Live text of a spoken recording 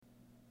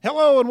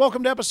Hello and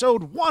welcome to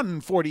episode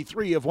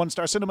 143 of One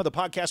Star Cinema, the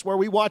podcast where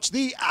we watch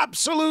the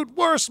absolute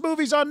worst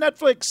movies on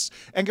Netflix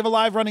and give a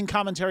live running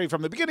commentary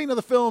from the beginning of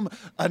the film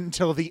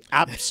until the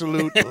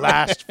absolute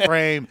last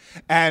frame.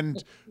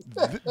 And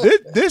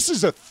this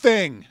is a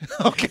thing,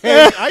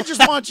 okay? I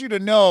just want you to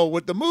know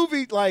with the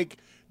movie, like,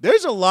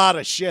 there's a lot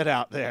of shit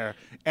out there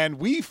and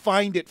we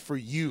find it for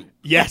you.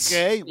 Yes.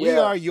 Okay? Yeah.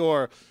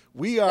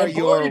 We are and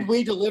your... boy, did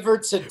we deliver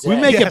today. We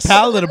make it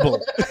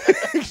palatable.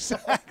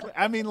 Exactly.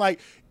 I mean, like,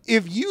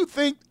 if you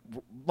think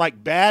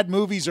like bad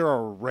movies are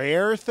a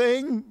rare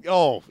thing, We've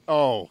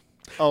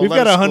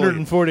got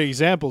 140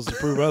 examples to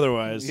prove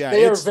otherwise. Yeah,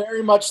 They are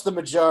very much the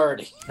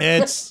majority.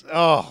 it's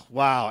oh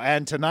wow,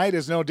 and tonight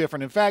is no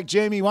different. In fact,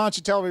 Jamie, why don't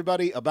you tell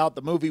everybody about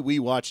the movie we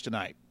watched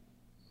tonight?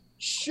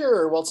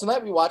 Sure. Well,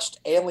 tonight we watched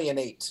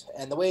Alienate,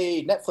 and the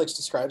way Netflix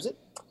describes it,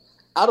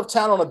 out of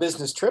town on a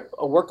business trip,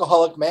 a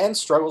workaholic man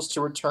struggles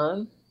to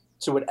return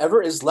to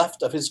whatever is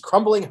left of his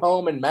crumbling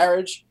home and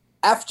marriage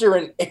after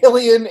an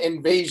alien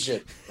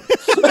invasion.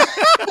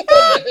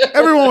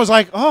 Everyone was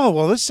like, "Oh,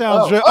 well, this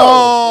sounds." Okay.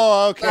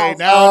 Oh,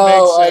 Now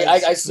it makes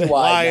sense. I see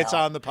why it's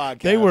now. on the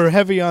podcast. They were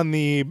heavy on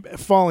the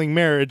falling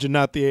marriage and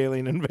not the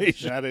alien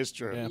invasion. That is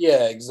true.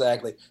 Yeah,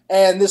 exactly.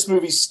 And this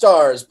movie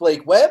stars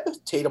Blake Webb,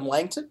 Tatum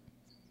Langton,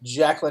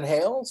 Jaclyn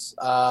Hales,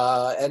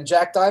 and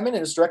Jack Diamond,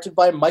 and is directed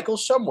by Michael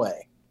Shumway.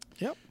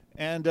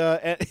 And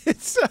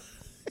it's.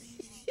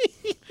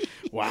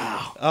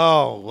 Wow.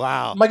 Oh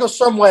wow. Michael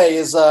Shumway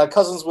is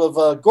cousins with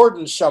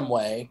Gordon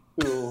Shumway,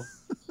 who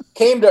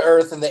came to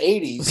Earth in the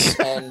 80s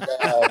and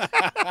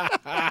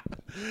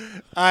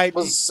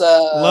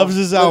Loves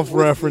his Alf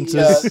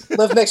references.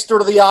 Lived next door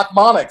to the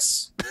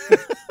Achmonics.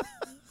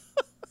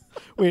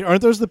 Wait,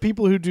 aren't those the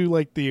people who do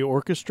like the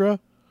orchestra?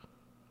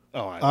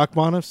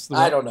 Achmonics?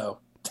 I don't know.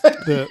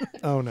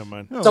 Never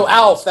mind. So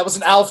Alf, that was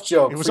an Alf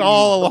joke. It was for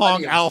all you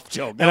along millennials. Alf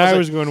joke. And I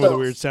was going with a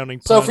weird sounding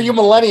pun. So for you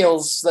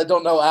millennials that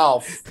don't know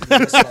Alf,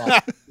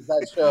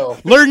 that show.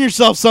 Learn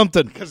yourself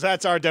something. because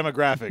that's our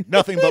demographic.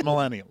 Nothing but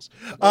millennials.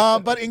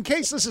 But in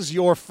case this is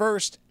your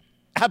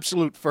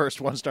absolute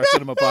first One Star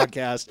Cinema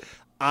podcast,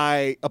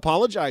 I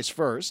apologize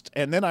first,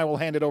 and then I will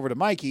hand it over to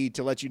Mikey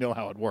to let you know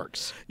how it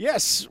works.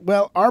 Yes.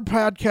 Well, our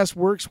podcast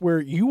works where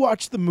you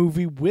watch the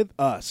movie with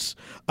us,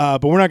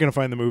 but we're not going to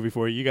find the movie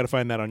for you. You got to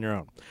find that on your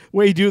own. The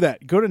way you do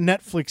that, go to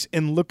Netflix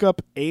and look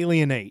up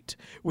Alienate.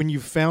 When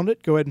you've found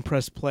it, go ahead and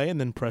press play and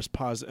then press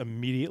pause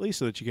immediately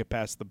so that you get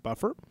past the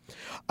buffer.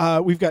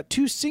 We've got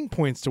 2 sync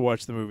points to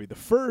watch the movie. The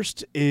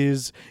first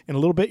is, in a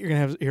little bit, you're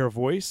going to hear a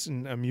voice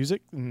and a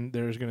music, and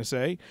there's going to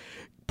say,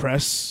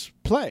 press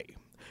play.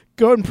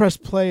 Go ahead and press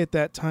play at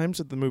that time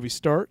so that the movie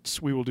starts.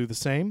 We will do the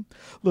same.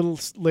 A little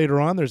later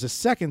on, there's a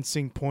second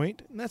sync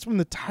point, and that's when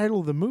the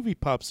title of the movie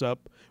pops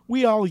up.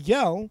 We all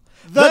yell,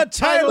 The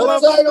title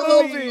of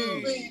the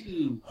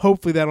movie!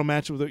 Hopefully that'll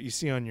match with what you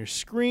see on your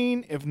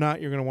screen. If not,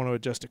 you're going to want to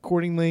adjust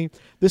accordingly.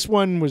 This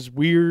one was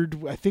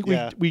weird. I think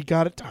we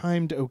got it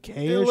timed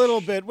okay. A little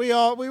bit. We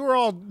were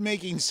all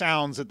making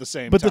sounds at the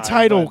same but time. the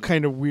title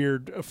kind of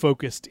weird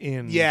focused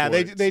in. Yeah, for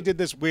it. they did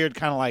this weird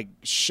kind of like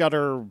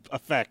shutter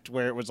effect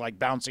where it was like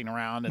bouncing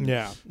around and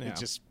Yeah. it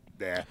just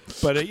there.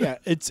 But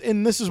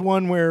and this is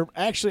one where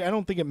actually I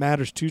don't think it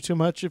matters too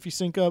much if you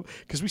sync up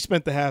because we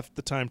spent half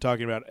the time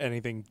talking about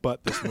anything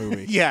but this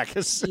movie. Yeah,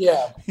 because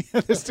Yeah.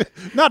 it's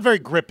not very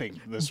gripping.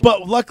 This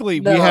But luckily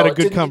we had a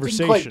good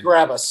conversation. It didn't quite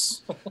grab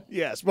us.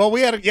 Yes. Well,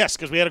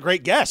 because we had a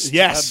great guest.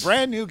 Yes. A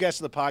brand new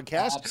guest of the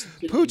podcast.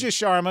 Absolutely. Pooja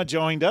Sharma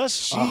joined us.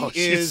 She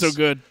she's is so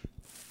good.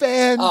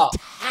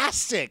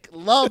 fantastic.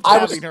 Loved I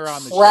was having her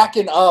on the show.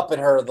 cracking up at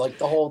her like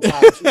the whole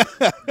time.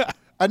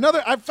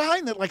 I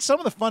find that like some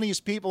of the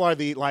funniest people are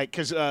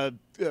because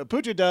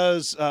Pooja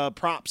does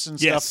props and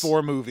stuff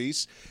for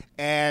movies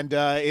and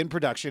in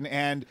production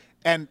and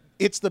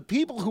it's the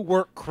people who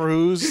work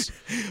crews.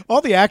 All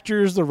the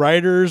actors, the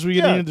writers, we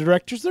get Yeah. into the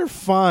directors, they're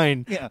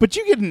fine. Yeah. But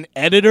you get an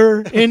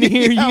editor in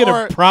here, Yeah, you get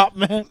or- a prop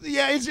man.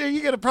 Yeah,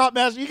 you get a prop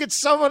master, you get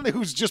someone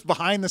who's just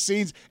behind the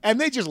scenes, and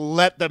they just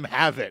let them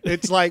have it.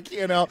 It's like,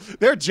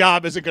 their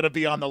job isn't going to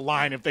be on the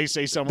line if they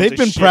say someone's They've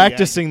been a shitty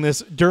practicing this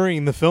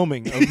during the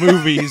filming of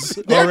movies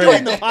actor. They're already.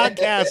 doing the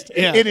podcast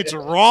in its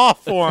raw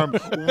form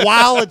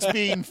while it's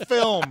being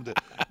filmed.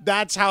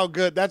 That's how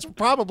good. That's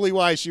probably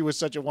why she was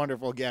such a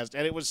wonderful guest,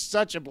 and it was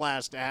such a blast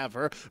to have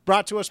her.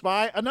 Brought to us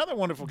by another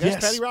wonderful guest,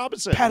 Yes. Patty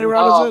Robinson. Patty Oh,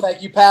 Robinson.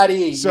 thank you,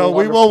 Patty. So You're we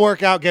will wonderful.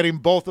 work out getting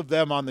both of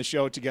them on the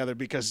show together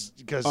because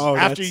Oh,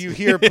 after that's- you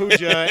hear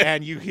Pooja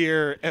and you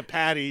hear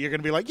Patty, you're going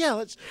to be like, yeah,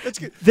 let's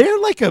get. They're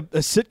like a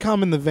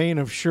sitcom in the vein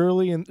of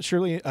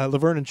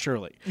Laverne and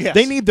Shirley. Yes.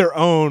 They need their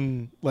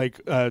own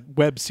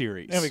web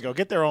series. There we go.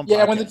 Get their own.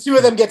 Yeah, podcast. when the two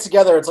of them get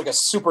together, it's like a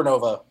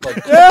supernova.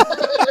 Like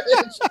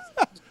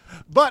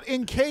But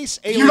in case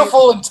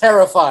beautiful and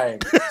terrifying.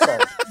 Sorry.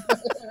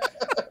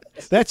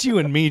 That's you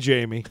and me,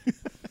 Jamie.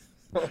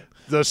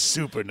 the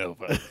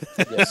supernova.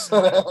 Yes.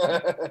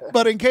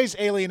 But in case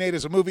Alienate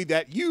is a movie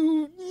that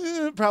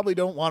you probably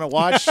don't want to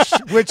watch.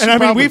 Which And I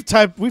mean, we've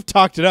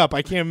talked it up.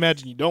 I can't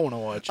imagine you don't want to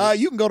watch it.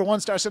 You can go to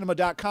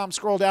onestarcinema.com,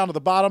 scroll down to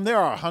the bottom. There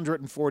are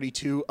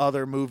 142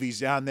 other movies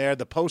down there.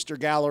 The poster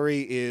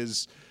gallery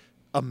is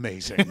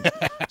amazing.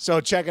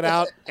 So check it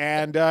out.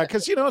 And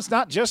because, it's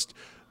not just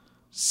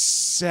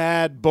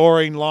sad,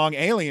 boring, long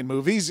alien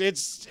movies.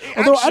 It's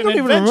Although I action, don't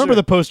even adventure. remember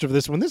the poster of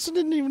this one. This one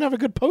didn't even have a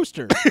good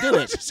poster, did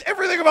it? Just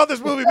everything about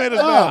this movie made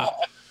us mad.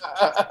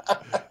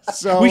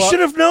 So We should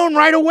have known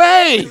right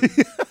away.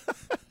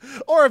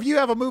 Or if you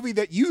have a movie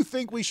that you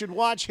think we should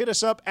watch, hit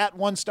us up at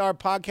One Star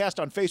Podcast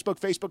on Facebook,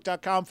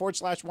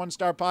 facebook.com/One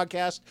Star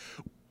Podcast.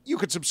 You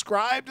could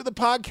subscribe to the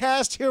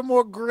podcast, hear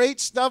more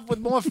great stuff with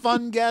more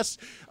fun guests.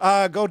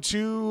 Go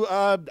to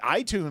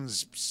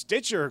iTunes,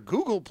 Stitcher,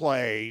 Google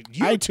Play,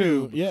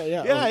 YouTube.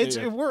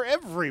 Yeah. We're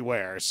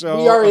everywhere.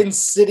 So We are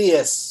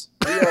insidious.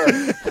 We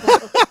are.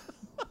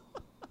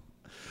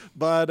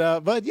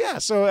 But yeah,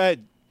 so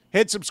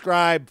hit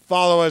subscribe,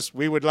 follow us.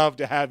 We would love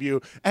to have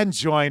you and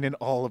join in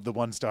all of the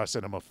One Star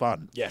Cinema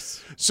fun.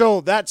 Yes. So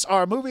that's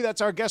our movie.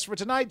 That's our guest for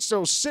tonight.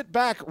 So sit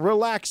back,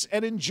 relax,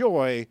 and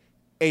enjoy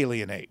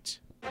Alienate.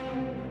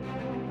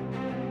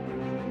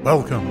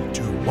 Welcome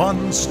to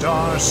One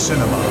Star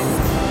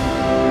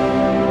Cinema.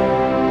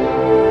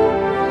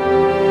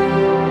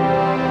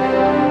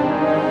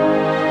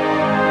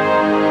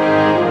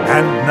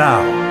 And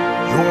now,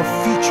 your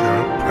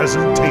feature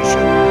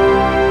presentation.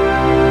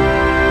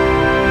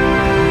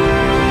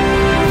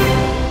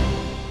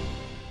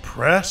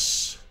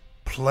 Press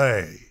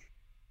play.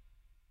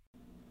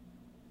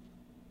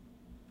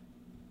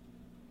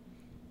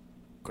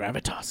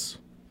 Gravitas.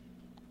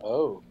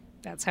 Oh.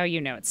 That's how you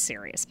know it's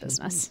serious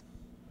business.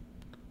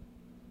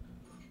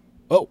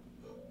 Oh,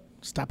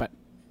 stop it.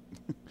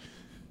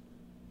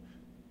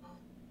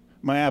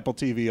 My Apple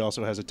TV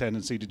also has a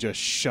tendency to just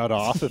shut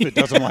off if it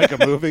doesn't like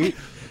a movie.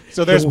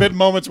 So there's been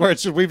moments where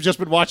we've just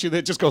been watching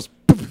it just goes.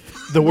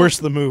 The worst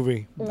of the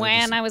movie.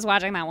 When I was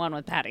watching that one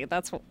with Patty,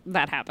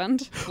 that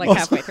happened like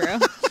halfway through.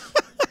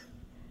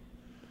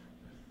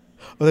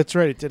 Oh, that's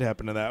right. It did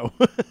happen to that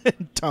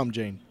one. Tom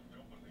Jane.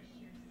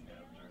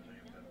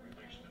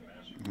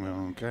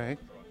 Okay.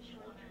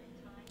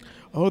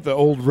 Oh, the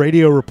old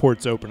radio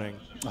report's opening.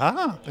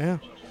 Ah, Yeah.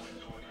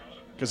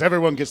 because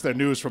everyone gets their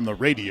news from the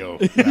radio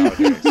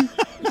nowadays.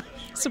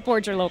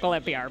 Support your local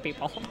NPR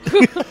people.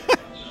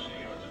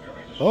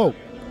 Oh.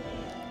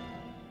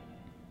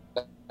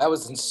 That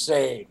was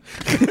insane.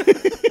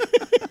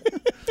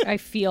 I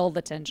feel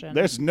the tension.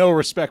 There's no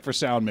respect for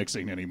sound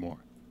mixing anymore.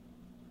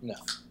 No.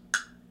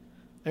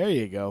 There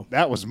you go.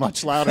 That was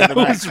much louder than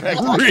I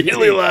expected.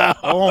 Really loud.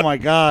 Oh my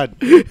God.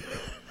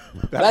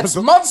 That's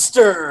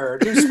Monster,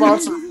 new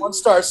sponsor of One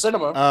Star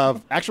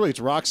Cinema. Actually, it's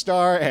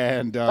Rockstar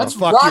and That's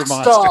Fuck Your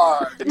Monster.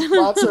 Rockstar, new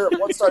sponsor of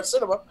One Star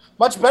Cinema.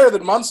 Much better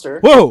than Monster.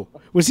 Whoa.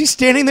 Was he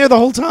standing there the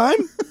whole time?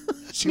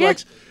 She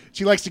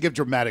likes to give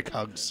dramatic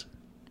hugs.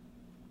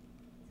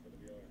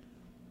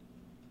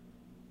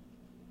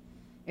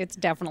 It's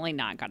definitely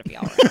not going to be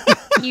all right.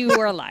 You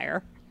were a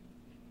liar.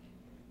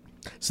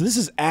 So this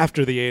is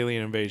after the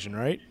alien invasion,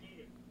 right?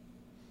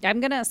 I'm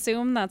going to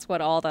assume that's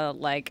what all the,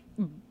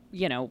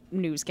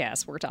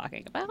 newscasts were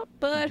talking about,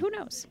 but who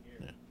knows?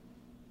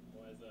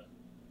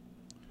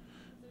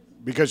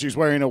 Because she's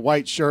wearing a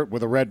white shirt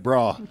with a red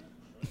bra.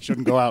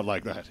 Shouldn't go out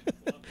like that.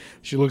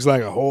 She looks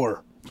like a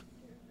whore.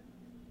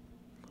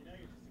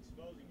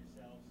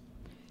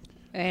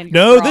 And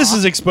No, raw. this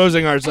is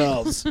exposing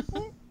ourselves.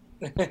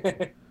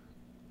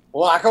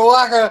 Waka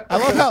waka. I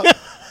love how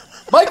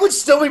Mike would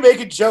still be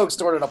making jokes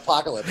during an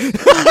apocalypse.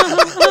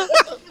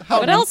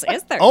 What else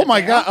is there? Oh to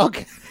my do? God.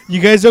 Okay. You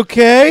guys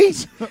okay?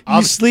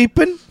 You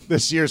sleeping?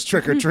 This year's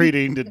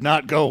trick-or-treating did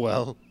not go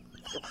well.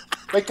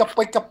 Wake up,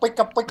 wake up, wake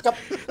up, wake up.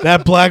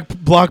 That black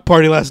block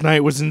party last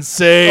night was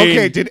insane.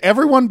 Okay, did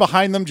everyone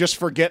behind them just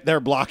forget their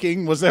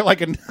blocking? Was there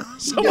like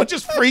someone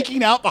just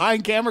freaking out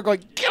behind camera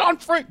going, get on,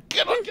 Frank,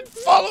 get on, get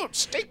followed,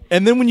 stay.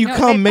 And then when you No,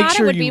 come, they make thought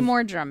sure it would you be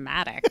more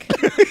dramatic.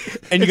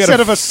 and you Instead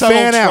gotta of a subtle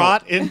fan out.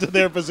 trot into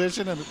their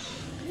position and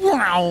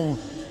wow.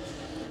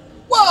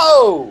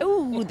 Whoa!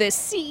 Ooh, the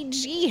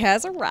CG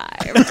has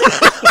arrived.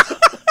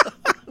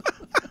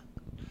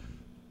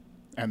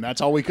 And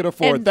that's all we could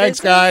afford. And Thanks,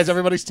 this guys.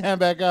 Everybody stand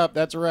back up.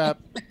 That's a wrap.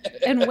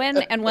 and when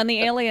the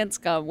aliens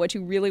come, what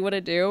you really want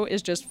to do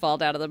is just fall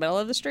down in the middle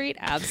of the street.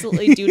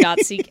 Absolutely do not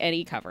seek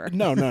any cover.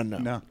 No.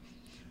 No.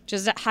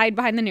 Just hide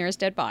behind the nearest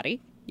dead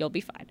body. You'll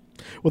be fine.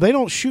 Well, they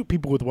don't shoot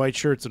people with white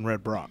shirts and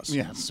red bras.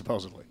 Yeah,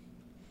 supposedly.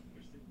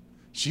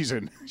 She's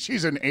in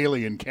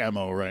alien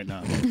camo right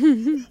now.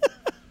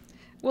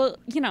 Well,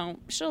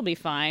 she'll be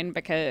fine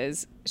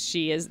because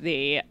she is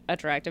the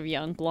attractive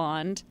young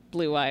blonde,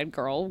 blue-eyed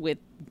girl with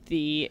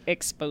the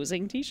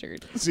exposing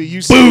T-shirt. See,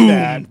 you say Boom,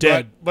 that,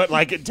 dead. But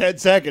like in 10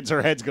 seconds,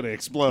 her head's going to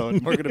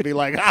explode. We're going to be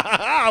like, ha, ha,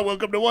 ha,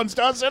 welcome to One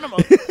Star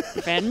Cinema.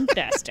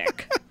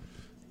 Fantastic.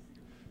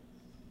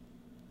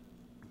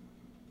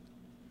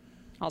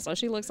 Also,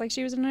 she looks like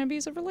she was in an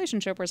abusive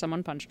relationship where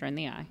someone punched her in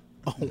the eye.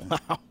 Oh,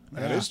 wow.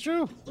 That is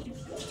true.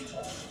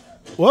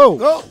 Whoa.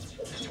 Oh.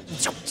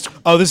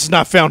 Oh, this is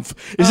not found.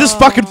 Is this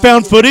fucking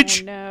found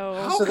footage? No.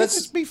 How So could that's-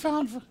 this be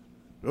found?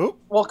 Oh,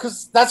 Well,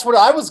 because that's what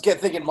I was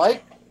thinking,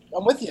 Mike.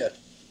 I'm with you.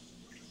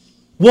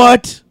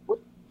 What?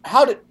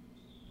 How did?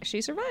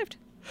 She survived.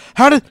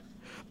 How did?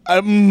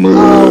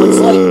 Oh, it's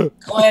like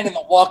Glenn in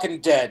The Walking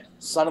Dead.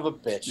 Son of a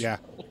bitch. yeah.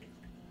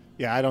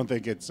 Yeah, I don't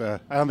think it's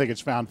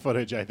found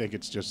footage. I think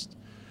it's just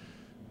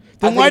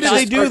Then I why think did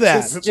they it's do that?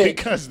 artistic.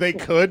 because they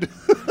could.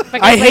 Because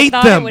I they hate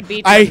thought It them. would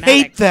be I dramatic.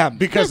 hate them.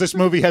 Because this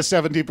movie has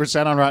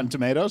 70% on Rotten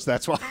Tomatoes.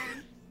 That's why.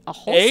 A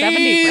whole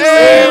 70%.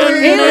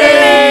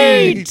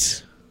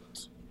 Alienate!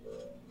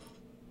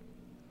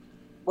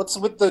 What's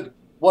with the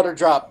water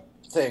drop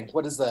thing?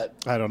 What is that?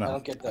 I don't know. I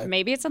don't get that.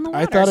 Maybe it's in the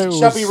water. I thought it was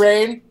Chubby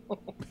Rain.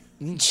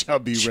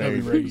 Chubby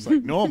rain. rain. It's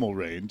like normal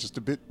rain, just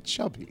a bit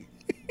chubby.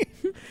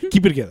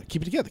 Keep it together.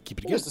 Keep it together. Keep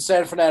it Here's together. the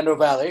San Fernando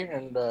Valley,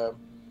 and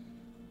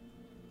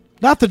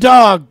Not the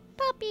dog.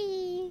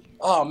 Puppy.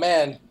 oh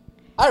man,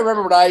 I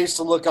remember when I used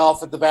to look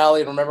off at the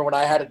valley, and remember when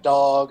I had a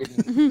dog.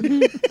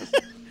 And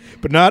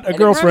But not a And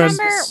girlfriend.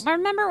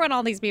 Remember when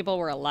all these people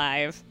were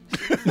alive?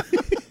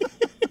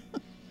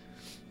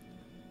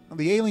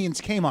 The aliens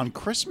came on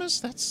Christmas?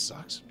 That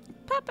sucks.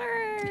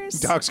 Puppers.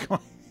 Dog's going.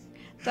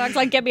 Dog's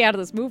like, get me out of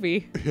this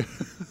movie.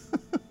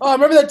 oh,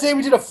 remember that day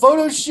we did a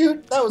photo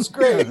shoot? That was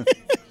great.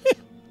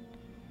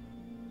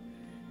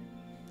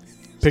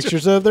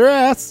 Pictures of their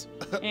ass.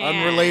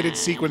 Unrelated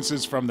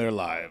sequences from their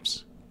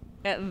lives.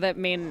 That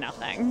mean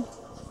nothing.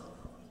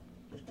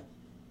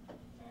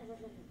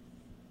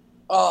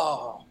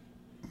 oh,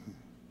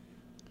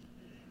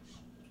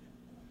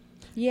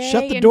 Yay,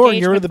 Shut the door and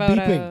get rid of the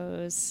engagement beeping.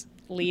 photos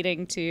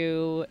leading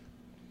to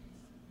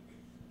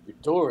your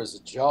door is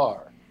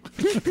ajar.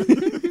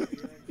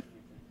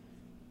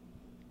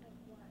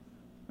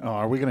 Oh,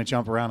 are we going to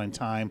jump around in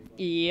time?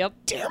 yep.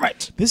 Damn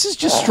it! This is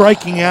just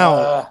striking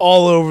out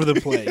all over the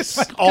place.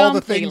 All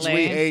the things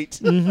we Completely.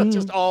 hate,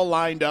 just all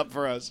lined up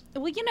for us.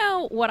 Well, you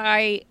know what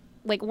I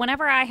like.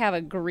 Whenever I have a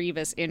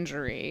grievous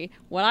injury,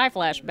 what I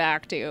flash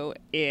back to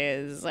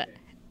is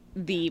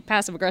the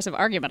passive aggressive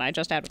argument I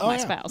just had with my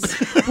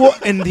spouse. Well,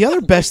 and the other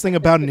best thing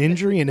about an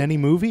injury in any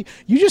movie,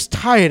 you just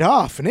tie it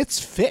off and it's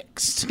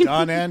fixed.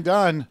 Done and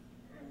done.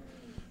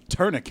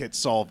 Tourniquets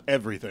solve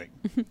everything.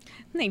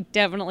 They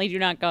definitely do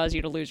not cause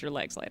you to lose your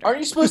legs later. Aren't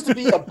you supposed to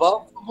be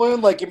above the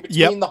wound, like in between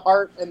Yep. the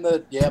heart and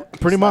the? Yep.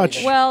 Pretty it's not much.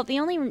 even- Well, the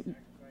only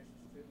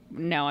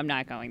no, I'm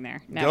not going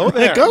there. No. Go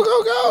there. Go,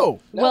 go, go.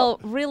 No. Well,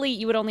 really,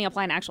 you would only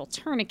apply an actual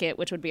tourniquet,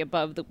 which would be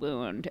above the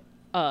wound,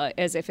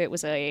 as if it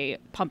was a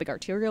pumping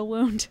arterial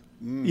wound.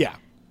 Yeah.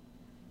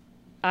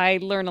 I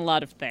learn a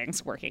lot of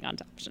things working on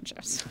television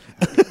shows.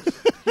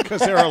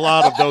 Because there are a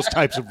lot of those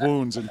types of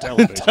wounds in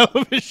television.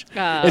 Television.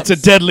 It's a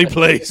deadly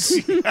place.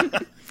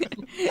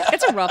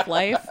 It's a rough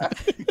life.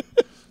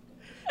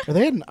 Are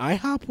they at an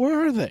IHOP?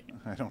 Where are they?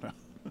 I don't know.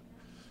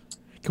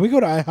 Can we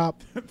go to IHOP?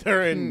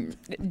 They're in.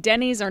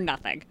 Denny's are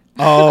nothing.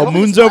 Oh, don't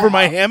Moon's think over it's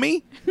my IHOP.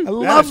 hammy? I That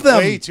love is them.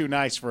 way too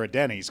nice for a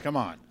Denny's. Come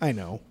on. I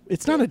know.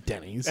 It's not a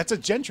Denny's. That's a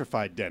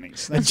gentrified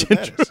Denny's. That's what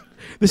that is.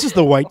 This is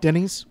the white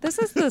Denny's. This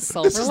is the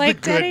Silver This is the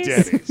Lake good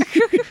Denny's.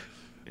 Denny's.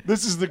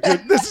 This is the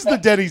good. This is the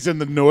Denny's in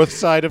the north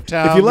side of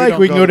town. If you like,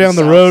 we can go down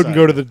the south road side. and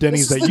go to the This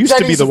Denny's is that the used to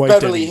be Denny's the of white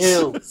Beverly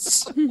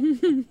Denny's. Hills.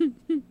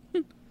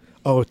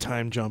 Oh,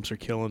 time jumps are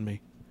killing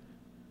me.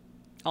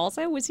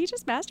 Also, was he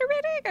just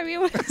masturbating? I mean,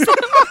 what was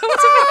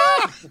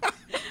that?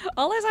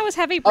 All I saw was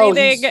heavy Oh,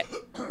 breathing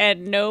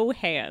and no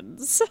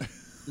hands.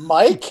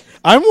 Mike?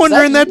 I'm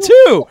wondering that you?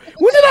 too.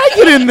 When did I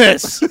get in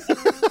this?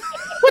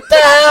 What the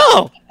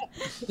hell?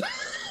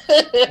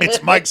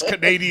 It's Mike's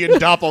Canadian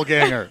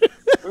doppelganger,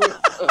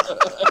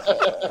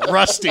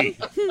 Rusty.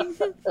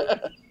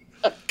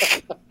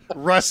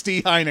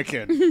 Rusty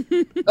Heineken.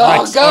 Oh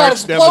Mike's God, arch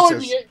it's blowing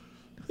nemesis. me.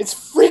 It's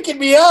freaking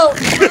me out.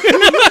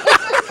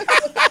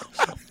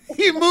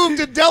 He moved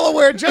to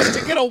Delaware just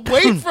to get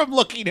away from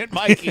looking at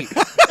Mikey,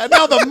 and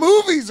now the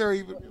movies are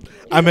even.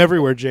 I'm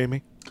everywhere,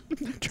 Jamie.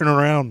 Turn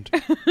around.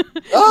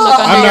 Oh,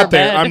 I'm your not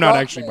there. bed. I'm not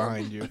actually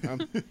behind you.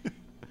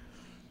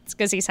 It's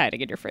because he's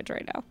hiding in your fridge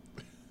right now.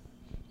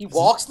 He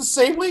walks the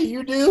same way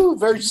you do,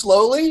 very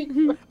slowly.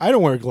 I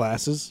don't wear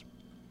glasses.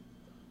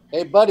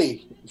 Hey,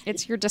 buddy.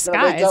 It's your wake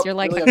disguise. up You're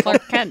like really a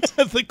Clark Kent.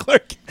 The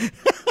clerk.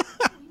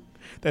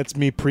 That's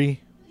me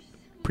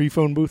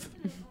pre-phone booth.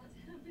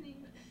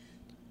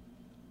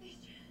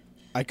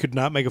 I could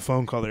not make a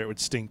phone call there. It would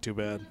stink too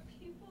bad.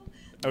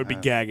 I would be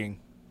gagging.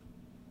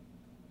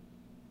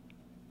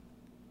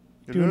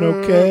 Doing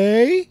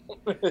okay?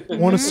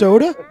 Want a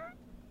soda?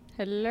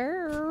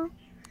 Hello.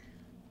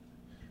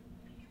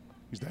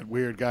 He's that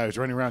weird guy who's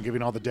running around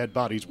giving all the dead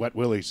bodies wet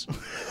willies.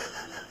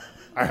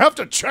 I have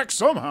to check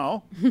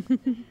somehow.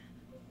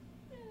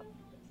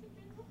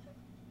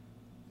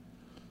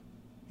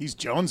 He's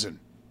jonesing.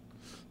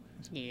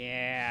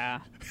 Yeah.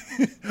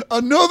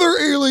 Another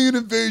alien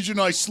invasion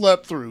I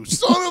slept through.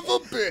 Son of a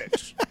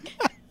bitch.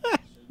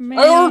 Man.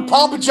 I ordered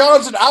Papa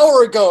John's an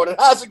hour ago, and it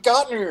hasn't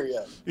gotten here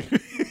yet.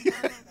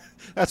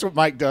 That's what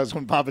Mike does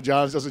when Papa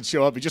John's doesn't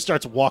show up. He just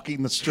starts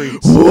walking the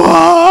streets.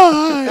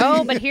 Why?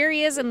 Oh, but here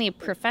he is in the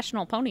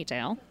professional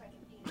ponytail.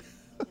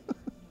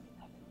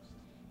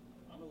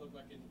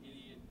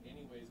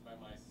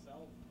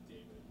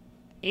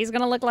 he's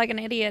going to look like an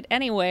idiot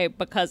anyway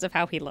because of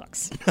how he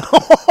looks.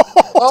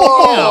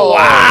 Oh,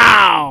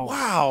 Wow.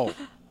 Wow.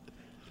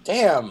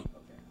 damn.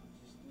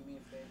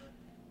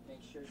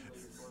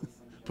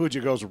 Pooja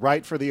goes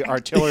right for the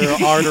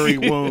arterial artery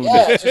wound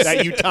Yeah, just-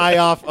 that you tie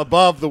off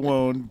above the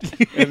wound.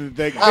 And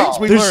the things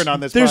we learn on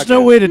this There's podcast.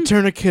 no way to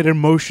tourniquet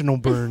emotional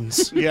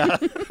burns. Yeah.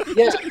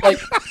 Yeah, like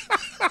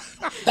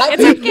that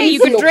It's made okay. me You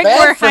can feel drink bad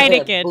more for him,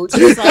 Heineken Pooja.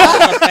 to solve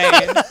the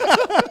pain.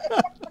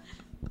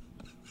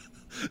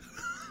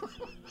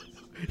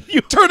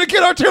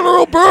 Tourniquet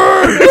arterial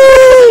burn!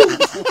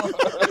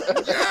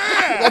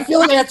 I feel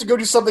like I have to go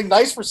do something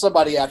nice for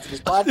somebody after this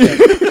podcast.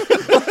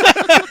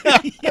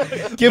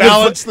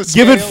 Balance the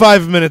Give it scale.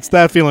 5 minutes.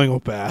 That feeling will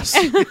pass.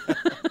 I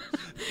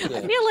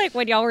feel like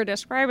when y'all were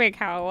describing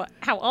how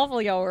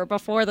awful y'all were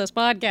before this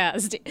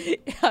podcast,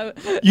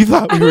 You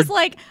thought I we were. was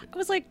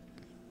like,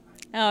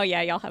 oh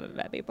yeah, y'all haven't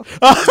met me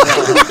before.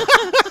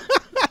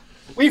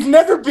 We've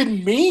never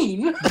been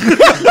mean.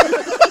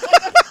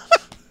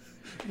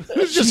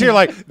 It's just here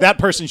like, that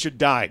person should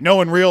die.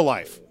 No, in real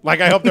life. Like,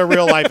 I hope their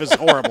real life is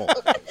horrible.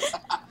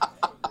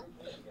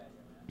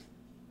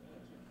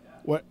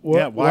 What?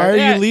 Yeah, why are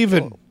Yeah. you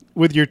leaving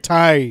with your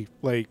tie?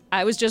 Like,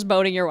 I was just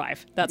boning your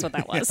wife. That's what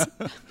that was.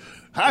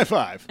 High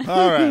five.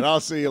 All right, I'll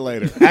see you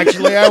later.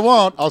 Actually, I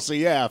won't. I'll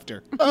see you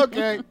after.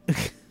 Okay.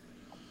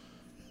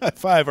 high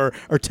five or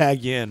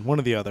tag you in. One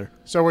or the other.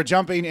 So we're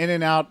jumping in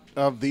and out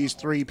of these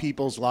three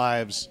people's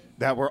lives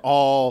that were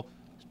all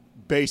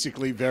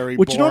basically very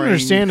What boring. you don't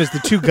understand is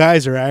the two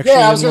guys are actually.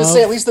 Yeah, I was going going to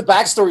say, at least the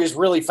backstory is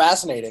really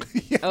fascinating.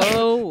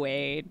 Oh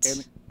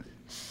wait,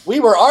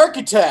 We were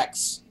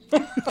architects.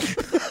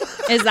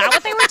 is that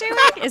what they were doing?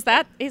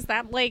 Is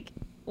that like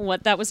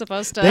what that was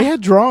supposed to? They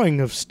had drawing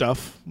of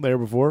stuff there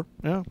before.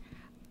 Yeah.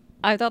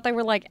 I thought they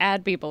were like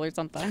ad people or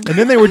something. And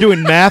then they were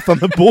doing math on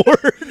the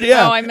board.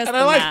 Yeah. Oh, I missed And the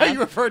I like math. how you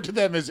referred to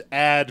them as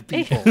ad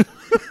people.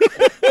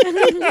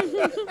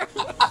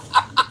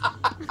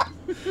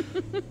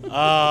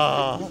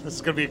 Oh, this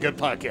is going to be a good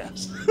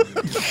podcast.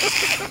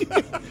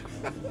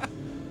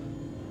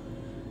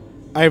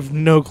 I have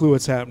no clue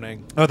what's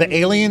happening. Are the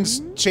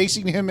aliens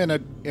chasing him in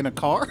a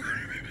car?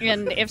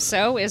 And if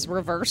so, is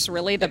reverse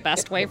really the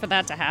best way for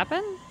that to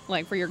happen?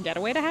 Like for your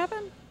getaway to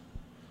happen?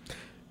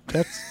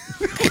 That's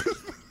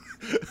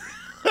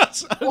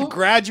That's a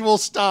gradual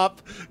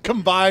stop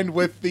combined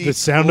with the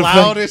sound effect?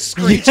 loudest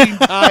screeching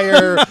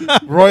tire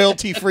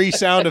royalty-free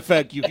sound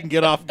effect you can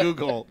get off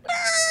Google.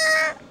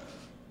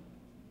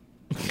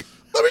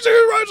 Let me see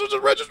your license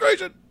and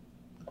registration.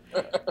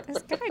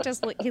 This guy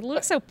just he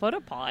looks so put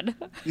upon.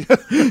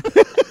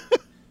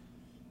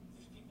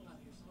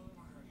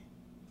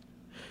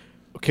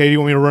 okay. Do you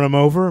want me to run them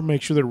over?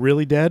 Make sure they're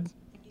really dead.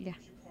 Yeah.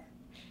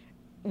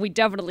 We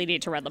definitely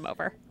need to run them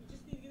over.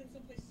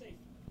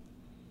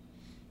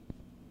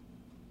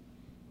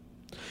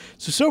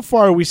 So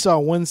far we saw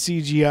one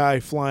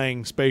CGI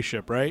flying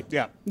spaceship, right?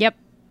 Yeah. Yep.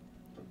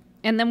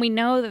 And then we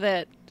know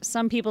that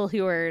some people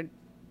who are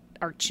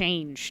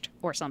changed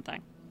or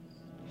something.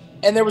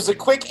 And there was a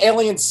quick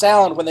alien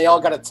sound when they all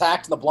got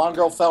attacked and the blonde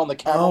girl fell and the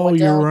camera Oh, went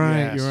you're down. right.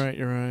 Yes. You're right.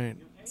 You're right.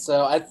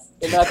 So I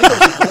think it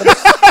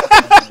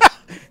was a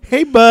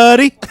Hey,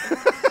 buddy.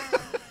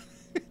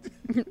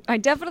 I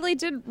definitely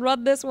did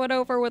run this one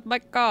over with my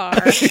car.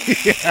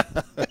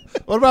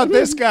 What about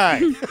this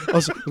guy?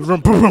 Also,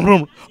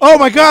 oh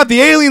my God!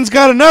 The aliens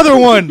got another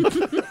one.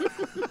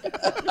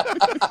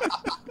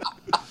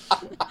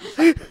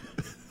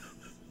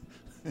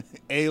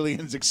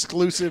 Aliens'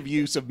 exclusive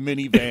use of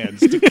minivans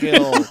to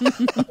kill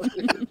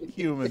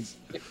humans.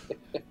 We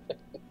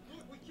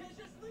can't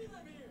just leave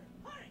them here.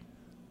 Hey,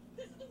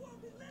 this is the world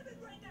we live in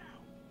right now.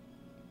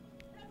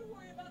 Never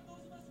worry about those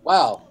of us.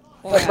 wow.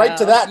 Like, right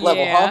to that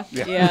level, yeah,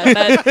 huh? Yeah.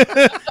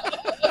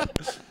 That,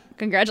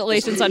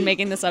 congratulations on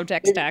making the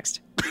subtext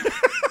text.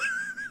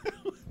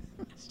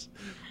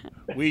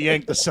 We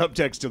yank the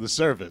subtext to the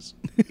surface,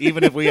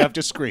 even if we have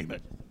to scream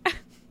it.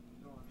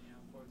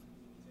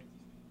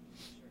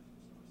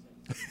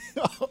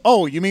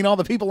 Oh, you mean all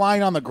the people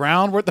lying on the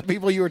ground weren't the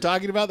people you were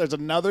talking about? There's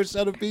another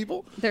set of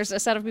people? There's a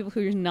set of people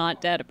who's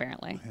not dead,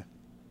 apparently.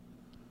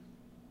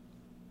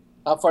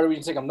 How far do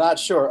we think? I'm not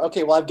sure.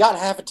 Okay, well, I've got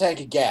half a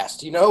tank of gas.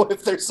 Do you know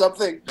if there's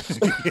something?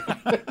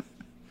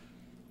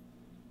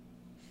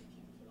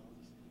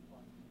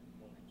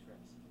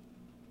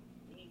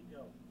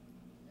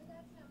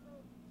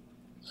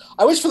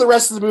 I wish for the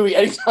rest of the movie,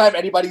 anytime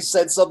anybody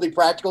said something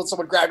practical,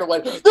 someone grabbed it and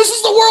went, "This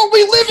is the world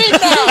we live in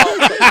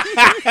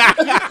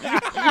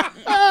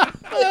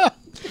now!"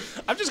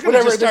 I'm just going to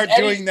Whatever, just start if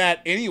any- doing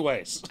that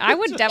anyways. I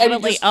would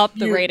definitely just up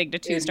the you rating to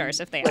 2 in stars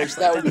if they place.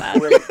 actually That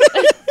did would be that.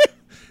 great.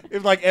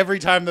 If like every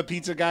time the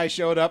pizza guy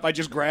showed up, I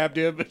just grabbed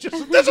him. And just,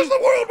 this is the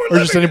world we're Or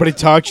living just anybody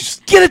talk,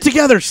 just get it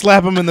together,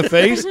 slap him in the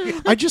face.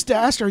 I just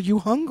asked, are you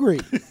hungry?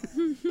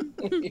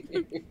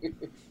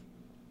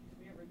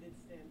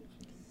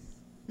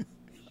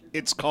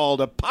 It's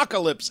called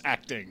apocalypse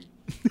acting.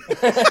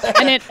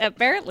 And it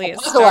apparently is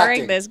Physical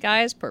starring acting. this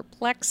guy's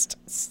perplexed,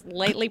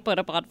 slightly put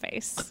upon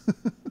face.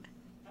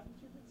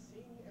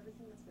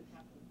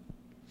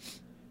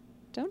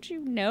 Don't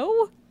you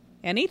know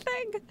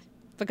anything?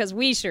 Because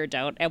we sure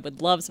don't, and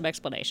would love some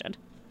explanation.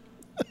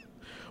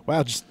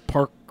 Wow, just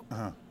park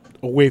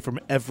away from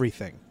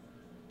everything.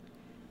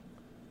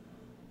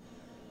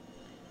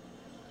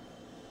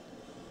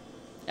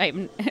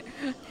 And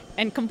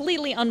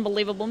completely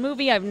unbelievable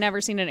movie. I've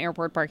never seen an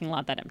airport parking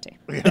lot that empty.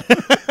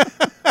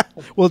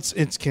 Well,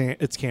 it's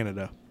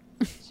Canada.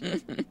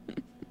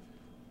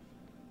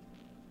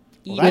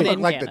 Well, Even that looked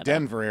in like the Canada.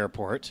 Denver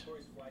airport.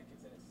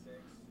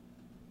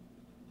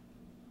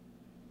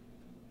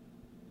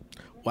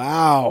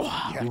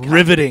 Wow,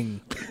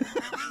 riveting.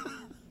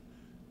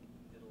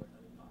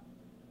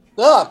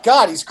 Oh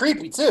God, he's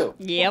creepy too.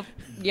 Yep.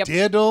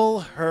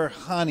 Diddle her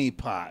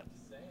honeypot.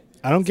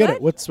 I don't get What?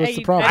 it. What's the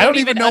I problem? I don't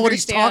even even know what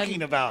he's understand.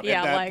 talking about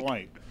Yeah, at that like-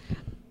 point.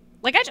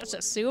 Like, I just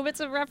assume it's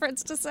a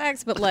reference to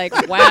sex, but like,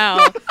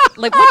 wow.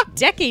 Like, what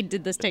decade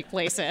did this take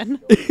place in?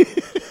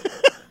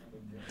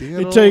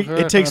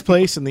 It takes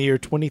place in the year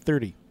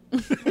 2030.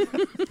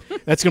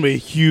 That's gonna be a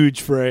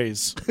huge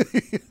phrase.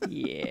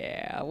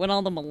 Yeah, when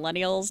all the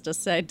millennials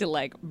decide to,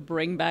 like,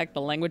 bring back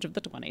the language of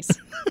the 20s.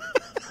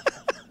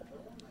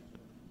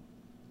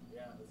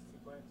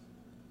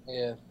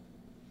 Yeah.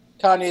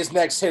 Kanye's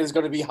next hit is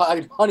going to be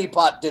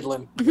honeypot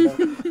diddling. You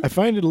know? I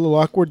find it a little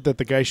awkward that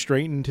the guy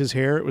straightened his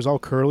hair. It was all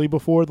curly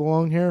before the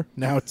long hair.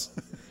 Now it's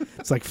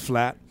like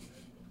flat.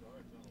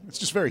 It's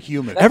just very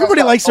human.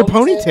 Everybody got likes their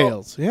ponytail.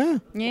 ponytails. Yeah.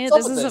 Yeah, What's up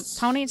this with is this?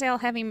 a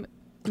ponytail-heavy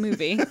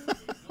movie.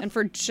 And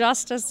for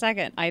just a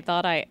second, I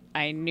thought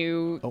I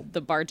knew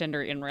the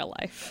bartender in real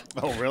life.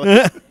 Oh,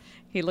 really?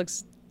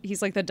 He's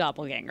like the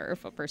doppelganger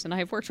of a person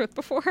I've worked with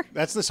before.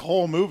 That's this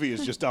whole movie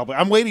is just double.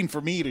 I'm waiting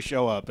for me to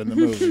show up in the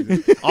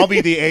movie. I'll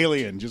be the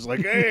alien, just like,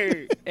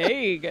 hey.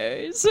 Hey,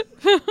 guys. All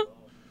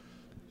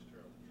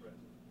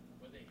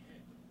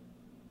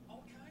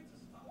kinds of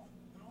stuff,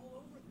 and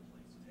all over the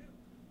place too.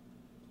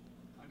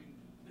 I mean,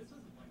 this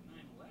isn't like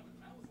 9/11.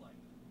 That was like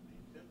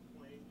the 10th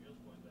plane just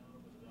went down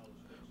over the Dallas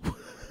Street.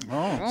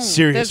 Oh.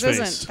 Serious this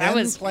face. Isn't, that 10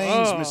 was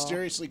planes oh.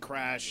 mysteriously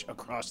crash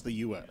across the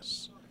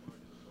U.S.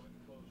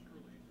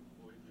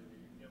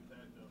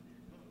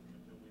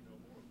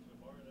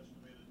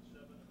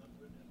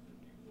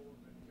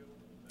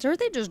 So are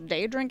they just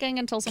day drinking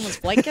until someone's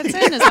flight gets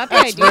in? Is that the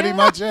That's idea? pretty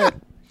much it.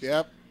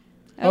 Yep.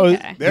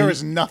 Okay. There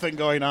is nothing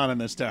going on in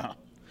this town.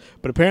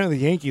 But apparently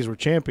the Yankees were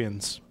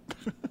champions.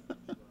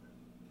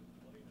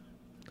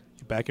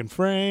 Back in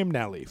frame,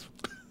 now leave.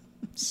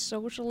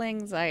 Social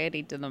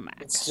anxiety to the Let's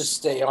max. just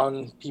stay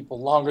on people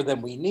longer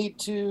than we need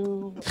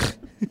to.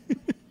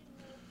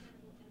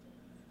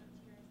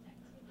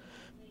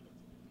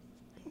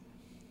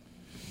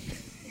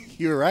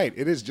 You're right.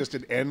 It is just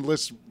an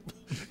endless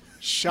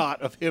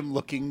shot of him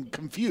looking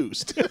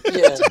confused.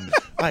 Yeah.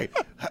 Like,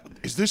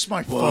 is this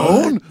my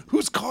phone?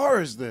 Whose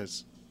car is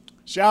this?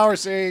 Shower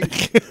scene.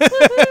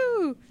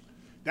 Woohoo!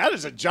 That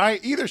is a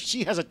giant. Either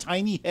she has a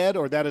tiny head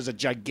or that is a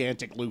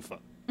gigantic loofah.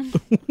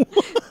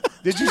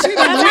 Did you see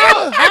the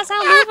loofah? That's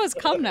how loofahs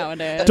come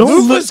nowadays.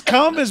 Don't Loofahs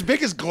come as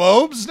big as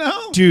globes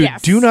now? Dude,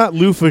 Yes. do not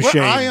loofah Well,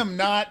 shame. I am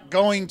not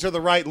going to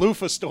the right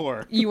loofah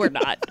store You are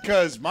not.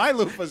 because my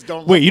loofahs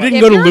don't Wait, look you like- didn't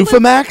If go to you're Loofah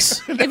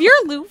Max? If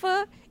your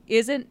loofah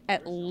isn't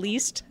at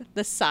least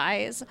the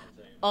size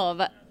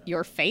of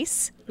your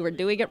face, you are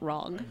doing it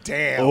wrong.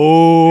 Damn.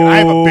 Oh. And I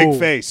have a big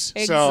face.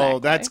 So Exactly.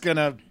 that's going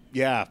to,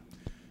 yeah.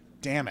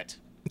 Damn it.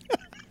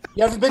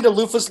 You ever been to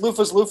Loofah's?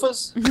 Loofah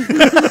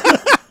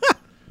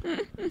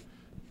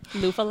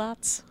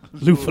lots.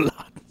 Loofah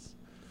lots.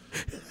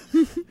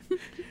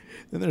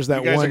 Then there's that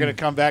You guys one are going to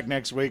come back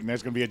next week and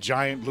there's going to be a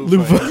giant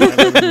Loofah.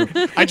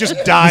 loofah. I just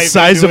dive the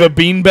size into of a it.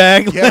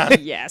 beanbag. Yeah.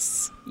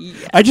 Yes.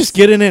 Yes. I just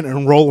get in it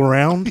and roll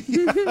around.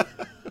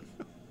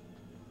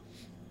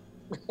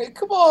 Hey,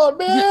 come on,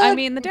 man. I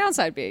mean, the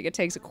downside being it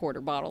takes a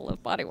quarter bottle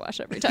of body wash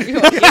every time you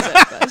want to use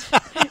it,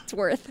 but it's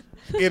worth.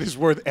 It is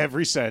worth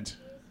every cent.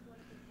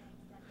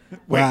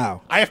 Wait,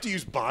 Wow. I have to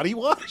use body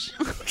wash?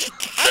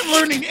 I'm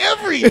learning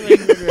everything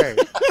today.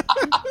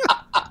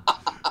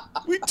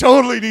 We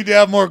totally need to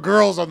have more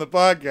girls on the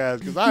podcast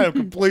because I am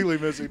completely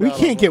missing We out.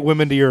 can't get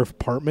women to your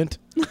apartment.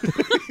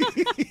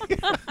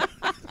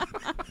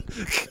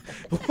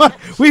 What?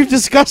 We've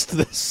discussed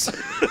this.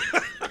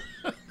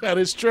 That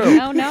is true.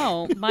 Oh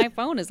no, my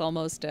phone is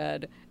almost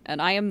dead,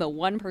 and I am the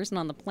one person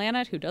on the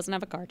planet who doesn't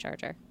have a car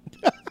charger.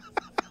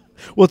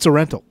 Well, it's a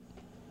rental.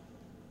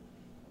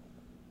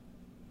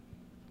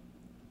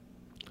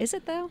 Is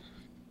it though?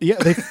 Yeah,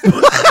 they,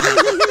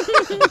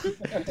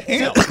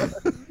 Damn.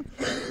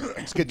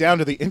 Let's get down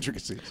to the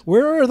intricacies.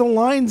 where are the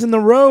lines in the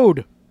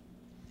road?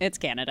 It's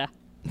Canada.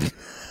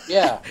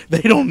 Yeah.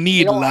 They don't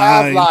need They don't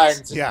lines. have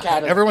lines in Yeah,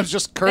 Canada. everyone's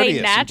just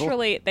courteous.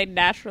 They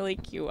naturally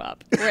queue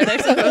up where they're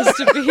supposed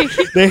to be.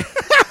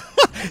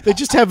 They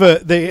just have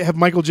they have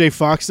Michael J.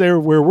 Fox there.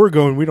 Where we're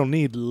going, we don't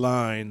need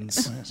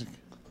lines.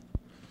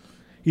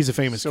 He's a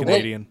famous So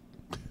Canadian.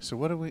 So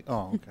what are we?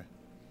 Oh, okay.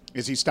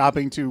 Is he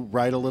stopping to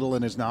write a little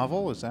in his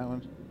novel? Is that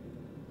one?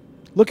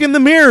 Look in the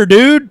mirror,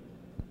 dude.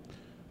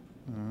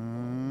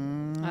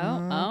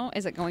 Oh,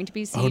 is it going to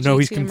be CG Oh no,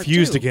 he's number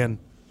confused 2? again.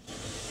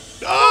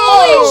 Oh!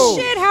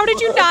 Holy shit! How did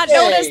you not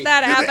notice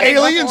that Did the happening?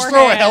 aliens throw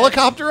a beforehand?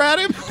 helicopter at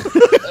him?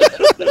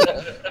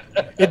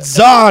 It's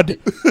Zod.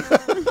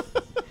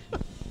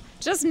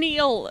 Just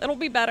kneel. It'll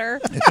be better.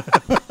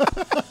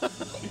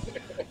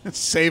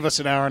 Save us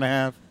an hour and a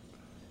half.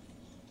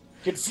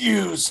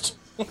 Confused.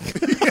 I'm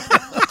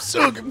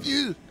so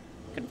confused.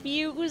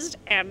 Confused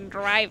and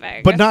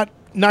driving. But not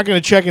going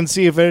to check and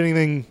see if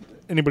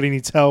anybody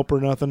needs help or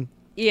nothing.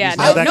 Yeah, He's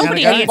no, not that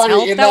nobody kind of guy. needs help.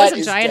 Everybody in That was a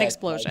is giant dead.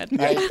 explosion.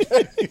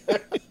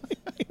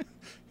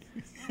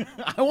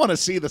 I want to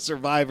see the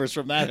survivors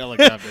from that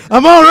helicopter.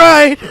 I'm all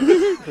right.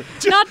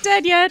 Not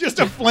dead yet. Just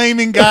a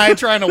flaming guy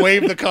trying to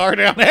wave the car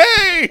down.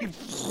 Hey!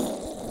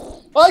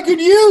 I could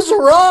use a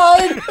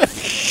ride.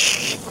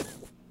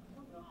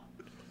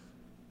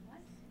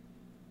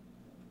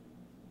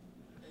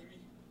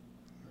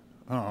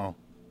 Uh-oh.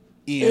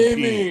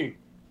 Amy.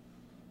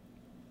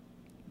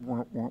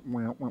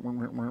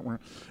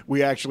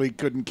 We actually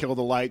couldn't kill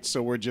the lights,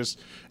 so we're just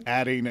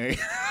adding a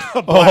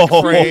black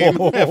frame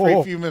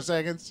every few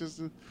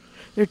seconds.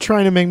 They're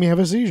trying to make me have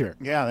a seizure.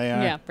 Yeah, they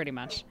are. Yeah, pretty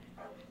much.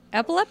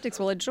 Epileptics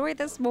will enjoy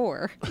this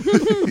more.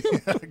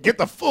 Get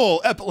the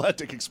full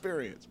epileptic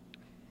experience.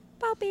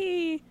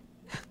 Puppy.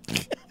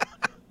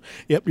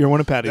 Yep, you're one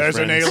of Patty's There's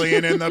friends. an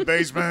alien in the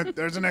basement.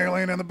 There's an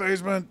alien in the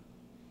basement.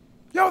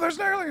 Yo, there's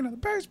an alien in the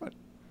basement.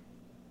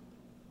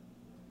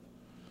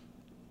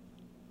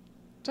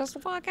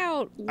 Just walk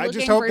out I looking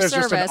just hope for there's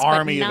just service, an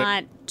army but of it.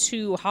 not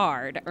too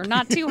hard or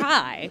not too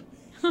high.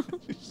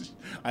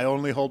 I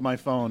only hold my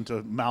phone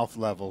to mouth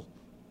level.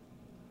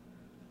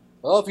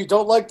 Well, if you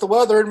don't like the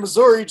weather in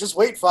Missouri, just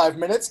wait 5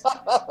 minutes.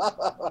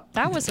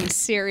 That was some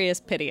serious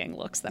pitying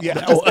looks. That Yeah,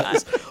 one that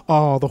just was. got.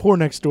 Oh, the whore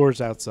next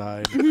door's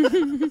outside.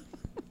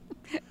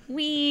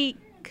 We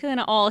can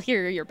all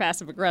hear your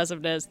passive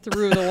aggressiveness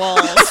through the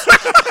walls.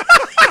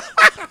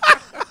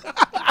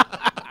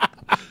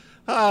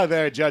 Ah,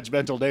 they're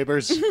judgmental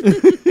neighbors.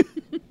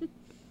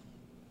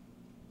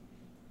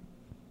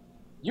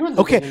 You were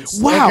Okay,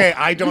 wow. Okay,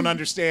 I don't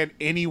understand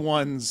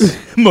anyone's.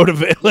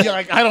 Motivate. Yeah,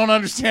 like I don't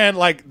understand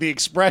like the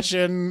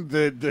expression,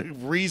 the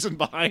reason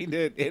behind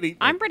it. Anything.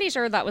 I'm pretty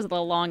sure that was the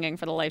longing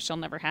for the life she'll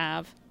never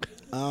have.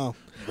 Oh.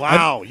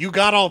 Wow, you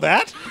got all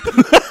that?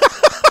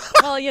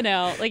 Well, you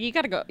know, like you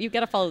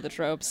gotta follow the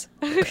tropes.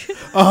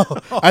 Oh,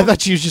 I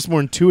thought she was just more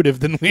intuitive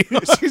than we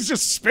are. She's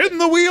just spin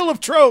the wheel of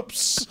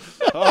tropes.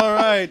 All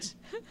right.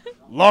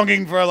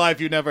 Longing for a life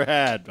you never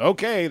had.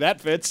 Okay, that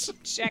fits.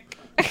 Check.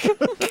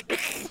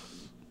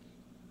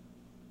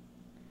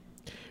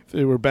 If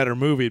it were a better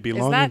movie, it'd be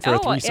longing for a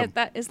threesome.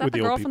 Is that with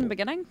the old girl from people. the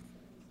beginning?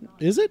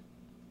 Is it?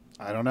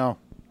 I don't know.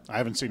 I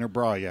haven't seen her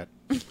bra yet.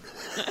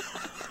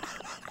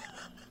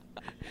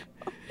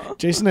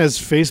 Jason has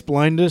face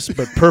blindness,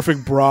 but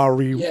perfect bra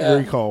Yeah.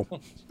 recall.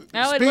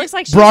 No, it Speak- looks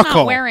like she's Broccoli.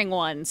 not wearing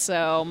one,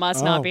 so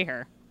must Oh. not be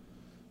her.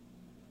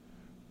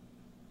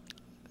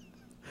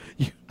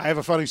 I have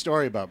a funny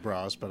story about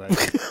bras, but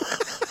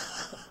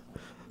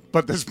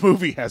this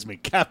movie has me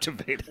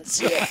captivated,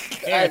 so I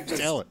can't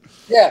tell it.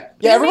 Yeah,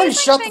 everybody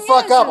amazing shut the thing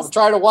fuck is- up. I'm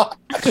trying to watch.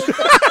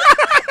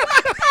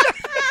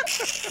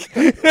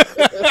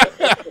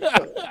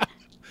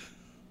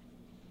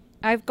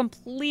 I've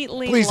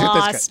completely Please hit this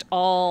guy. lost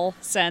all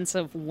sense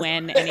of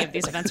when any of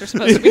these events are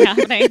supposed to be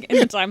happening in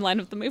the timeline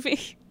of the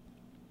movie.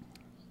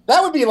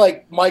 That would be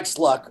like Mike's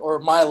luck or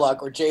my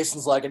luck or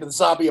Jason's luck into the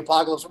zombie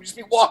apocalypse. We'd just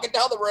be walking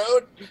down the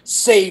road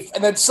safe,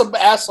 and then some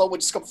asshole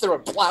would just come through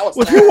and plow us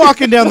Well, if down. you're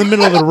walking down the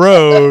middle of the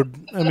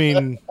road, I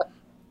mean,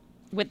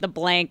 With the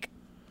blank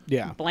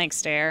yeah.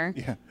 stare.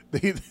 Yeah,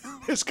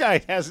 this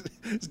guy is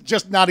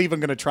just not even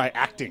going to try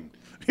acting.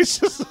 He's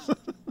just.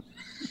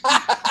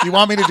 You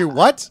want me to do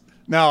what?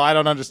 No, I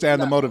don't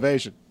understand the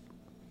motivation.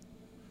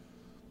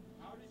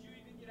 How did you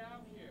even get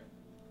out here?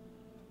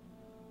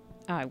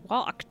 I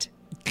walked.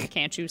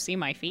 Can't you see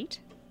my feet?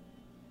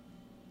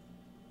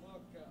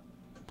 Look,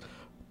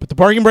 Put the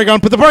parking brake on.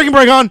 Put the parking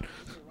brake on.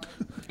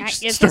 Is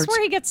starts- this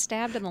where he gets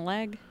stabbed in the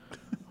leg?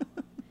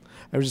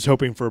 I was just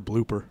hoping for a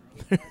blooper.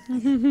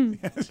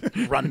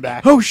 Run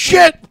back. Oh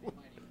shit!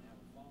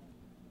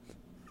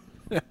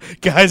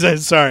 Guys, I'm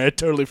sorry. I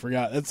totally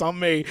forgot. That's on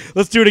me.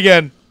 Let's do it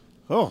again.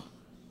 Oh,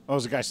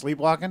 is the guy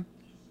sleepwalking?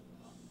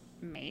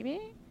 Maybe.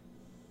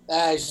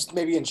 He's just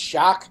maybe in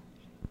shock.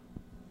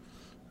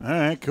 All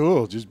right,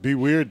 cool. Just be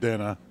weird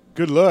then.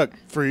 Good luck,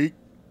 freak.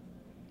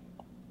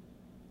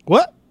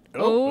 What?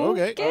 Oh,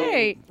 okay.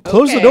 Okay.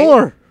 Close the Okay.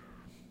 door.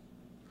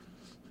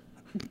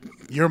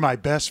 You're my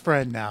best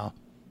friend now.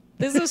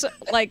 This is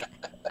like,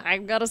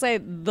 I've got to say,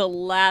 the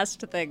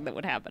last thing that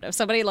would happen if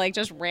somebody like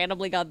just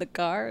randomly got in the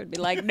car and be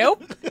like,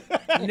 nope,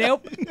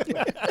 nope,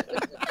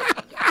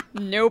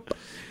 nope.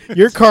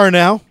 Your car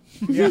now.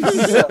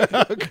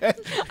 Okay.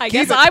 I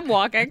guess I'm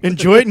walking.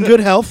 Enjoy it in good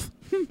health.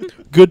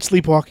 Good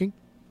sleepwalking.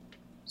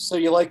 So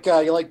you like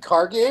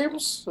car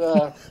games?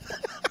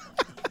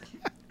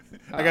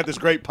 I got this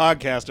great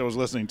podcast I was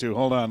listening to.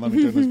 Hold on, let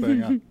me turn this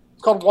thing on.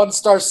 It's called One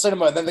Star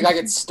Cinema, and then the guy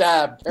gets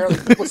stabbed. Apparently,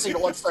 people see to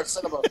One Star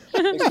Cinema.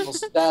 Makes people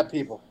stab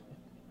people.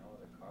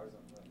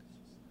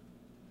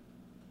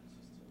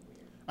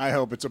 I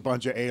hope it's a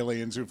bunch of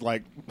aliens who've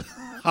like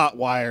hot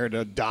wired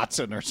a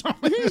Datsun or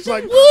something. It's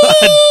like, woo!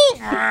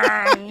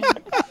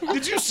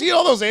 Did you see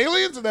all those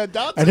aliens in that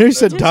Datsun? I know you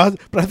said but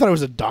I thought it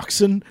was a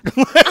dachshund. I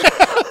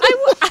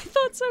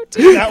thought so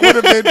too. That would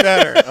have been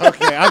better.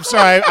 Okay, I'm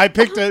sorry. I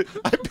picked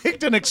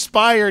an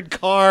expired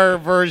car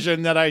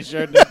version that I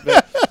shouldn't have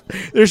been.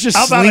 There's just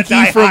How about a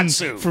Slinky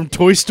Daihatsu? from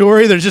Toy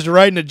Story. They're just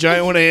riding a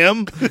giant one of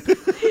him.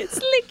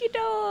 Slinky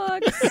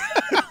dogs.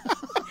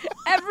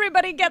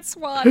 Everybody gets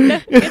one.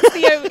 It's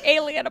the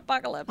alien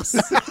apocalypse.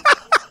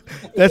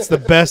 That's the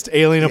best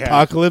alien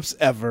apocalypse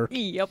ever.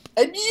 Yep.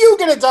 And you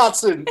get a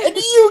Datsun. And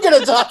you get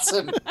a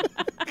Datsun.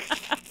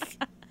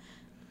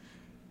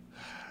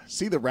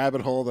 See the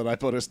rabbit hole that I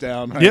put us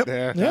down right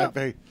there? Yep.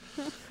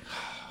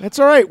 That's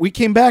all right. We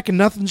came back and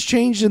nothing's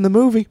changed in the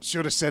movie.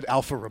 Should have said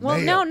Alfa Romeo.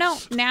 Well, no.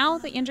 Now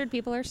the injured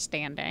people are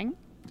standing.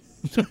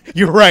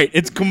 You're right.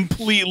 It's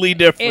completely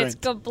different. It's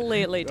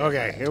completely different.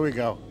 Okay, here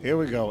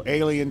we go.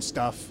 Alien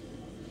stuff.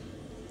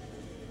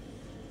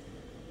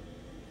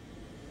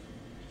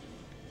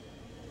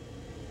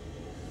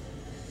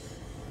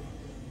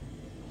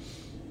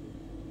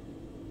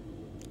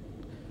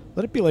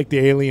 Let it be like the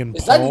alien.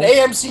 Is that an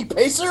AMC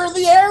Pacer in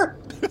the air?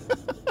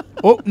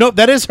 Oh, no,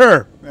 that is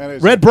her. That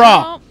is Red her.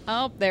 bra.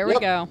 Oh, there we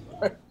go.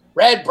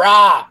 Red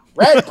bra.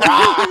 Red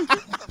bra.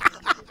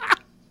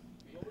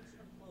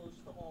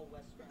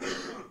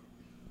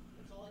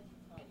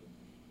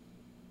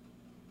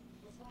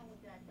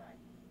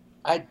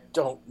 I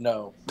don't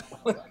know.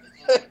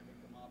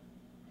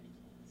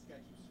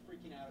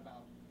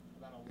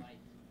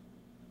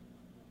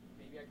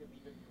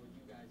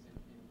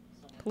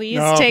 Please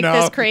No, take no.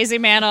 this crazy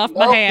man off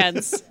my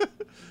hands.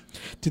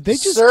 Did they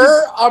just?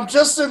 Sir, I'm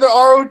just in the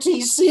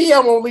ROTC.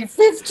 I'm only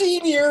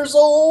 15 years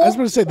old. I was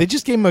going to say they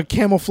just gave him a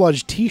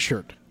camouflage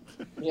T-shirt.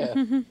 Yeah.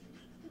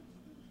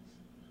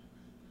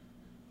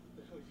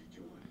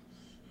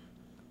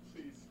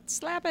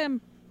 Slap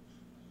him.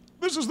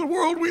 This is the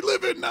world we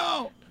live in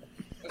now.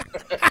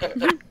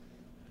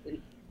 You're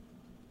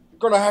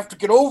gonna have to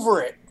get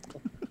over it.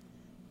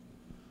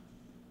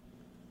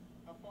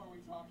 How far are we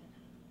talking?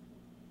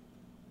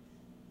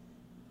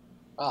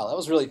 Wow, that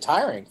was really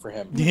tiring for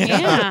him.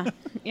 Yeah.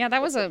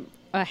 That was a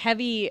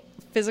heavy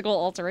physical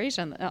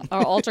altercation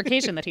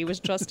that he was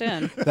just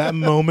in. That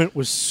moment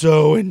was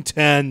so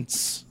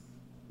intense.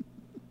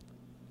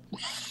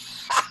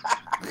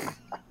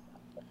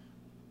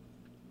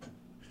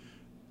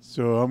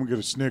 So I'm gonna get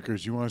a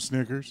Snickers. You want a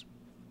Snickers?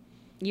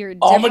 You're a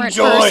Almond different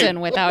Joy. person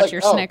without Like,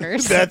 your oh.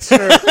 Snickers. That's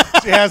her.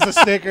 She has the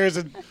Snickers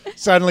and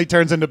suddenly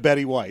turns into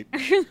Betty White.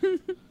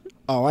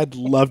 Oh, I'd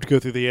love to go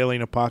through the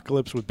alien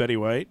apocalypse with Betty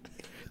White.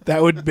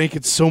 That would make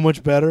it so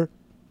much better.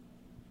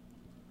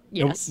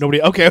 Yes.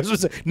 Nobody. Okay, I was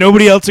supposed to say,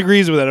 nobody else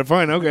agrees with that.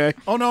 Fine. Okay.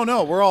 Oh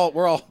no, we're all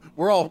I'm-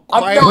 no,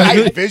 quietly I-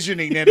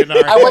 envisioning it in our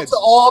I went heads. to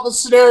all the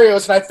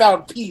scenarios and I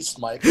found peace,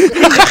 Mike.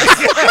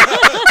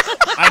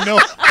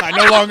 I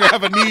no longer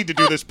have a need to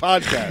do this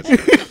podcast.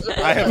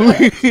 I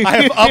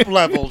have up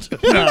leveled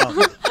now. I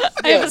have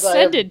Yes,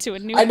 ascended to a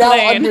new I now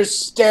plane.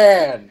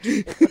 understand.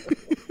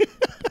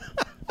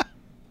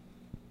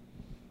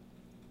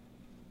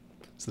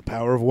 It's the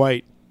power of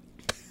white.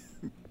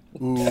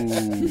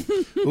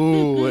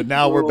 Ooh, and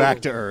now we're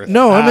back to Earth.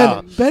 No, I Ah.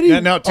 meant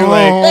Betty. No, too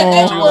late.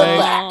 Oh. Too We're late.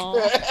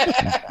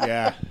 back.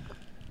 Yeah.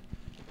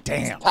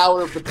 Damn.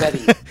 Power of the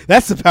Betty.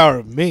 That's the power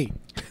of me.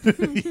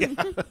 Did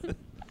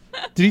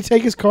he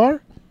take his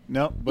car?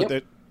 No, but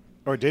Yep.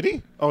 or did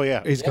he? Oh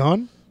yeah. He's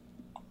gone.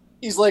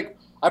 He's like,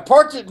 I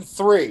parked it in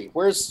 3.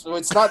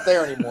 It's not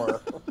there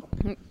anymore.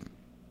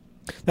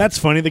 That's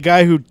funny. The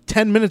guy who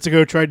 10 minutes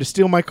ago tried to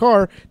steal my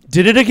car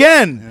did it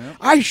again.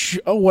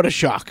 Oh, what a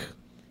shock.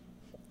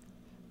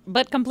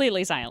 But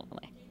completely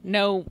silently.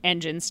 No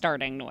engine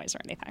starting noise or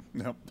anything.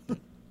 Nope.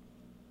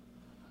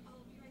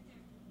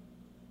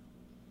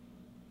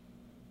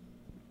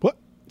 What?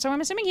 So I'm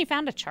assuming he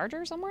found a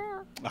charger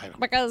somewhere? I don't.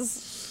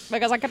 Because I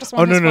could have Oh,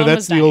 sworn no, his no. phone That's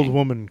was the old dying.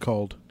 woman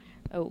called.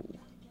 Oh.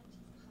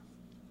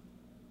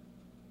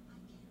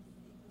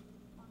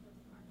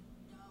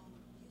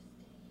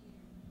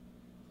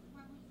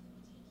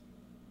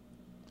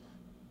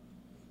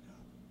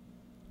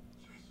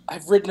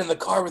 I've ridden in the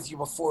car with you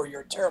before.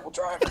 You're a terrible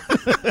driver.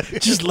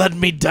 Just let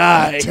me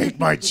die. Take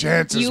my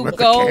chances You with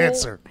go, the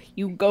cancer.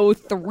 you go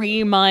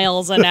 3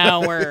 miles an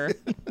hour.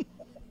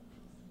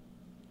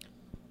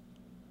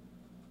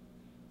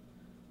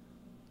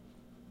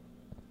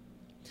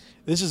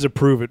 This is a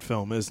prove it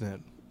film, isn't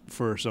it?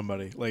 For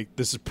somebody. Like,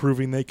 this is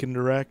proving they can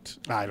direct.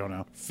 I don't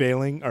know.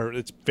 Failing, or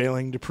it's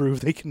failing to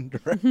prove they can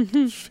direct.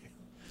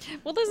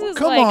 Well, this is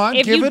Come like on,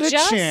 if give you it a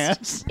just,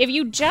 chance. If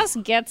you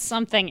just get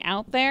something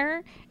out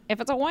there, if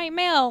it's a white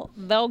male,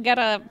 they'll get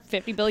a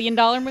 $50 billion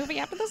movie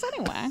after this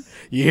anyway.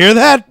 You hear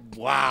that?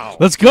 Wow.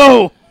 Let's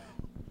go.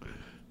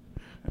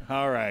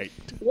 All right.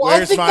 Well, I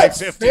Where's think my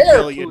that's $50 fair,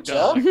 billion?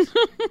 Pooja.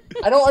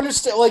 I don't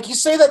understand. Like, you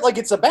say that like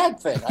it's a bad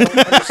thing. I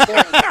don't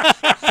understand.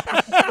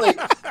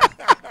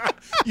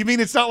 You mean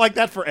it's not like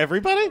that for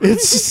everybody?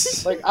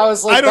 It's I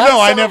was like, I don't that know.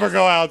 I sounds- never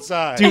go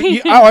outside.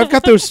 dude, I've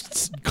got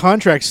those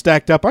contracts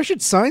stacked up. I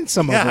should sign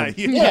some of yeah, them.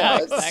 Yeah,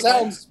 exactly. it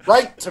sounds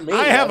right to me.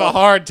 I have a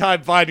hard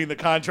time finding the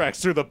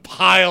contracts through the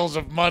piles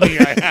of money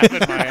I have in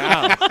my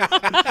house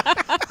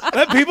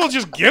that people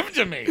just give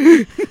to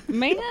me.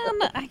 Man,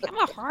 I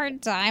have a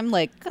hard time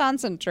like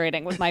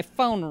concentrating with my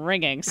phone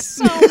ringing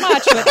so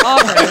much with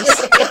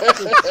offers.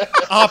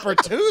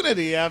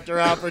 Opportunity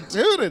after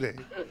opportunity.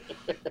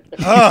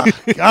 Oh,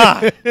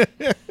 God.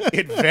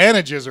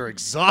 Advantages are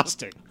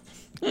exhausting.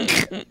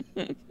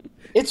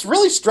 It's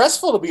really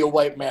stressful to be a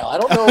white male. I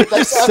don't know if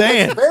that's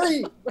saying.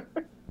 very.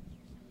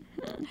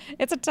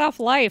 It's a tough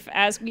life,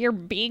 as we are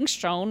being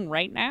shown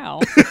right now.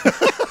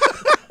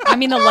 I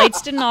mean, the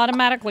lights didn't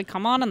automatically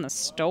come on in the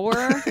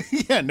store.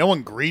 Yeah, no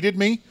one greeted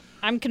me.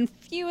 I'm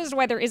confused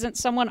why there isn't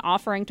someone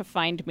offering to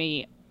find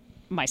me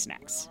my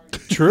snacks.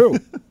 True.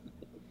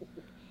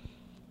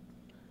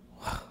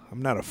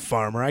 I'm not a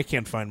farmer. I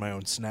can't find my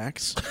own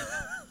snacks.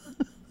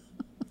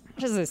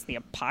 What is this, the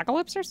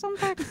apocalypse or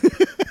something?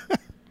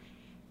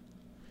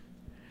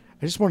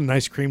 I just want an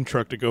ice cream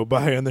truck to go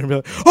by and then be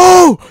like,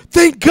 oh,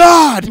 thank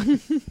God.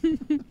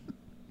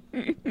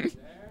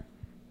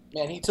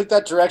 Man, he took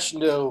that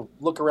direction to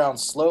look around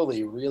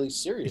slowly, really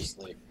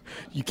seriously.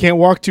 You can't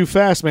walk too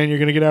fast, man. You're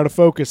going to get out of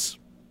focus.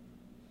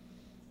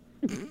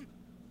 And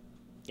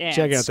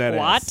Check out that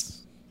squat.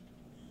 ass.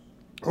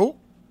 Oh,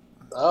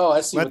 Oh,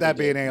 I see. let what that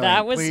they be an did. alien.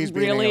 That was Please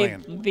be an really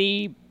alien.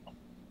 the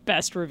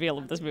best reveal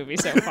of this movie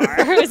so far.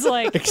 It's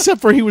like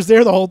Except for he was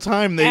there the whole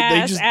time. They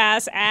just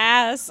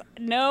ass.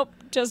 Nope.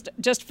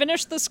 Just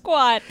finish the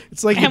squat.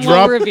 it's like you and we'll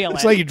dropped reveal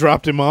it's it. like you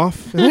dropped him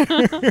off.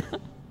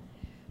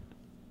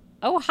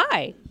 Oh,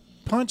 hi.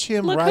 Punch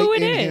him Look right who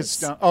it in his is.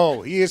 stomach.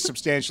 Oh, he is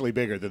substantially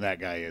bigger than that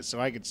guy is, so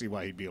I can see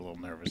why he'd be a little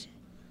nervous.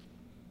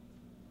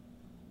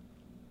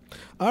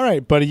 All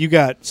right, buddy, you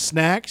got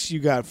snacks, you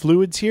got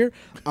fluids here.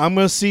 I'm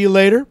going to see you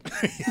later.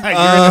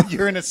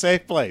 You're in a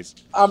safe place.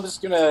 I'm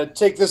just gonna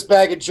take this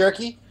bag of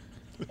jerky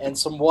and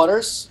some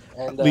waters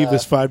and Leave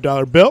this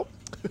 $5 bill.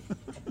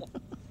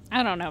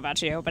 I don't know about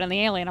you, but in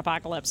the alien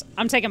apocalypse,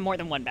 I'm taking more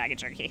than one bag of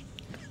jerky.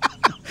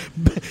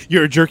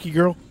 You're a jerky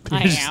girl?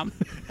 I am.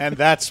 And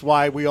that's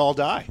why we all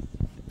die.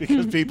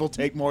 Because people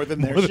take more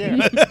than their share.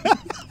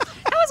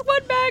 How is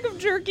one bag of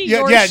jerky Yeah,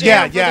 your yeah, share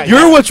yeah, for yeah. the You're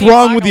rest what's of the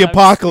wrong with the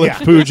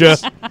apocalypse?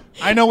 apocalypse, Pooja.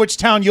 I know which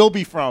town you'll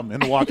be from in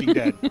The Walking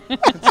Dead.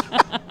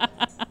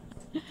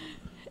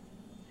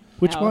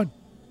 Which No. one?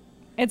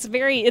 It's a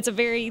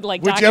very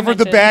like Whichever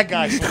the documented- bad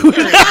guys were.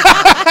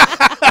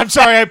 I'm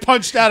sorry, I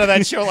punched out of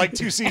that show like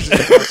 2 seasons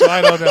ago, so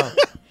I don't know.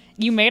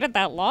 You made it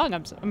that long.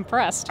 I'm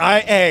impressed.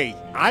 I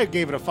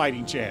gave it a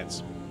fighting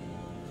chance.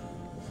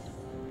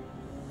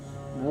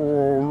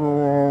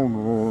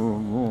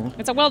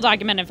 It's a well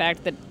documented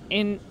fact that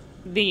in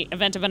the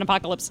event of an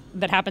apocalypse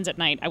that happens at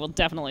night, I will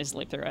definitely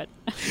sleep through it.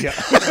 Yeah.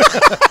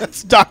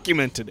 It's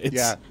documented. It's,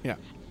 Yeah. yeah.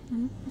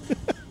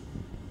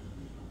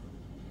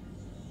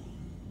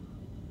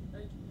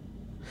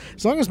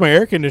 As long as my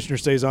air conditioner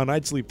stays on,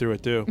 I'd sleep through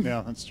it too.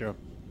 Yeah, that's true.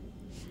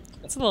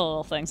 It's the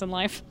little things in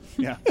life.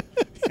 Yeah.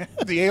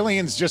 The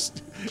aliens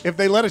just, if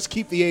they let us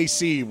keep the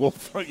AC, we'll,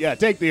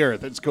 take the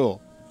Earth. It's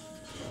cool.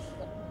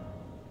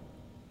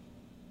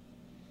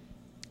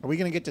 Are we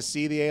going to get to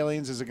see the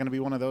aliens? Is it going to be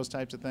one of those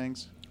types of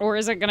things? Or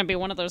is it going to be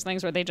one of those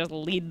things where they just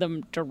lead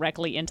them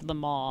directly into the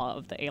maw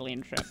of the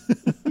alien ship?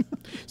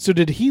 So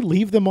did he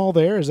leave them all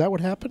there? Is that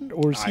what happened?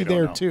 Or is I he don't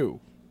there know. too?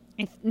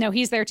 No,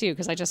 he's there too,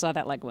 because I just saw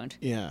that leg wound.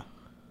 Yeah.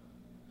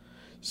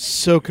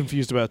 So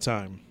confused about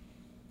time.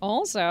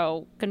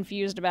 Also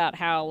confused about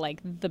how,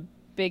 like, the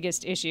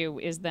biggest issue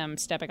is them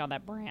stepping on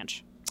that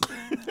branch.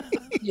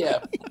 Yeah.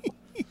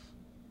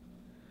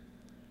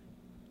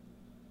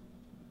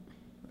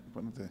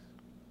 One of the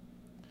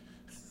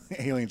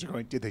aliens are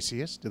going, did they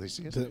see us? Did they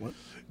see us? Did it what?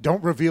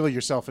 Don't reveal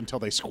yourself until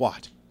they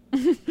squat.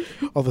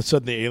 All of a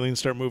sudden, the aliens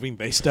start moving.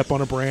 They step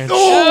on a branch.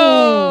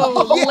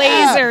 Oh,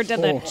 laser to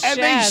the And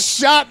they chest,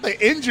 shot the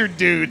injured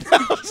dude.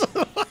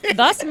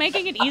 thus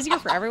making it easier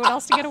for everyone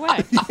else to get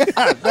away.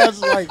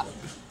 That's like,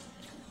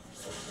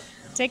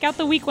 Take out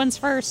the weak ones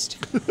first.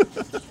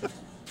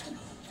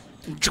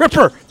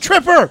 Tripper!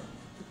 Tripper!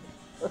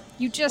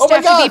 You just Oh my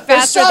have God! to be There's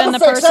faster sound than the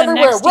effects person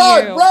everywhere. next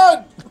Run! to you.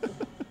 Run!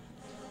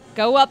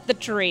 Go up the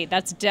tree.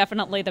 That's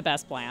definitely the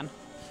best plan.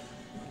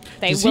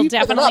 They Does will he-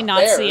 They're definitely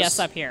not not see bears. us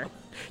up here.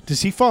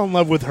 Does he fall in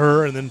love with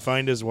her and then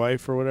find his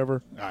wife or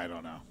whatever? I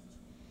don't know.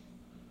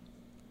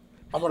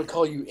 I'm gonna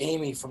call you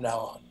Amy from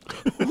now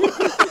on.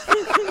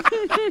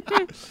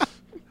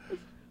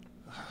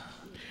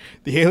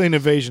 The alien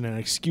invasion, an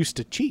excuse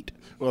to cheat.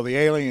 Well, the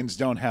aliens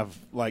don't have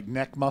like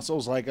neck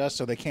muscles like us,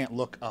 so they can't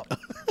look up.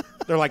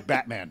 They're like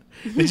Batman.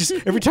 They just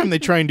every time they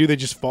try and do, they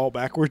just fall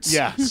backwards.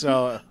 Yeah.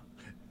 So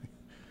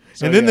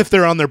And then yeah. if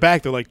they're on their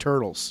back, they're like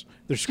turtles.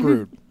 They're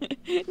screwed.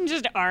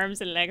 Just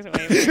arms and legs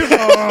waving. they've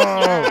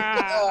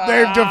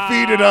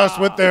defeated us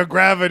with their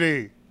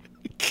gravity.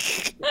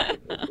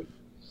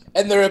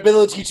 and their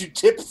ability to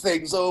tip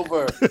things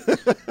over.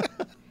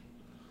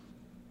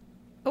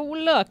 Oh,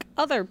 look,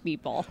 other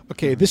people.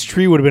 Okay, this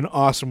tree would have been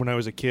awesome when I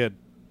was a kid.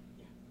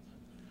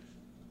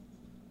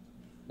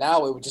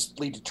 Now it would just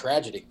lead to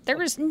tragedy.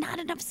 There is not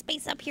enough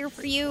space up here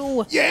for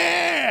you.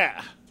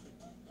 Yeah.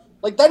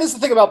 Like, that is the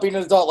thing about being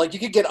an adult. Like, you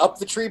could get up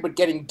the tree, but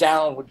getting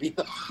down would be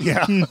the...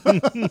 Yeah.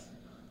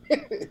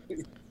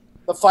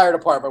 The fire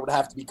department would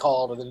have to be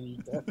called,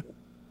 and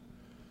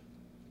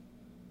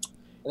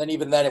then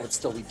even then it would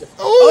still be difficult.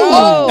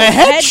 Oh, a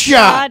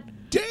headshot!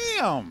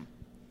 Damn.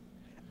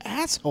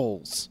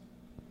 Assholes.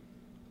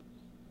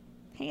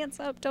 Hands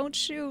up, don't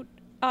shoot.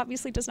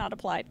 Obviously does not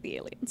apply to the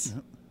aliens.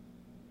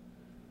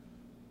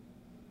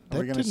 Are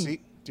we That gonna didn't-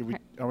 see?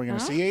 Are we gonna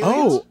see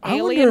aliens? Oh, I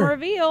Alien wonder.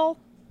 reveal.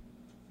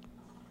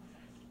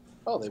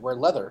 Oh, they wear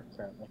leather,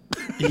 apparently.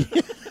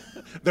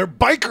 They're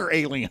biker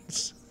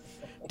aliens.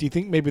 Do you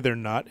think maybe they're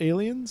not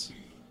aliens?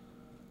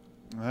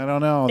 I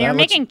don't know. They're That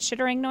looks- making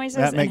chittering noises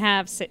that and make-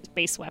 have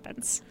space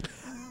weapons.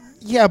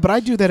 Yeah, but I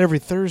do that every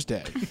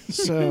Thursday.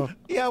 So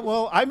Yeah,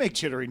 well, I make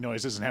chittering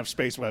noises and have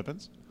space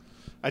weapons.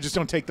 I just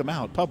don't take them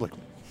out publicly.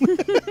 Is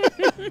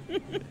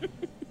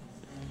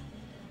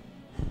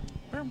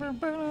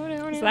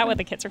that what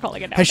the kids are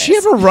calling it now? has she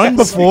ever run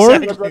before?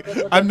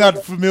 Exactly. I'm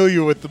not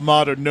familiar with the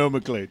modern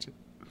nomenclature.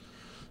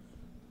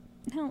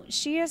 No,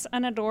 she is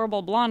an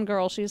adorable blonde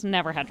girl. She's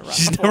never had to run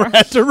She's before. never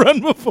had to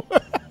run before.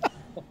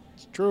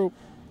 It's true.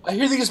 I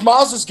hear these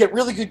Mazdas get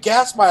really good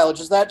gas mileage.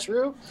 Is that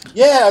true?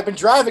 Yeah, I've been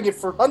driving it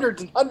for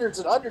hundreds and hundreds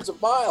and hundreds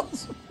of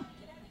miles.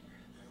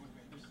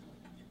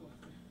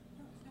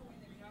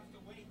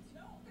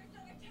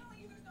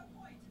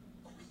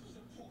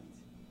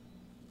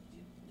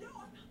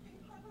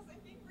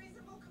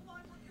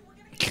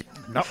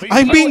 No,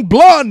 I'm being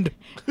blonde.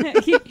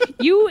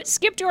 You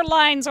skipped your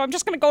line, so I'm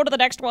just going to go to the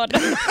next one.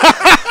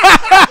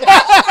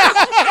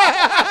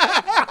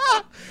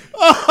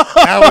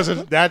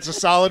 That's a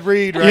solid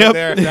read right Yep.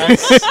 there.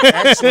 That's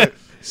excellent.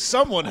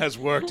 Someone has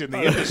worked in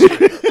the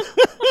industry.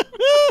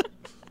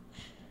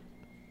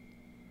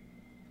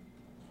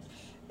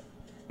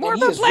 More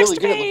And he is perplexed really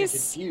good at looking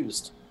face.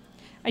 confused.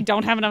 I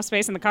don't have enough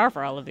space in the car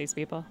for all of these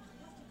people.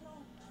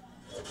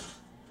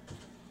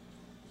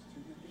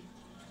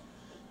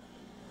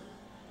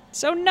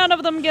 So none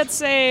of them get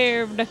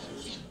saved.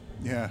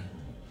 Yeah.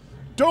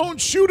 Don't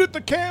shoot at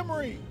the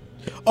Camry.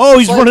 Oh,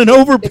 he's It's like- running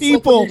over it's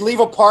people. Like when you leave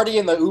a party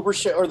and the Uber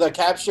or the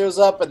cab shows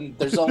up and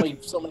there's only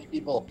so many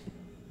people.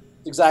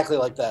 It's exactly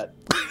like that.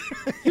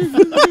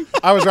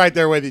 I was right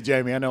there with you,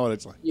 Jamie. I know what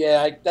it's like.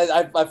 Yeah, I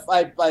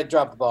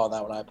dropped the ball on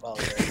that one. I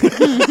apologize.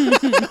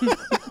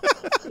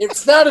 It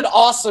sounded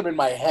awesome in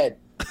my head.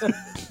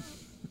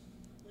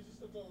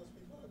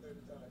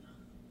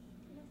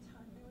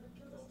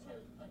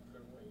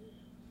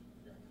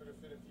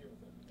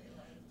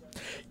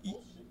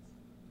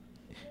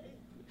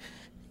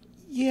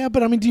 Yeah,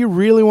 but I mean, do you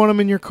really want them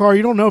in your car?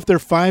 You don't know if they're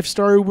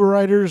 5-star Uber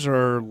riders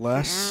or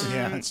less.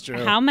 Yeah, that's true.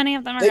 How many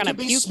of them are They going to could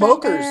be puke?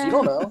 smokers. there? You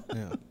don't know.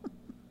 Yeah.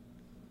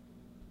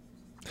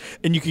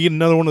 And you could get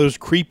another one of those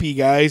creepy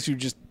guys who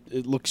just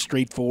looks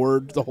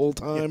straightforward the whole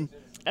time.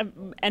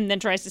 And then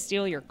tries to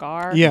steal your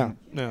car. Yeah.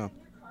 Yeah.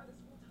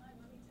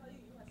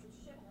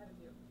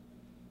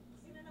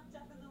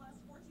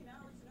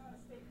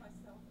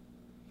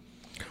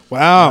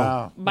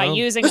 Wow. By Well,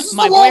 using This is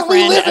my the world we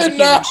boyfriend live as a in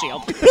human now.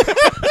 shield.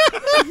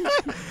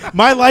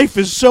 My life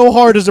is so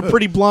hard as a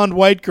pretty blonde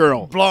white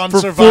girl. Blonde for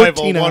Survival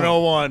 14 hours.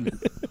 101.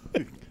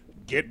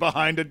 Get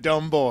behind a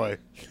dumb boy.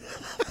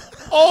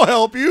 I'll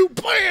help you.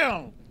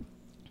 Bam.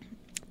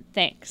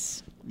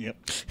 Thanks. Yep.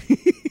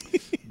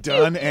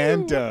 Done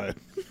and done.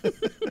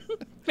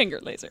 Finger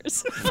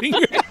lasers.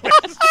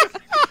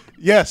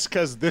 Yes,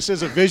 because this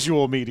is a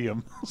visual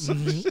medium.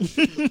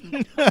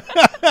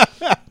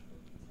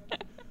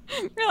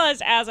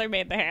 Realized as I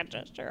made the hand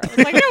gesture, I was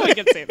like, no one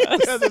can see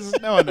this. Yeah,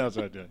 no one knows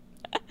what I'm doing.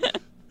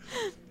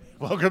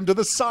 Welcome to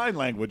the Sign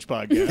Language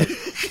Podcast.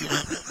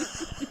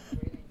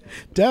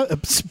 A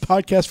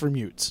podcast for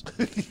mutes.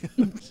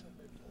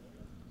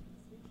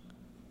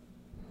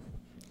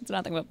 It's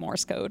nothing but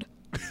Morse code.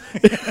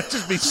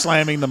 Just be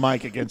slamming the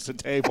mic against the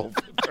table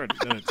for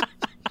 30 minutes.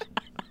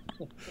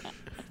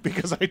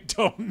 Because I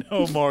don't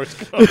know Morse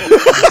code.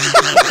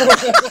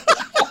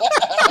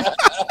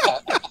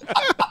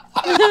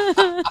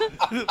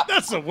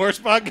 That's the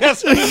worst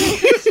podcast I've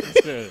ever listened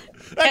to.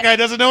 That guy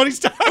doesn't know what he's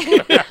talking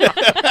about.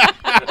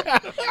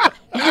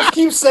 You just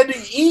keep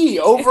sending E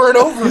over and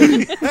over.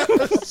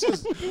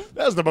 That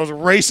was the most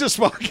racist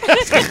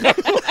podcast I've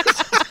ever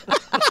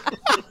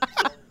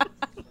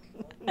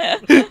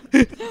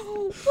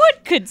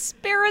What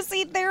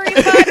conspiracy theory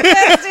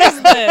podcast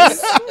is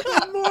this?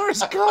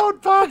 Morse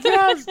code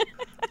podcast.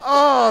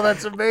 Oh,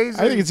 that's amazing.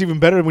 I think it's even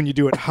better when you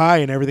do it high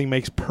and everything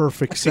makes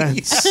perfect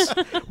sense.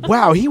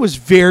 Wow, he was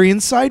very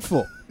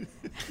insightful.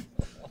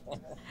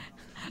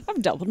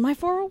 I've doubled my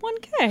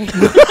 401k.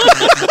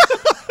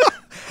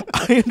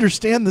 I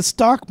understand the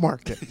stock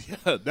market.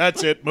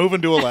 That's it.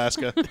 Moving to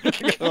Alaska.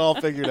 All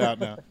figured out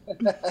now.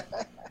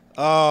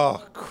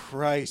 Oh,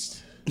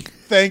 Christ.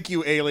 Thank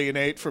you,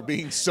 Alienate, for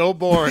being so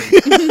boring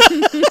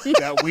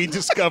that we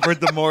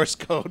discovered the Morse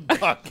code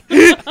bug.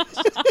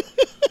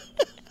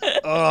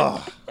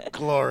 Oh,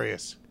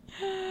 glorious.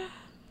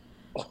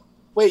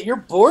 Wait, you're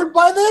bored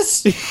by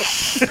this?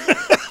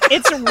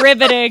 It's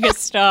riveting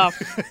stuff.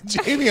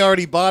 Jamie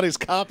already bought his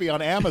copy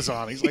on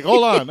Amazon. He's like,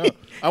 hold on. No,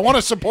 I want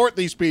to support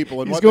these people.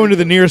 And He's what going they to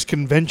the do. nearest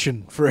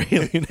convention for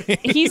Alienate.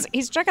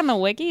 He's checking the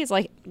wiki. He's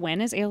like,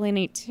 when is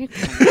Alienate 2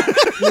 coming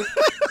out?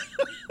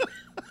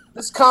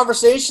 This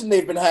conversation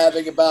they've been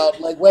having about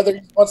like whether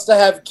he wants to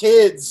have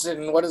kids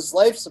and what his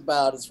life's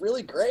about is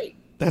really great.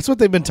 That's what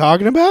they've been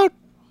talking about?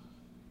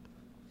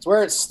 It's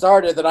where it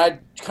started that I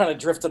kind of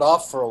drifted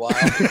off for a while.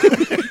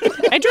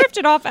 I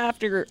drifted off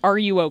after Are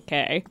You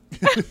Okay?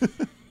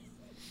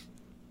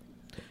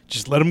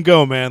 Just let him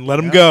go, man. Let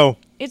him go.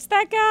 It's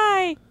that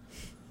guy.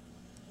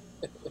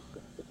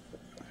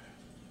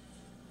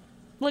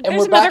 Look, And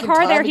there's we're back another in car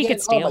time there he again?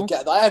 could steal. Oh my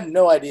god, I have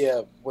no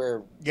idea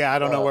where. Yeah, I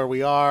don't know where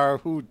we are.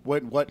 Who,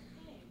 what?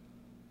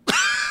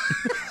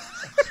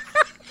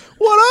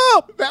 What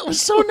up? That was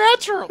so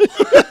natural.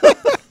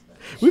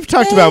 We've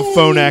talked about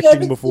phone Hey, I've acting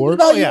been before.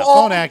 thinking about Oh, yeah, you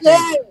all phone acting.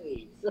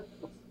 day.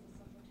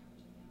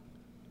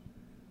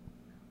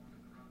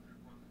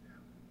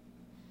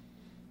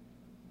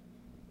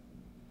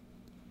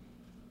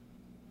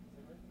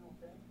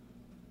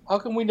 How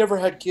come we never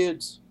had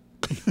kids?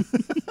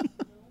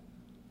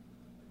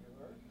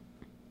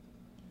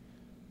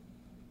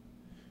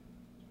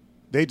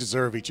 They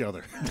deserve each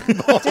other. Did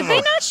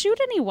they not shoot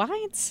any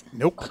wides?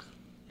 Nope.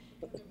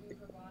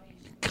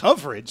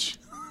 Coverage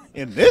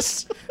in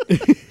this?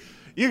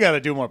 You got to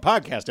do more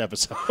podcast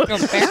episodes.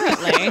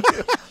 Apparently.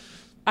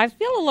 I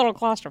feel a little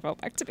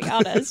claustrophobic, to be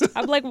honest.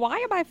 I'm like, why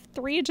am I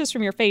 3 inches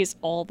from your face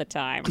all the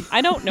time?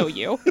 I don't know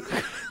you.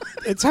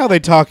 It's how they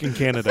talk in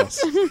Canada. Which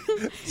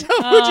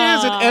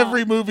is in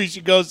every movie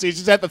she goes to.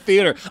 She's at the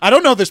theater. I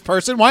don't know this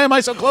person. Why am I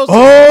so close?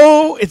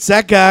 Oh, it's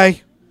that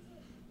guy.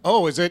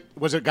 Oh, was it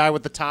guy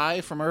with the tie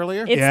from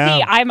earlier? It's Yeah.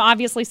 the I'm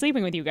obviously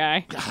sleeping with you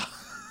guy.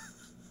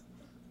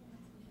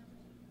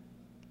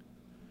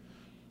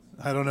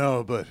 I don't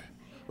know, but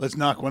let's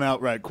knock one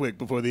out right quick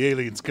before the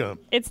aliens come.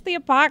 It's the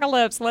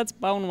apocalypse. Let's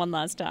bone one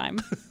last time.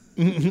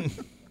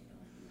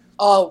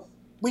 Oh,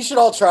 we should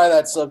all try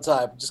that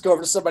sometime. Just go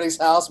over to somebody's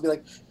house and be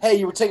like, "Hey,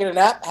 you were taking a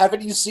nap?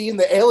 Haven't you seen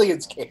the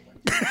aliens came?"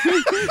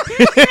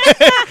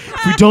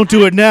 If we don't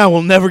do it now,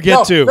 we'll never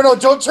get to. No,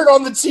 don't turn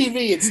on the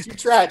TV. It's too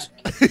tragic.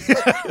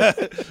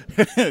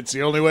 It's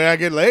the only way I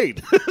get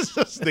laid. It's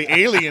just the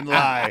alien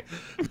lie.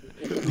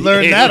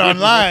 Learn that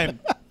online.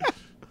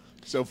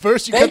 So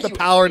first you Thank cut the you,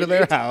 power to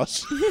their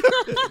house.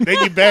 Then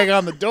you bang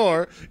on the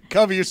door,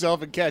 cover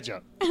yourself in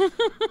ketchup.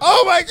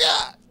 Oh my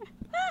God!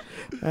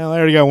 Well, I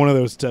already got one of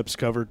those steps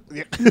covered.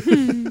 Yeah.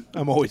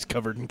 I'm always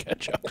covered in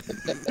ketchup.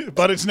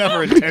 But it's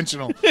never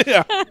intentional.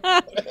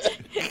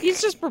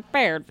 He's just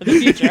prepared for the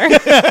future.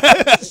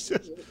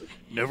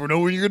 Never know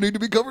when you're going to need to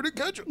be covered in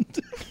ketchup.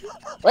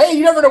 Hey,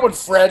 you never know when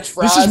French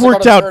fries. This has are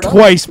worked gonna out turn up.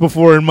 twice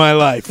before in my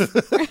life.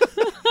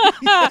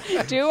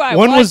 Do I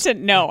One want was- to?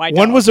 No, I don't.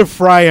 One was a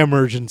fry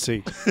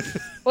emergency.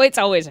 Well, it's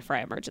always a fry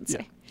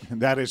emergency.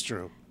 That is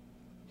true.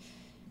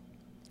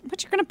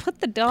 But you're gonna put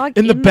the dog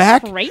In the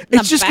back? crate in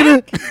It's the just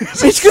back?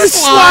 it's gonna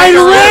slide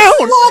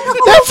around.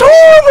 That's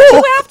horrible.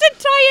 You have to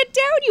tie it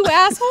down, you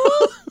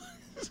asshole!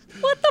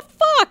 What the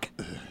fuck?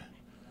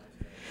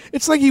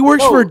 It's like he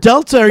works No, for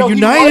Delta or no, he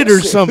United or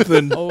likes it.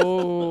 something.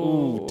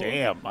 Ooh,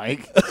 damn,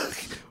 Mike.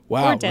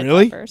 Wow, Or dead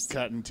really? peppers.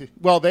 Cutting to,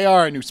 well, they are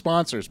our new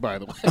sponsors, by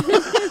the way.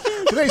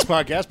 Today's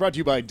podcast brought to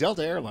you by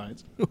Delta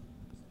Airlines.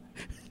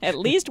 At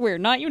least we're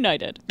not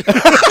United.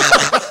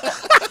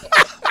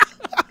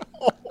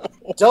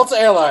 Delta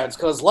Airlines,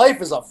 because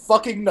life is a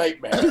fucking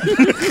nightmare.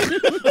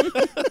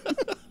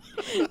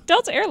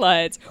 Delta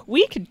Airlines,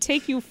 we could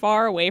take you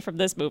far away from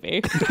this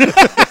movie.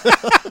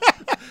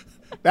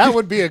 That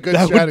would be a good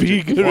That would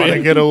strategy. be a good Want to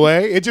one. get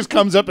away? It just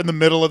comes up in the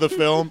middle of the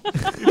film.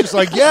 You're just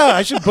like, yeah,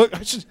 I should book.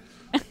 I should.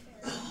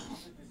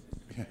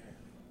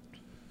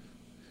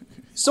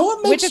 So what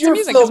Which makes is your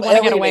amusing, 'cause film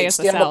Wanna Get Away Alienate is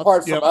the stand South-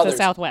 apart from Yep. the others?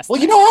 Southwest. Well,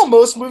 you know how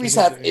most movies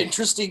have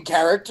interesting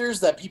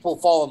characters that people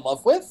fall in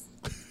love with?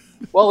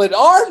 Well, in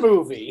our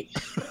movie,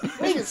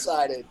 we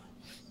decided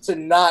to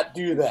not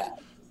do that.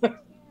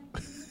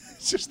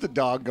 It's just the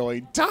dog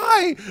going,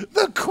 tie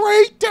the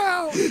crate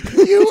down,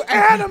 you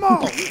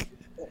animal.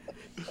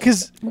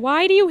 Because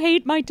Why do you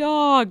hate my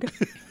dog?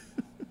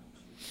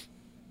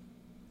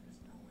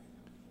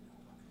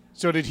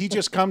 So did he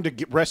just come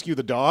to rescue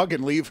the dog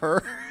and leave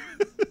her?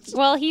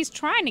 Well, he's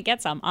trying to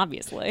get some,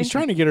 obviously. he's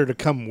trying to get her to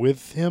come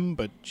with him,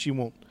 but she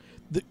won't.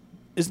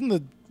 Isn't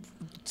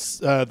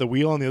the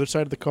wheel on the other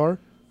side of the car?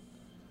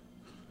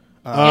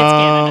 It's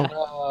Canada.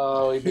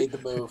 Oh, he made the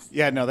move.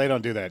 Yeah, no, they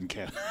don't do that in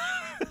Canada.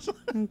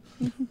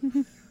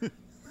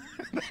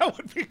 That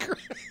would be great.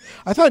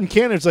 I thought in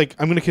Canada it's like,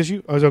 I'm going to kiss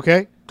you. I was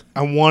okay.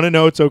 I want to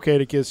know it's okay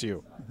to kiss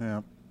you.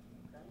 Yeah.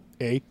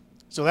 A.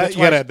 So that's You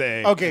why. gotta have the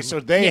A. Okay, so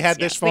they Yes, had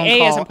this yes, phone the A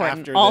call is important.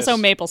 after Also,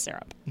 this. maple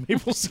syrup.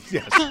 Maple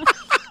syrup. Yes.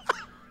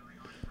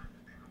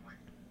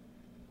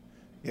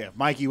 Yeah, if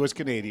Mikey was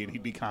Canadian,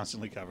 he'd be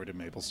constantly covered in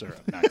maple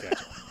syrup, not ketchup.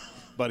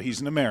 But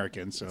he's an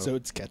American, so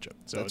it's ketchup.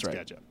 That's That's right.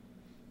 ketchup.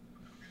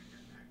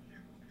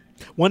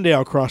 One day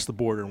I'll cross the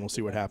border and we'll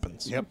see what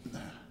happens. Yep. And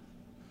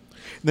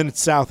then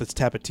it's south. It's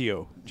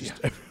Tapatio.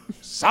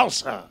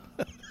 Salsa.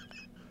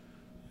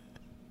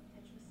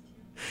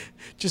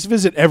 Just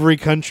visit every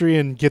country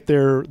and get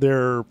their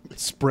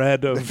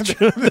spread of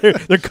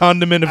their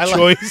condiment of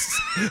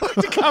choice. I like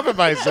to cover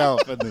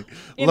myself in the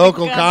In the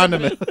local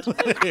condiment.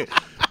 condiment.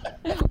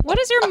 What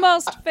is your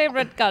most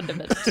favorite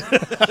condiment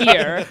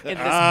here in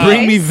this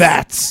Bring me place?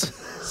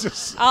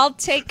 vats. I'll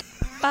take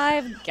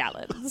 5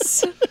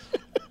 gallons.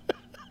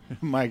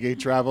 Mikey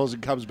travels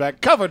and comes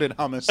back covered in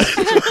hummus.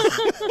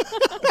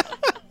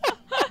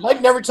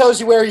 Mike never tells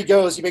you where he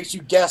goes. He makes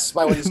you guess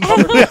by what he's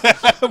covered with.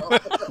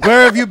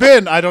 Where have you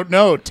been? I don't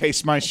know.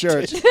 Taste my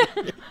shirt.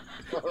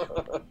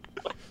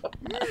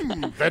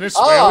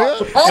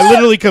 Venezuela? I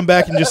literally come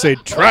back and just say,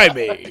 "Try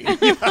me."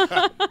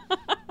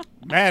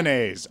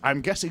 Mayonnaise.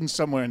 I'm guessing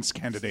somewhere in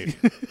Scandinavia.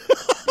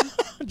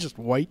 Just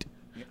white.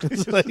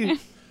 It's like,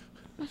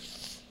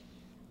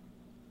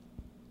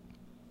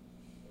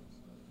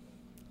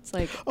 It's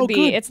like Oh,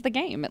 good. it's the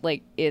game.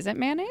 Like, is it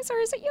mayonnaise or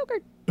is it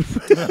yogurt?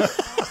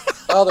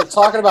 Oh, they're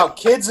talking about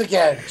kids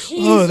again.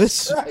 oh,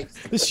 Jesus Christ.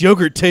 this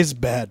yogurt tastes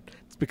bad.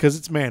 It's because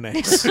it's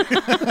mayonnaise.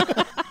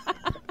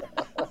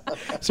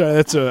 Sorry,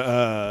 that's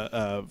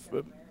a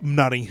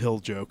Notting Hill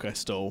joke I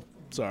stole.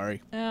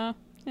 Sorry. Yeah.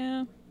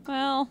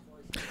 Well,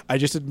 I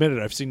just admitted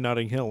I've seen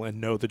Notting Hill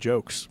and know the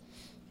jokes.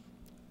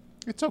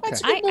 It's okay.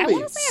 That's a good I movie.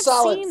 wanna say I've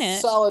solid, seen it.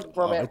 solid,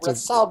 it's a-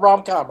 solid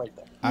rom-com right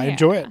there. I Yeah.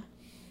 enjoy it.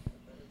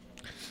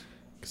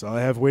 Because all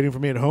I have waiting for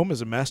me at home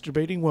is a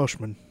masturbating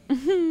Welshman.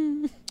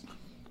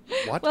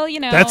 What? well, you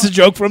know, That's a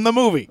joke from the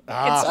movie. it's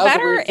That was a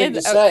better weird thing in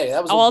to say.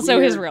 That was a also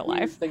his weird, real weird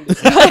life. thing to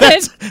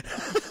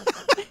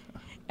say.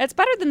 It's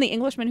better than the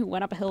Englishman who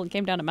went up a hill and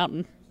came down a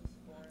mountain.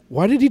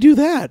 Why did he do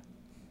that?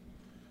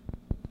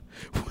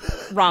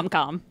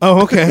 Rom-com.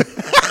 Oh, okay.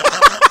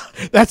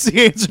 That's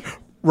the answer.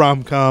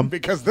 Rom-com.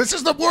 Because this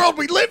is the world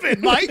we live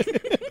in, Mike.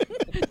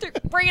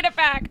 Bringing it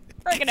back.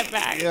 Bringing it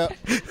back. Yeah.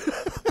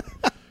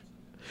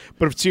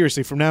 But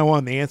seriously, from now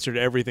on, the answer to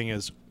everything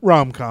is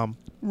rom-com.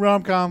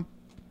 Rom-com.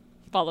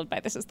 Followed by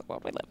this is the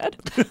world we live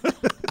in.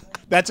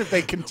 That's if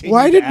they continue.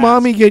 Why to did ask.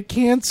 mommy get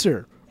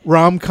cancer?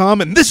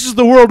 Rom-com, and this is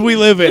the world we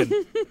live in.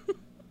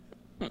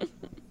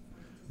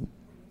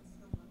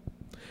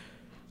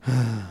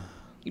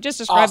 You just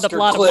described the Oscar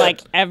plot clip. of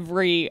like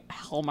every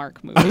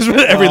Hallmark movie.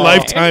 Every Oh.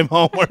 Lifetime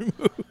Hallmark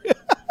movie.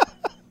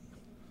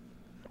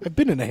 I've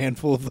been in a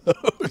handful of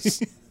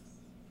those.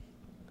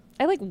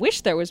 I like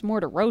wish there was more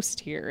to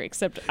roast here,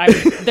 except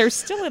they're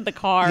still in the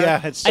car.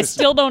 Yeah, it's I just-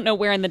 still don't know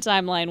where in the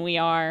timeline we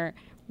are.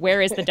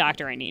 Where is the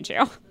doctor? I need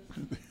you.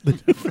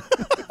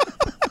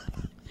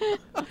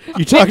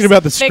 You talking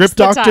about the fix script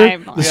the doctor?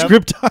 timeline. The Yep.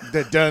 script doctor?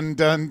 The dun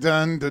dun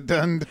dun dun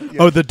dun.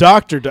 Yeah. Oh, the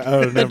doctor.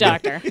 Oh, The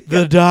doctor.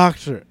 The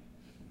doctor.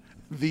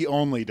 The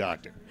only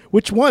doctor.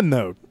 Which one,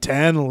 though?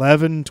 10,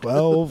 11,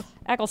 12?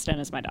 Eccleston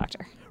is my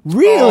doctor.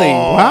 Really?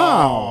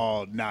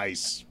 Wow. Oh,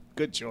 nice.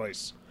 Good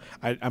choice.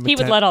 I'm He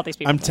would let all these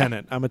people I'm die.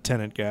 Tenant. I'm a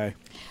Tenant guy.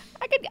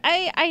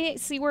 I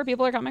see where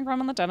people are coming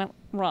from on the Tenet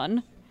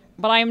run,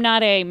 but I'm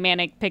not a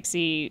manic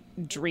pixie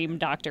dream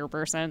doctor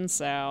person,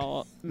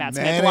 so Matt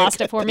Smith Manic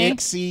lost it for me.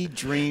 Pixie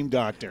dream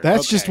doctor.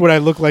 That's just what I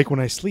look like when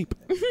I sleep.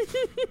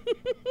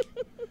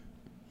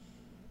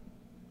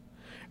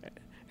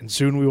 And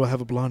soon we will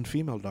have a blonde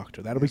female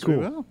doctor. That'll be Yes, we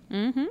cool.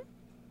 will.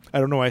 I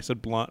don't know why I said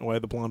blonde. Why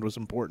the blonde was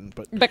important,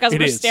 but Because it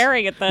we're is.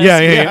 staring at this, Yeah,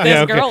 this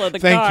okay. girl in the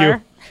Thank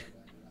car.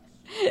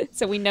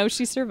 So we know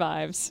she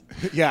survives.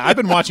 Yeah, I've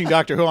been watching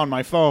Doctor Who on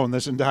my phone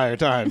this entire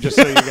time, just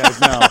so you guys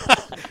know.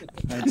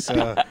 It's,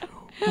 so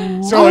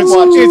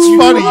it's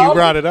funny you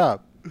brought it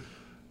up.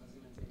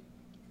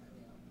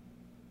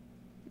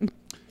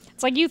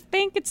 It's like you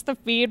think it's the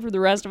feed for the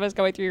rest of us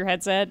going through your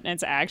headset, and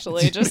it's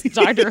actually just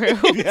Doctor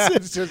Who. Yeah,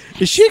 it's just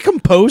Is she a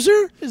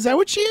composer? Is that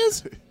what she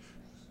is?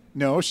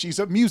 no, she's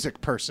a music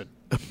person,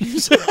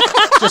 just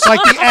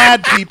like the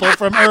ad people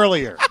from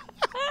earlier.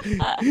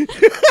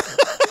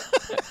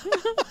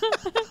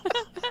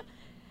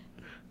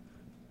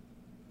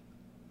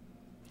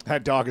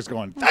 That dog is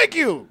going, thank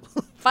you.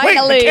 Wait,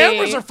 Finally. the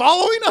cameras are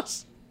following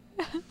us?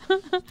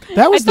 That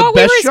I was the thought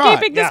we best were shot.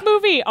 escaping this Yeah.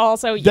 movie.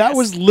 Also, yes. That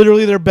was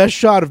literally their best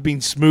shot of being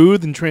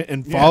smooth and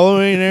and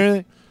following and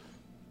everything.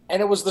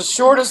 And it was the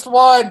shortest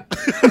one.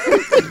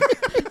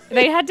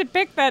 They had to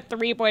pick that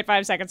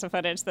 3.5 seconds of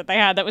footage that they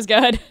had that was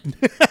good.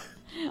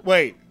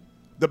 Wait,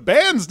 the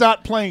band's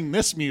not playing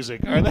this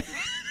music, are they?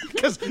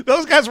 Because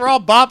those guys were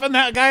all bopping.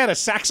 That guy had a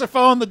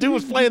saxophone. The dude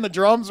was playing the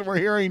drums, and we're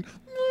hearing.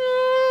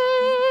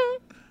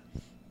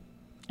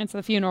 It's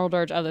the funeral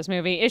dirge of this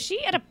movie. Is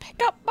she at a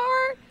pickup bar?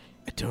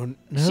 I don't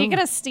Is know. she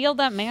gonna steal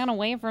that man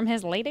away from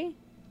his lady?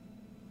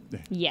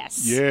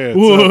 Yes. Yeah,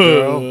 what's up,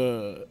 girl?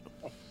 Whoa.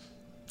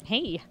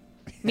 Hey,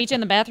 meet you in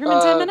the bathroom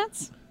in 10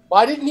 minutes?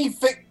 Why didn't he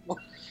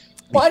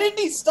Why didn't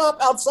he stop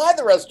outside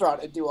the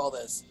restaurant and do all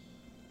this?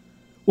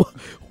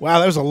 Wow,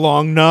 that was a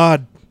long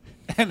nod.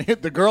 And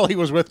the girl he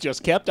was with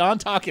just kept on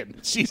talking.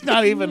 She's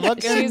not even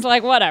looking. She's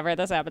like, whatever.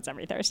 This happens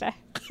every Thursday.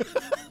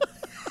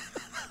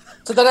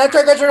 So then after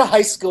I graduated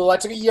high school, I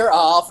took a year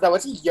off, and I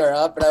went to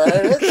Europe, and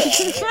I went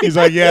to He's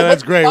like, yeah,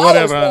 that's great.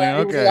 Whatever, honey.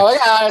 Okay. Oh,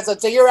 yeah, so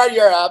take you around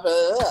Europe.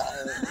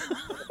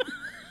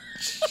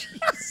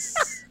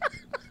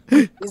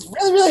 He's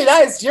really, really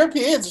nice.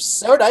 Europeans are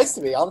so nice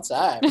to me all the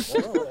time.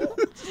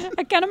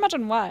 I can't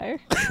imagine why.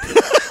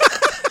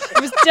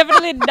 It was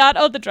definitely not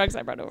all the drugs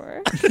I brought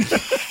over.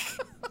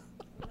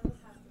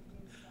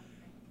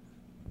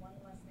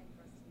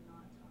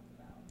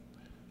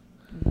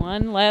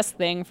 One less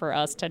thing for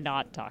us to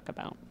not talk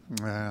about.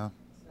 Yeah.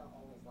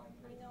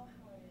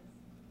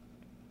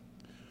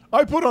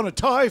 I put on a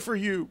tie for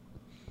you.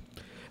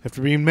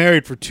 After being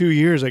married for 2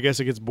 years, I guess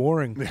it gets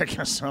boring. I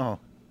guess so.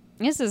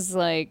 This is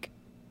like,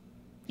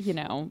 you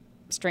know,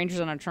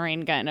 strangers on a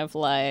train kind of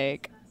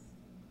like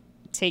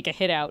take a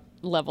hit out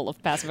level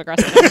of passive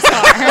aggressive in the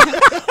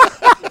car.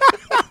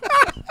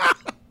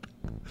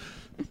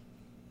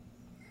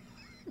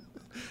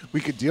 We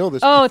could deal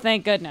this. Oh,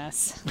 thank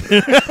goodness.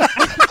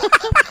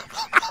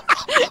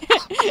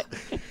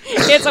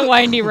 It's a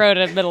windy road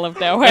in the middle of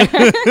nowhere.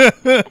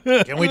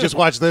 Can we just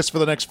watch this for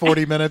the next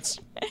 40 minutes?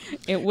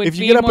 It would If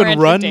be you get up more and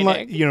run,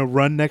 entertaining.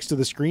 run next to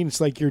the screen, it's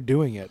like you're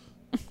doing it.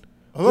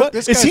 Oh, look,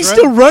 this Is guy's he running.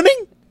 still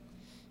running?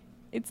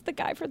 It's the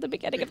guy from the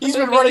beginning of the He's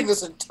been movie. running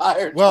this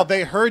entire time. Well,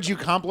 they heard you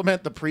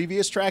compliment the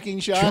previous tracking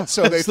shot,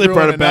 so they Slip threw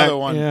brought in it back. another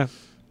one. Yeah.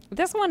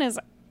 This one is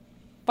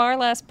far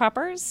less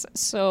puppers,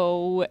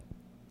 so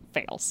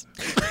fails.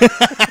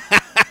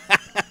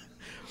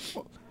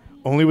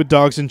 Only with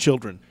dogs and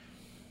children.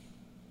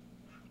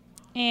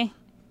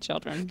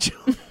 Children.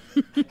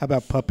 How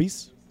about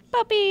puppies?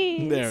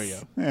 Puppies. There we go.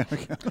 Yeah,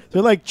 okay.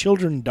 They're like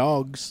children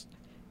dogs.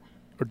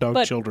 Or dog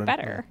But children.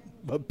 better.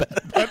 But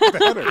better.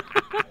 Better.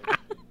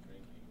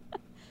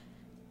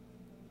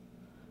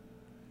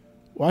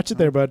 Watch it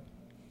there, bud.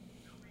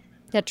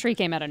 That tree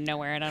came out of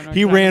nowhere. I don't know what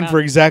He you're talking ran about. for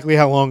exactly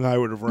how long I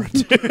would have run.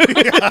 Guys,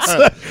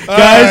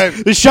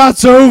 right. the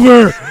shot's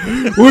over.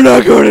 We're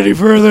not going any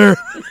further.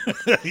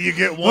 You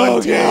get one.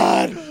 Oh, take.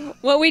 God.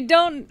 What we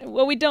don't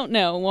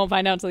know, and won't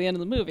find out until the end of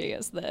the movie,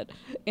 is that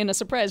in a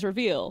surprise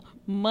reveal,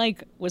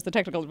 Mike was the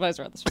technical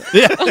advisor on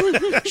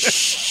the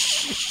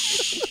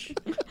show.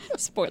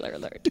 Spoiler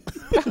alert.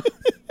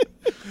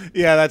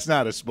 Yeah, that's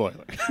not a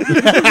spoiler.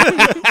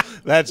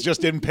 That's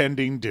just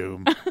impending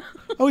doom.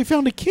 Oh, he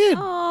found a kid.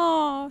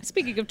 Oh,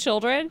 speaking of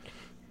children,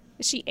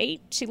 she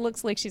ate. She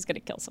looks like she's going to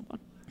kill someone.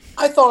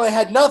 I thought I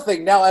had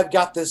nothing. Now I've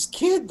got this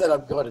kid that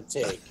I'm going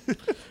to take.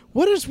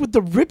 What is with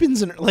the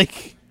ribbons and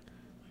like?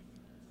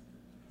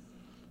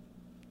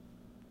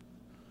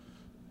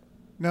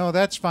 No,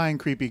 that's fine,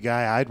 creepy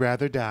guy. I'd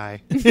rather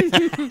die.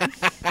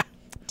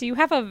 Do you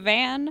have a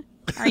van?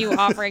 Are you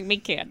offering me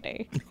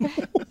candy?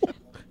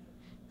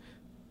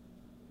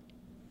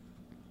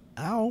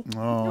 Ow. Oh.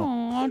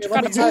 Oh, Here,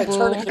 let me tie a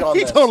tourniquet on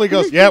He this. totally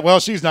goes, yeah,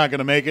 well, she's not going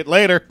to make it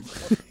later.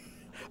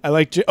 I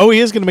like. Oh, he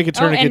is going to make a Oh,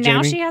 tourniquet, and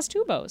now Jamie. she has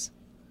two bows.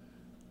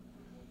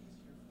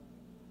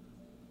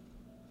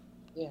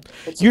 Yeah,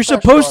 put some You're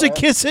pressure supposed on to it.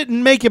 kiss it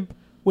and make it.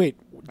 Wait,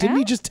 didn't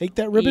he Huh? just take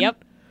that ribbon?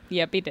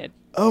 Yep, he did.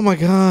 Oh my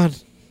God.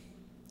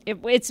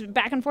 It's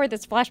back and forth.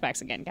 It's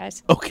flashbacks again,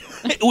 guys. Okay.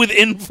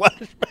 Within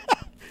flashback.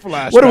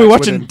 Flashbacks What are we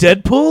watching?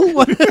 within- Deadpool?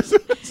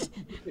 What?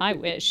 I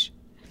wish.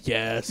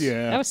 Yes. That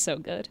Yeah. was so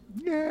good.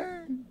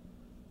 Yeah.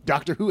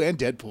 Doctor Who and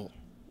Deadpool.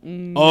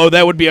 Oh,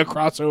 that would be a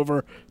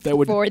crossover. That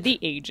would. For the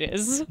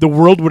ages. The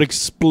world would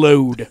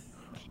explode.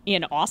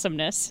 In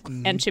awesomeness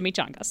and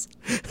chimichangas.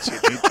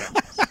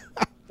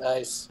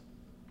 Nice.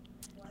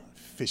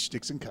 Fish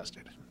sticks and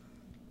custard.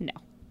 No.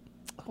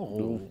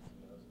 Oh.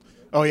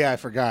 Oh, yeah, I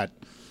forgot.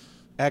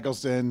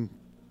 Eccleston,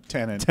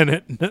 Tennant,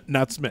 Tennant,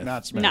 not Smith.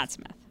 not Smith. Not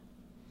Smith.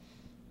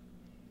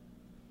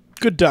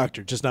 Good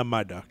doctor, just not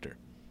my doctor.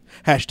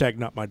 Hashtag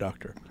not my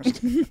doctor.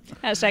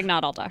 Hashtag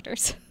not all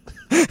doctors.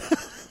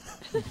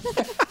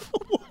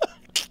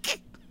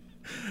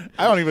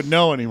 I don't even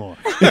know anymore.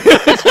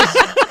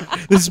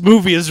 This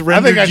movie is I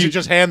rendered think I you- should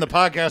just hand the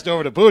podcast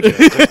over to Pooja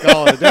and just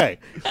call it a day.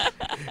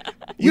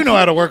 You know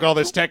how to work all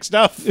this tech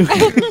stuff.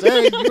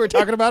 Hey, you were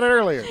talking about it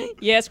earlier.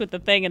 Yes, with the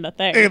thing and the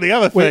thing. Hey, the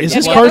other thing. Wait, is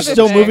this Yeah, car that's a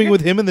still thing. moving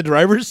with him in the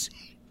driver's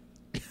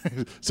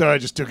seat? Sorry, I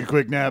just took a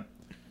quick nap.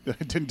 I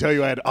didn't tell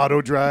you I had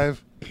auto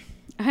drive.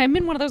 I'm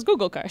in one of those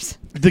Google cars.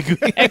 The-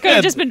 It could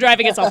have just been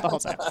driving itself the whole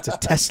time. It's a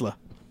Tesla.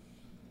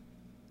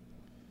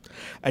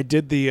 I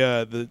did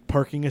the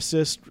parking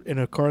assist in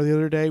a car the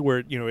other day where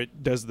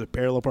it does the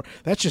parallel park.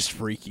 That's just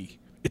freaky.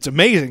 It's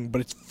amazing,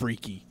 but it's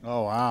freaky.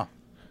 Oh, wow.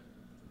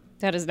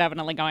 That is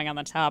definitely going on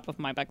the top of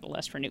my bucket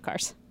list for new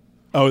cars.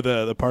 Oh,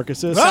 the park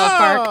assist. South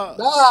Park.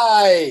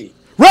 Die!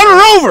 Run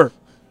her over!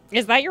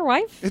 Is that your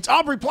wife? It's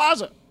Aubrey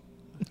Plaza.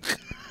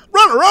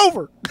 Run her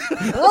over!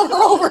 Run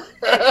over!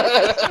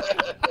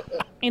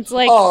 It's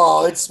like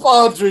Oh, it's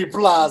Audrey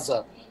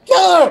Plaza.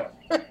 Kill her!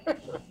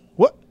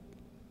 What?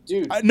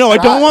 Dude. No, I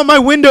don't die. want my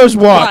windows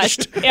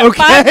washed. Yeah,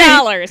 Okay.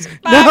 $5.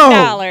 No.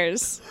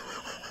 $5.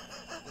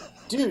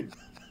 Dude.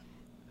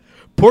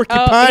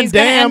 Porcupine he's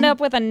gonna Dam. end up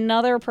with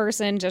another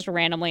person just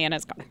randomly in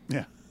his car.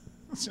 Yeah.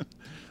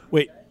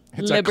 Wait,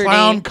 It's Liberty. a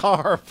clown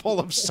car full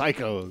of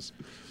psychos.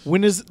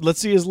 let's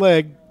see his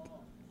leg.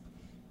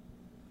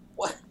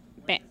 What?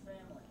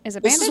 Is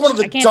it This bandaged? is one of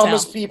the I can't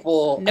dumbest tell.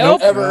 people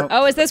Nope. ever.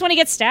 Oh, is this when he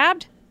gets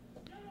stabbed?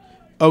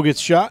 Oh, gets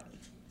shot?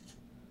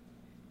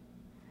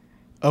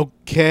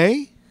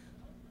 Okay.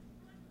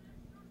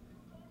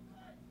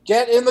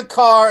 Get in the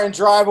car and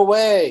drive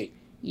away.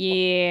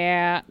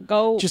 Yeah.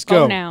 Go. Just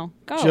go. now.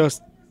 Go.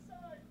 Just,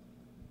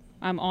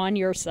 I'm on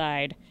your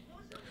side.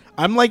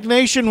 I'm like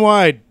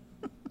Nationwide.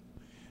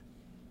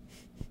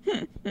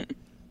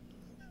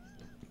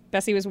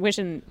 Bet he was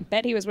wishing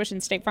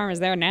State Farm is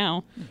there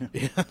now.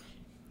 Yeah.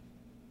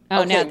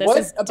 Oh, Okay, now this what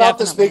is about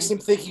this definitely- makes him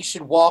think he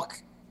should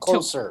walk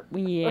closer?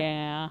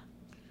 Yeah.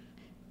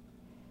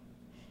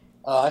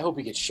 I hope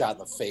he gets shot in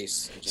the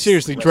face. and just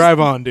Seriously, rest- drive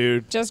on,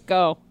 dude. Just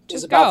go. It's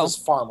Just about go. this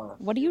farmer.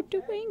 What are you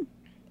doing?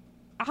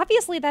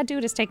 Obviously, that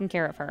dude is taking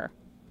care of her.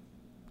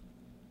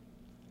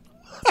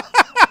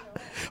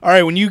 All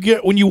right, when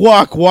you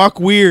walk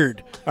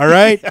weird. All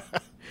right?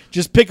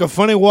 Just pick a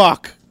funny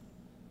walk.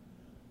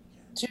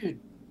 Dude,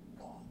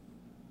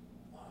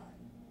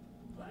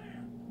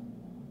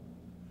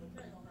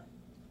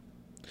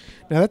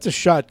 Now that's a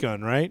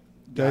shotgun, right?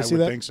 Did I see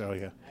would that? think so,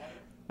 yeah.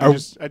 Are-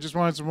 I just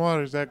wanted some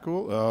water. Is that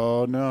cool?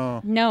 Oh,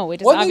 no. No,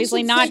 it is what makes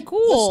obviously him not think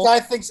cool. This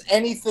guy thinks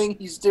anything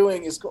he's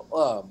doing is cool.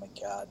 Oh my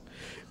god,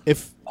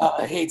 If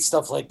I hate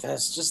stuff like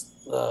this. Just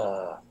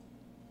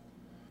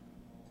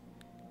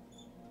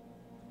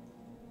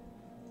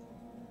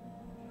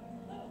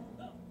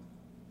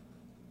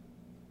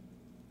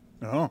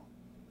No.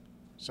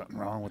 Something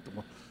wrong with the...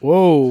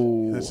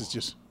 whoa, This is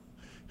just...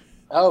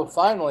 oh,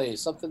 finally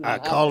something. I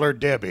happened. call her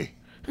Debbie.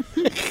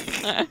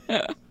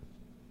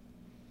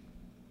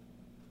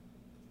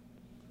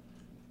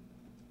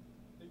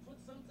 They put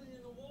something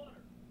in the water.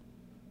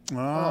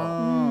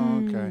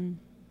 Oh, okay.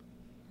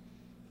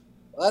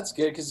 Well, that's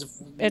good because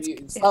It's-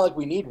 it's not like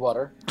we need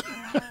water.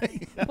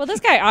 Well, this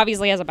guy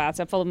obviously has a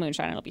bathtub full of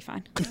moonshine. It'll be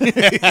fine.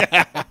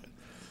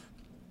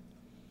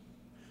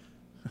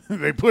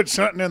 They put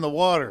something in the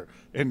water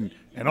and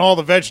all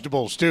the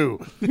vegetables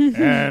too.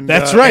 And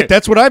that's right.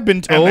 That's what I've been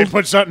and told. they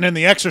put something in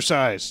the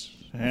exercise.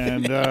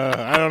 And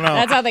I don't know.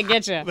 That's how they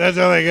get you. That's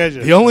how they get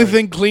you. The only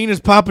thing clean is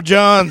Papa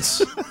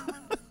John's.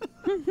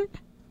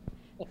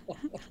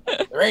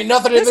 There ain't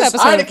nothing in This this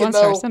episode of Heineken One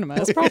Star though. Cinema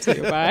is brought to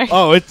you by.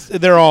 Oh,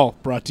 they're all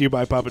brought to you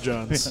by Papa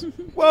John's.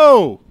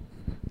 Whoa,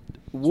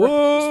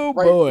 Whoa,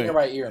 Right boy. near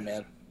my ear,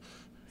 man.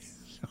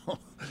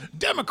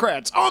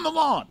 Democrats on the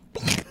lawn.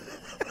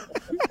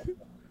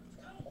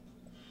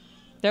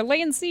 They're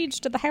laying siege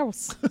to the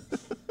house.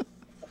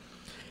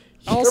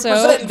 Also,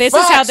 Representing this is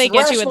how facts they and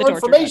get you with the rational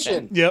torture information.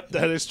 weapon. Yep,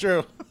 that is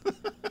true.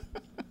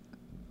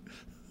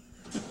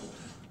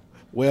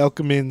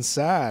 Welcome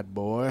inside,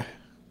 boy.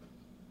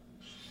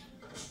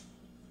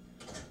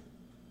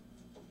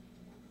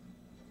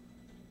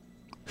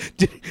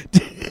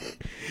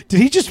 Did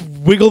he just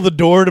wiggle the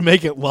door to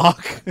make it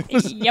lock?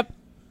 Yep.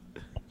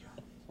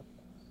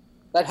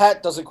 That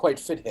hat doesn't quite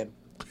fit him.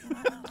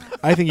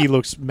 I think he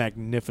looks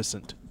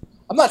magnificent.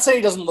 I'm not saying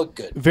he doesn't look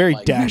good. Very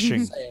Like,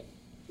 dashing.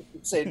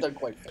 I'm saying it doesn't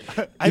quite fit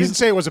him. I didn't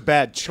say it was a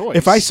bad choice.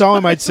 If I saw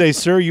him, I'd say,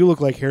 "Sir, you look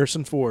like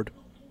Harrison Ford."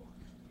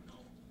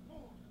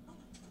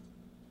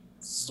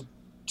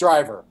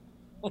 Driver.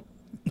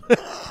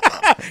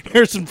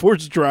 Harrison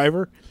Ford's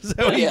driver. Is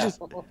that what he Yeah.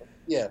 just?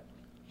 Yeah.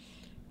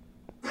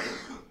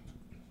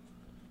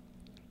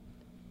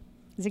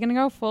 Is he gonna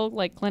go full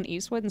like Clint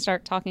Eastwood and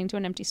start talking to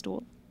an empty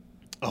stool?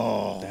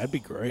 oh, That'd be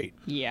great.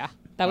 Yeah,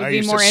 that would I be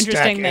used more to stack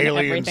interesting than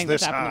aliens everything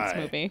this that's happened in high.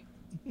 this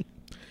movie.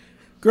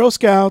 Girl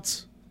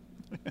Scouts.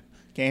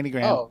 Candy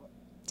Graham. Oh,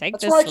 Take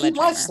that's this where I keep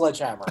my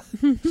sledgehammer.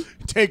 sledgehammer.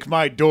 Take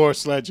my door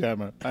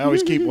sledgehammer. I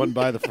always keep one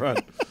by the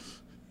front.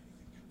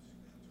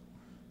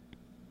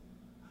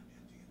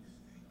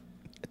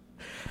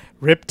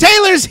 Rip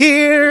Taylor's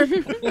here.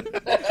 Shoot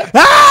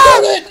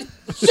it!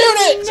 Shoot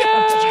it!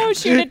 No,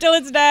 shoot it till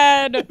it's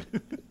dead.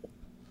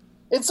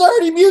 It's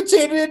already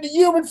mutated into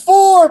human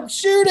form.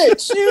 Shoot it!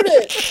 Shoot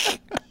it!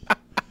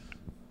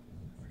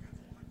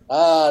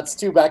 It's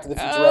two Back to the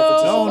Future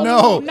references. Oh, in one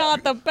no. movie.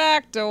 Not the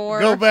back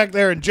door. Go back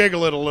there and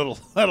jiggle it a little.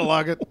 That'll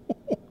lock it.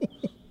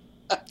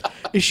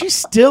 Is she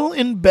still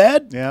in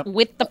bed? Yeah.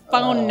 With the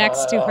phone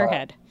next to her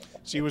head.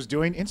 She was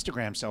doing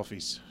Instagram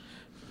selfies.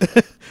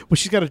 Well,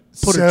 she's got to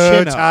put so her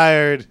chin up.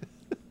 tired.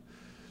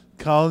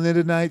 Calling it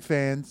a night,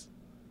 fans.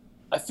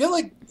 I feel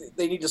like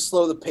they need to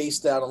slow the pace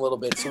down a little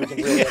bit so we can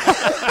really.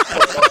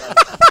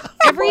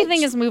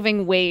 Everything is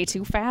moving way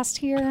too fast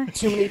here.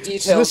 Too many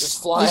details So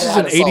just flying this is at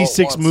an us all at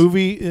 86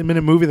 once.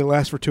 minute movie that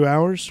lasts for 2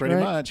 hours. Pretty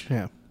right? much.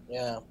 Yeah.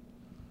 Yeah.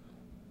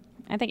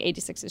 I think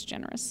 86 is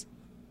generous.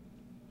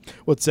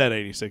 Well, it said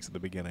 86 at the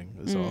beginning.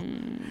 Is all.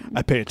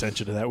 I pay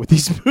attention to that with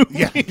these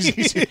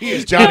movies. Yeah,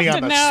 he's Johnny You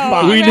on have the to know.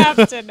 spot. We You know.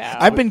 have to know.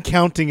 I've been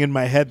counting in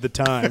my head the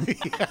time.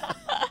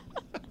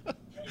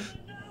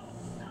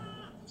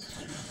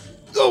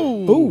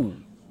 Ooh. Ooh.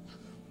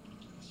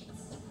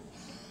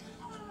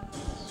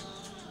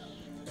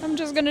 I'm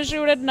just gonna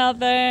shoot at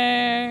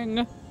nothing.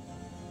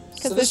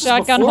 Because So the this is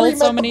shotgun before he holds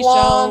so met the many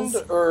blonde,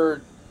 shells.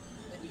 or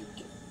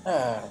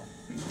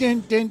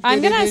I'm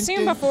gonna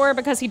assume before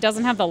because he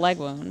doesn't have the leg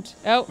wound.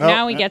 Oh,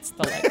 now he gets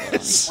the leg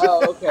wound.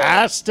 oh, okay.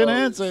 Asked and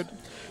answered.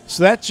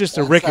 So that's just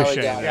a That's how he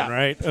ricochet, got it. then,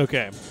 right?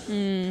 Okay.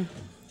 That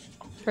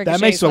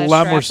Ricochet makes a slash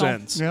lot more shrapnel.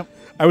 sense. Yep.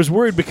 I was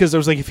worried because I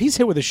was like, if he's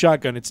hit with a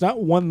shotgun, it's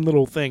not one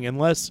little thing,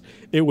 unless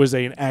it was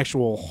an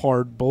actual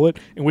hard bullet,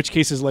 in which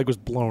case his leg was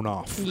blown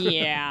off.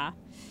 Yeah.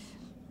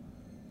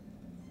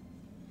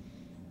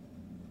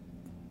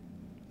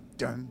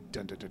 Dun,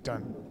 dun, dun, dun,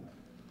 dun.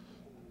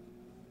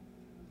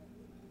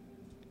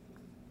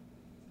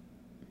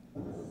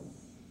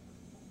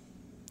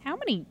 How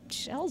many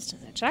shells does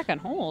that shotgun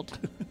hold?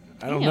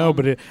 I don't know,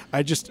 but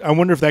I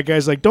wonder if that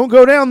guy's like, don't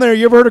go down there.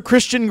 You ever heard of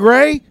Christian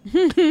Grey?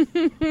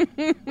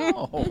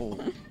 Oh.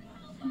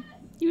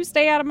 You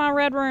stay out of my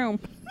red room.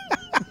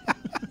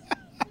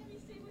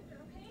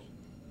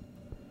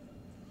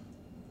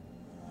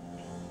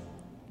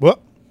 What?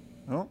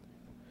 Oh.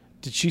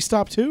 Did she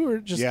stop too, or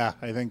just Yeah,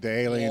 I think the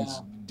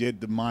aliens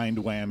did the mind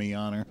whammy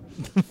on her.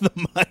 the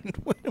mind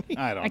whammy?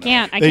 I don't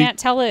know. I can't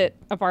tell it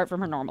apart from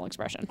her normal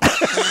expression.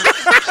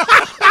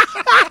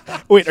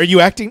 Wait, are you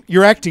acting?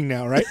 You're acting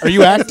now, right? Are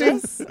you acting?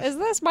 Is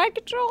this mind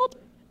controlled?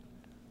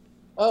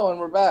 Oh, and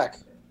we're back.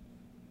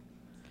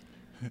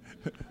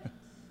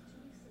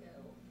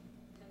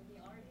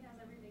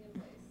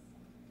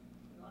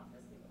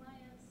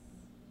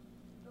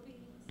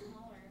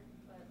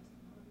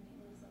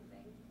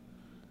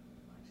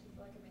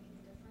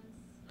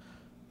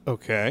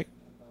 Okay.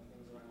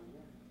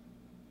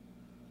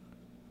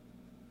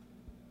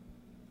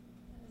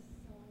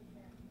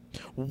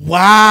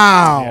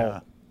 Wow. Yeah.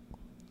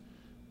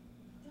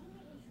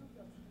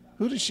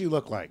 Who does she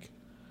look like?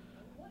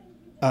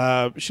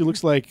 She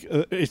looks like,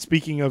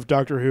 speaking of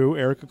Doctor Who,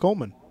 Erica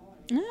Coleman.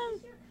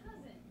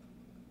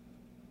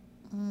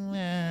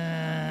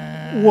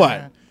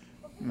 What?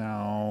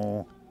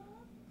 No.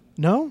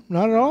 No,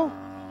 not at all.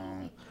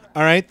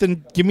 All right,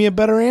 then give me a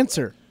better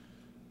answer.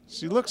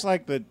 She looks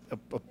like a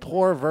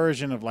poor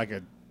version of like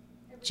a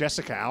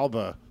Jessica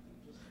Alba.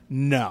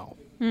 No.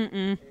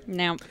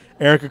 No.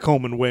 Erica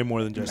Coleman way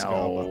more than Jessica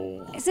Alba.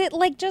 No. Is it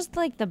like just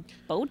like the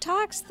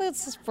Botox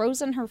that's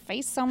frozen her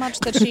face so much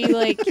that she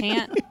like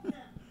can't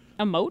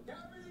emote?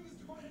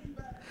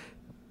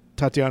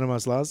 Tatiana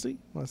Maslany?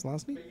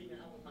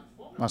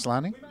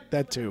 Maslany?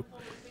 That too.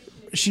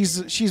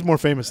 She's more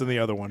famous than the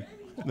other one,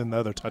 than the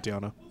other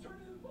Tatiana.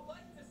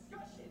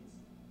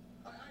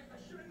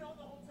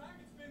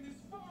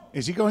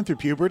 Is he going through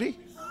puberty?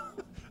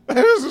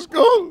 Where does this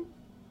go?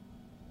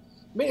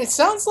 I mean, it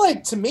sounds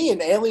like to me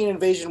an alien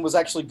invasion was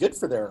actually good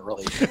for their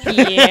relationship.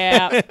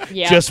 Yeah.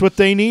 Yeah. Just what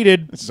they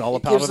needed. This is all a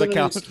part Gives of the them an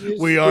council. excuse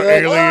We to are be like,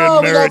 alien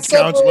 "Oh, we got marriage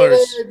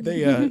counselors.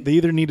 separated." They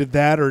either needed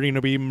that or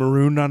be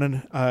marooned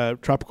on a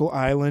tropical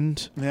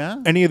island. Yeah.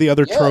 Any of the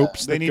other Yeah.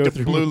 tropes They that need go to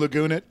through. Blue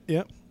Lagoon it.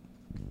 Yep.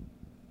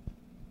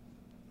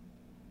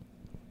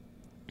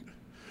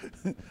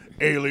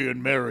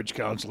 Alien marriage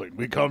counseling.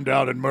 We come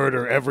down and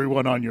murder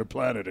everyone on your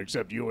planet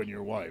except you and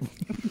your wife.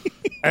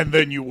 And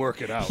then you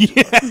work it out.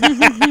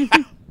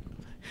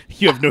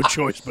 You have no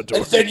choice but to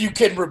And work. then you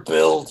can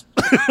rebuild.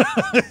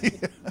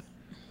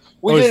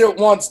 We did it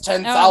once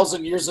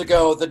 10,000 years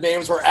ago. The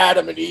names were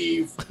Adam and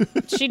Eve.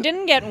 She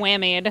didn't get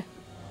whammied.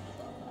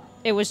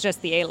 It was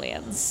just the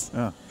aliens.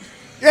 Yay!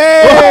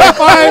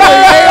 Finally,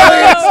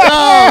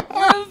 aliens!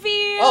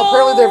 Reveal. Oh,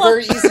 apparently they're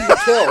very easy to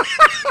kill.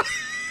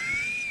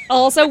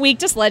 Also weak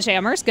to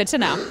sledgehammers. Good to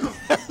know.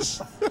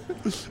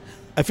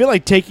 I feel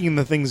like taking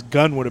the thing's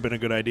gun would have been a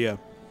good idea.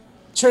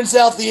 Turns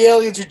out the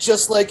aliens are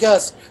just like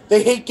us.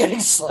 They hate getting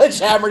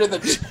sledgehammered in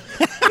the...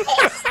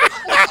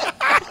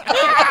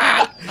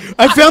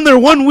 I found their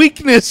one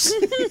weakness.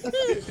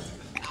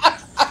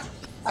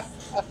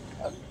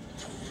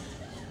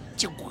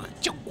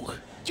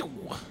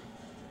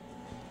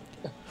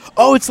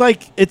 Oh, it's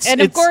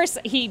And of course,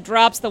 he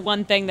drops the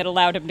one thing that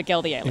allowed him to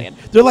kill the alien.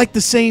 they're like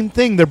the same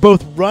thing. They're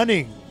both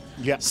running.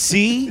 Yeah.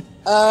 See?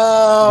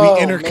 Oh,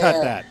 We intercut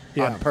man. that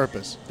Yeah. on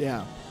purpose.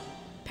 Yeah.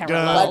 If I'd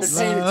Parallels. been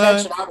paying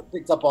attention, I would have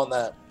picked up on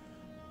that.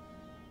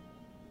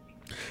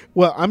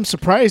 Well, I'm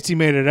surprised he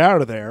made it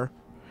out of there.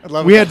 I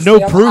love We it. had no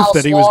Stay on the proof house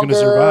that he was going to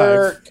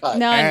longer, survive. cut.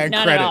 None, And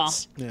none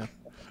credits. Yeah.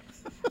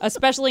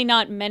 Especially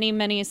not many,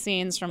 many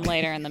scenes from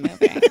later in the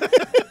movie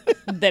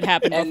that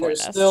happened And before there's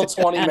this. still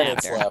 20 and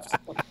minutes after.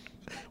 left.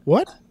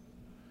 What?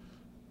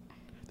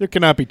 There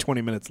cannot be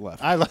 20 minutes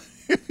left.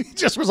 He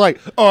just was like,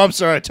 oh, I'm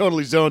sorry. I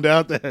totally zoned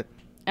out there.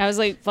 I was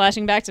like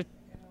flashing back to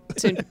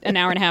an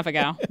hour and a half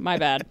ago. My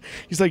bad.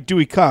 He's like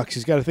Dewey Cox.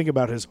 He's got to think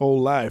about his whole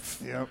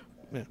life. Yep.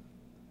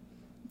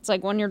 It's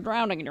like when you're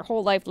drowning and your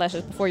whole life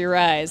flashes before your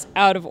eyes,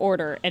 out of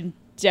order, and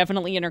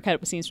definitely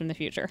intercut with scenes from the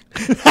future.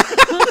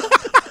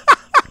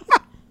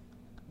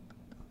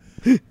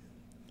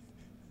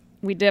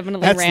 We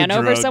definitely That's the ran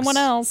over drugs. someone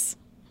else.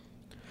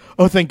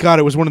 Oh, thank God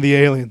it was one of the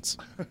aliens.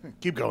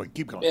 Keep going.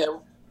 Keep going. Yeah.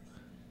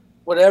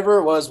 Whatever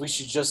it was, we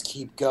should just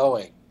keep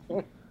going.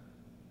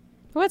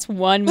 What's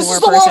one This more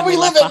is the person world we we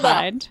left live in now.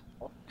 behind?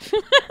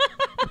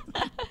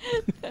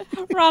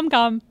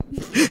 Rom-com.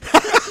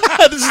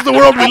 This is the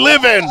world we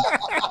live in.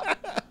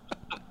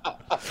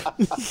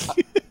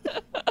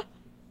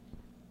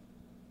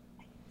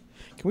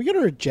 Can we get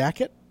her a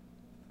jacket?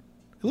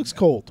 It looks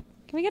cold.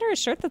 Can we get her a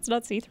shirt that's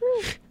not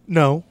see-through?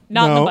 No.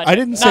 Not in the no, budget. I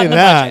didn't Not say in the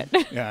that.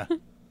 budget. Yeah.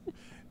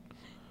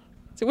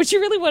 So would you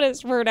really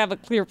want her to have a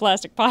clear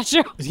plastic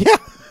poncho Yeah.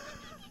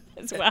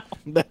 as well?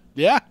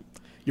 Yeah.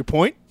 Your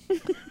point?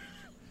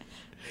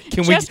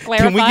 Can Just we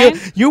clarifying.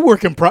 get you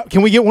working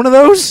can we get one of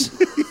those?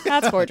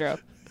 That's wardrobe.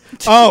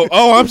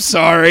 Oh, I'm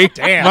sorry.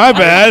 Damn. My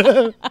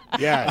bad.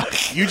 Yeah.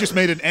 You just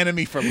made an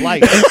enemy for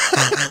life.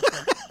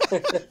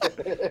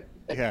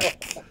 Yeah.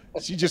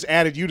 She just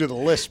added you to the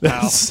list,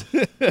 pal.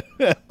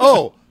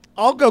 Oh,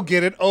 I'll go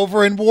get it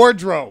over in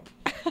wardrobe.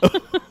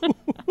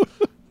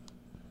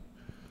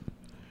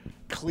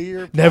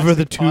 Clear. Never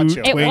the plastic two-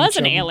 poncho. It Wayne was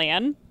an Chum.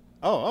 alien,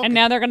 Oh, okay. and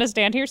now they're going to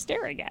stand here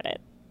staring at it.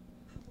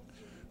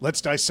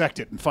 Let's dissect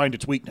it and find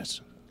its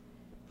weakness.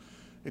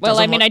 It Well,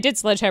 I doesn't mean, look- I did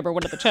sledgehammer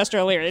one at the chest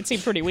earlier. It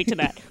seemed pretty weak to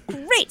that.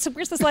 Great. So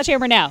where's the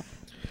sledgehammer now?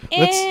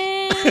 And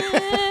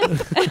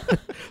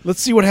Let's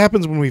see what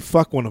happens when we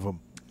fuck one of them.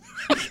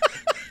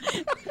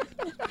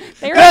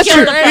 they already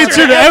killed the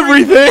Answer first to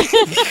everything.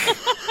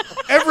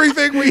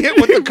 everything we hit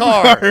with the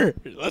car.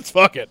 Let's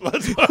fuck it.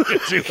 Let's fucking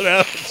see what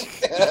happens.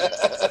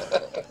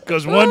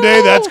 Because one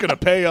day that's going to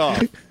pay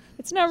off.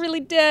 It's not really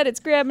dead. It's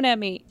grabbing at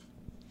me.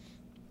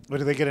 What,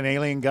 do they get an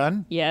alien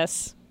gun?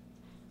 Yes.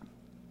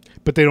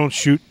 But they don't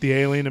shoot the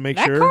alien to make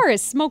That sure. car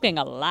is smoking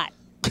a lot.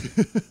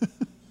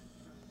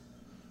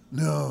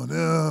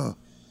 No.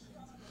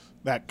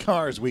 That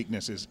car's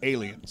weakness is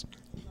aliens.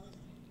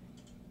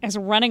 It's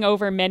running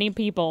over many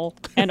people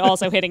and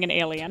also hitting an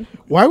alien.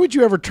 Why would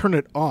you ever turn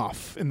it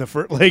off in the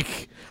first?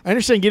 Like, I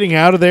understand getting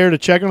out of there to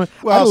check on it.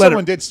 Well, I'd let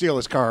someone it- did steal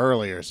his car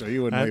earlier, so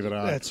you wouldn't leave it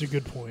on. That's a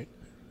good point.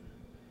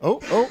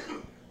 Oh.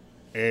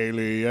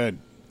 Alien.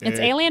 It's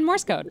alien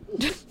Morse code.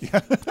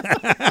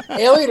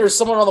 Alien or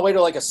someone on the way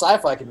to like a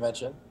sci-fi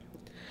convention.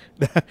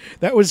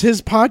 That was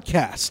his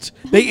podcast.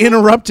 They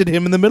interrupted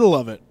him in the middle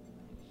of it.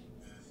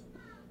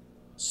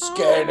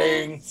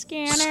 Scanning.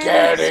 Scanner.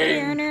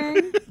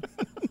 Scanning. Scanner.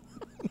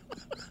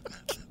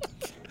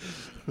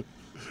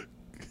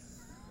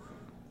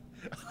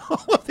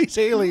 All of these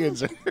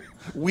aliens are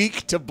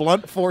weak to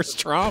blunt force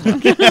trauma.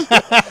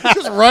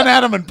 Just run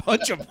at them and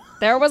punch them.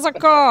 There was a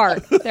car.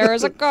 There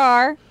was a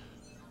car.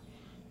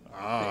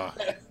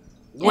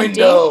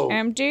 Window.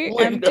 Empty.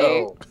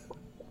 Window.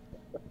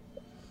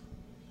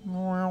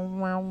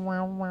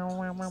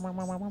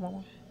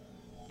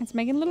 It's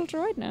making little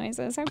droid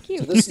noises. How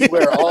cute. This is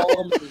where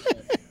all.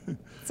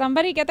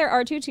 Somebody get their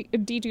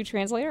R2D2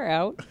 translator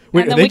out,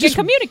 Wait, and are then they we can just-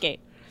 communicate.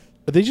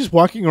 Are they just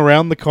walking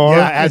around the car?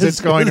 Yeah, as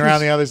it's going around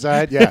the other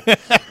side. Yeah.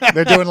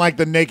 They're doing like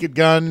the Naked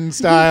Gun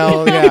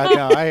style. Yeah,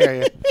 no, I hear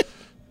you.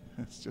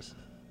 It's just.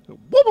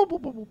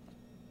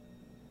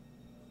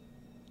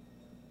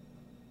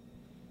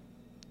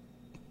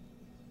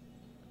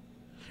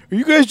 Are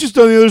you guys just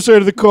on the other side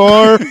of the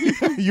car?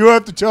 You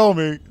have to tell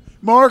me.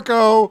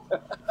 Marco.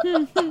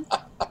 I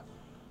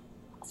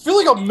feel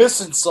like I'm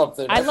missing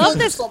something. I feel love like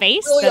this there's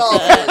face something really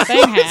that the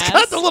obvious. thing It's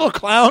got the has. little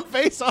clown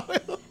face on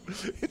it.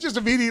 It just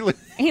immediately.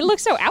 He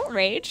looks so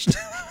outraged.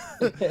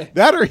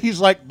 That or he's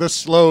like the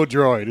slow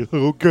droid.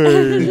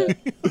 Okay.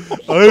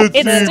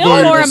 It's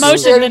still more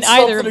emotion than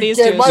either of these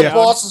two. My Yeah.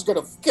 boss is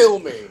gonna kill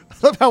me. I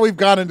love how we've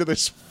gone into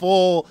this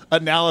full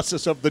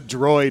analysis of the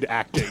droid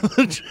acting.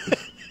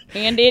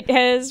 And it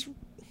has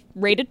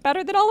rated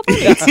better than all of our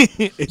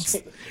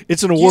movies.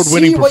 It's an You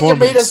award-winning see what you made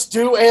performance. us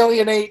do,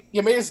 Alienate?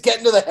 You made us get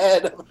into the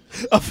head.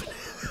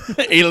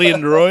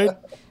 Alien droid.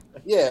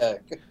 Yeah.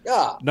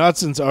 Yeah. Not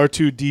since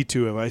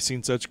R2D2 have I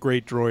seen such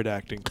great droid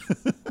acting.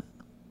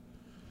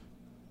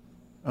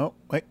 Oh,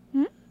 wait.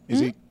 Is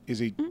he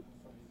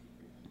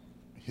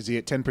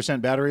at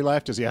 10% battery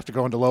life? Does he have to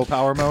go into low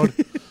power mode?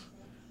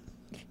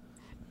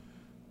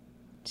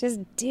 Just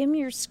dim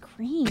your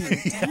screen.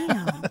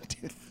 Damn.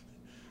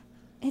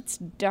 It's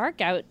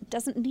dark out. It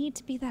doesn't need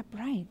to be that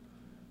bright.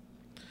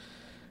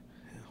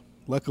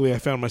 Luckily, I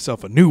found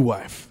myself a new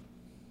wife.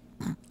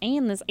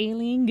 And this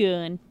alien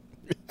gun.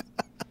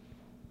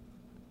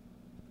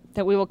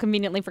 That we will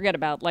conveniently forget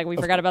about, like we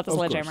forgot about the Of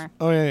course. sledgehammer.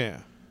 Oh, yeah.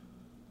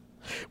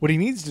 What he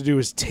needs to do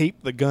is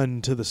tape the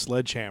gun to the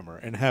sledgehammer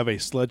and have a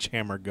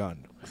sledgehammer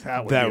gun.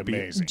 That would That be would be-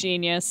 amazing.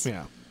 Genius.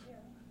 Yeah.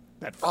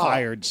 That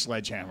fired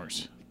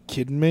sledgehammers.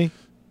 Kidding me?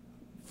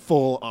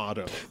 Full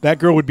auto. That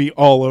girl would be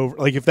all over.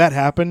 Like, if that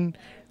happened,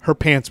 her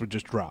pants would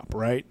just drop,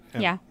 right?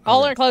 And- Yeah.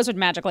 All our clothes would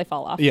magically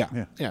fall off. Yeah.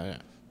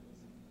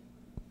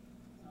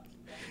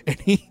 And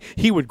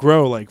he would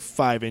grow like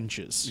 5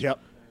 inches. Yep.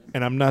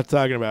 And I'm not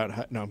talking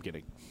about... No, I'm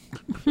kidding.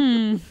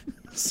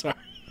 Sorry.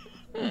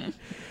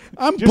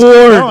 I'm Just keep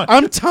bored. going.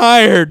 I'm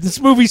tired. This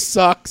movie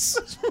sucks.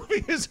 This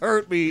movie has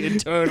hurt me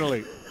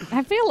internally.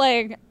 I feel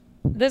like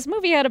this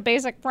movie had a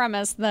basic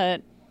premise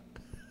that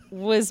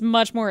was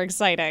much more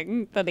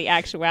exciting than the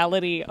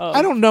actuality of.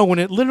 I don't know, when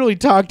it literally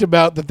talked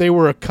about that they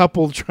were a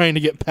couple trying to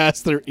get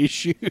past their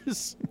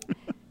issues.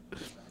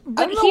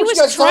 I But don't know he what you was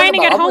guys are trying to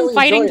talking get about. I'm home really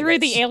fighting enjoying through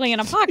this. the alien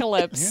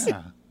apocalypse.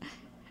 Yeah.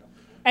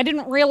 I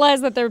didn't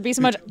realize that there would be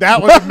so much.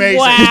 That was amazing.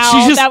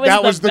 Wow,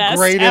 that was the the best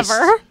greatest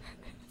ever.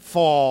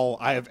 fall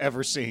I have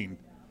ever seen.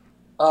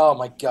 Oh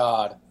my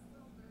god.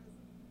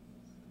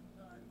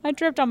 I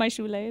tripped on my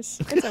shoelace.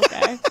 It's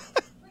okay.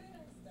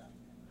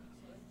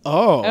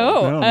 Oh. Oh,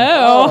 Oh,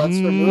 oh. that's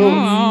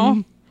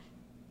removed. Oh.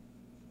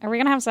 Are we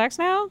gonna have sex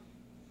now?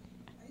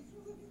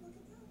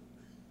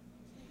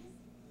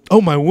 Oh,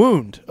 my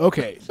wound.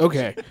 Okay.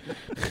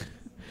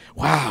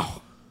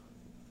 Wow.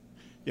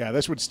 Yeah,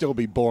 this would still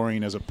be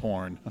boring as a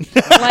porn.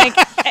 Like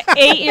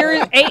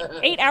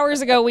 8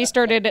 hours ago, we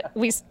started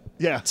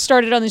Yeah.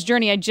 on this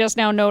journey. I just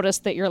now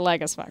noticed that your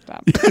leg is fucked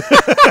up.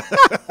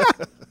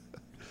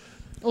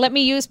 Let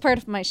me use part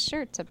of my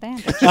shirt to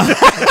bandage.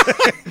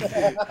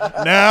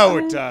 Now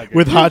we're talking.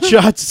 With hot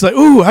shots, it's like,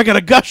 ooh, I got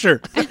a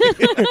gusher.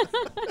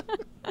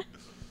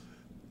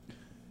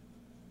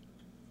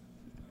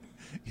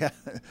 Yeah.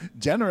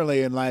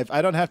 Generally in life,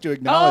 I don't have to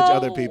acknowledge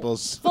other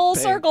people's Full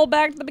pain. circle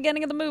back to the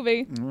beginning of the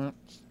movie.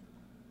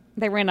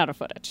 They ran out of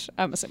footage,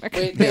 I'm assuming.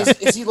 Wait,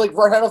 is he like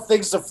run out of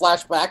things to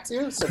flash back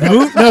to? So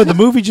No, the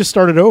movie just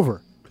started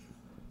over.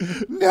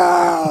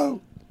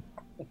 No.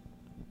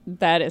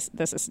 This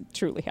is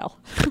truly hell.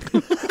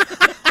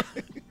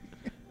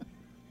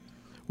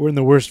 We're in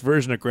the worst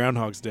version of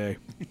Groundhog's Day.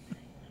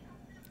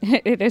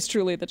 It is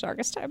truly the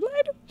darkest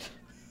timeline.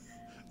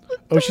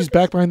 Oh, she's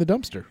back behind the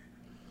dumpster.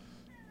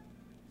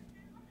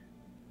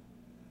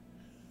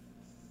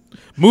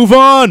 Move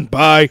on.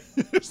 Bye.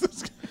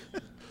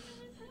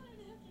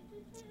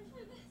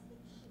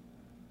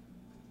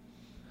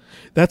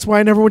 That's why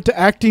I never went to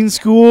acting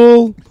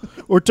school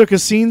or took a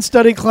scene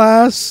study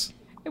class.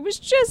 It was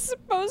just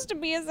supposed to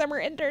be a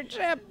summer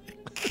internship.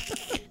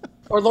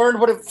 or learned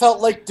what it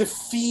felt like to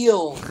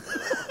feel.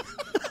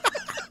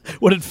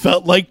 What it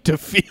felt like to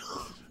feel.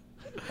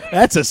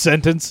 That's a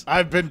sentence.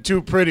 I've been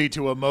too pretty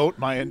to emote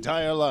my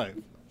entire life.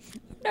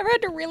 Never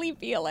had to really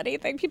feel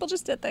anything. People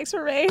just did things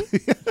for me.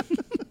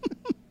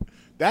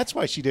 That's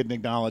why she didn't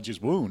acknowledge his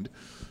wound.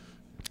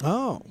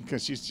 Oh.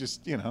 Because she's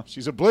just,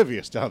 she's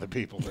oblivious to other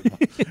people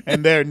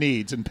and their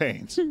needs and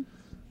pains.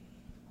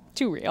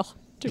 Too real.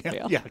 Too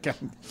real. Yeah.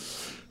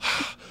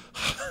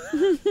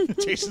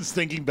 Jason's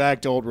thinking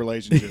back to old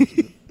relationships.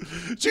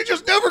 She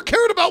just never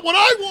cared about what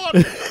I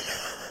wanted.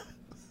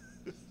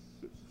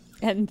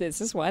 And this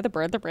is why the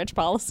burn the bridge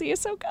policy is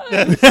so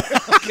good.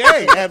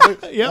 Okay. And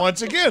Yep.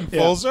 once again,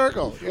 full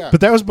circle. Yeah.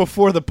 But that was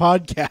before the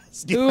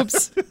podcast.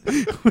 Oops.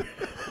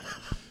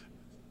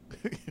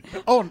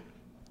 Oh,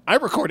 I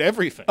record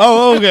everything.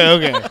 Oh,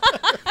 okay.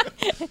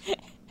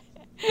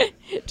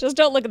 Just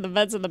don't look at the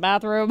vents in the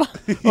bathroom.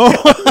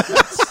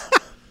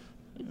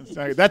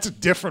 Sorry, that's a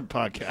different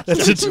podcast.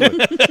 That's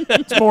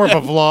It's more of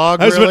a vlog.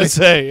 I was really. going to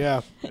say,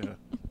 yeah. What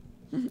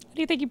do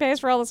you think he pays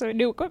for all this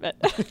new equipment?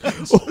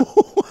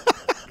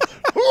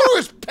 Who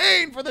is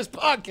paying for this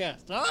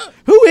podcast, huh?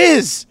 Who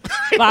is?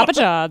 Papa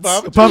John's.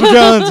 Papa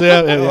John's.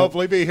 Yeah. Will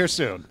hopefully be here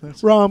soon.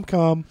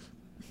 Rom-com.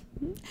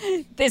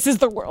 This is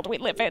the world we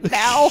live in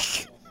now.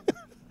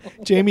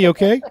 Jamie,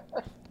 okay?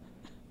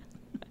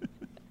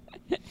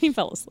 He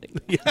fell asleep.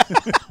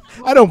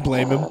 I don't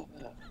blame him.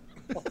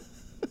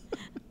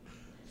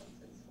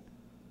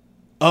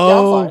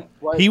 Oh, fine.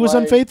 Why- he was why-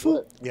 unfaithful?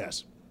 what?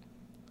 Yes.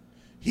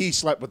 He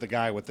slept with the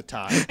guy with the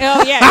tie.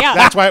 Oh, yeah.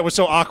 That's why it was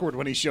so awkward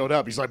when he showed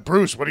up. He's like,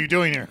 Bruce, what are you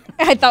doing here?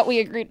 I thought we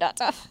agreed not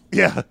to.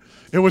 Yeah,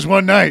 it was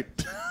one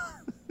night.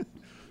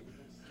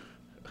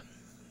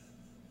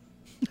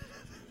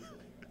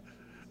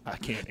 I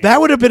can't. That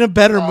would have been a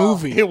better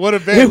movie. It would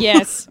have been.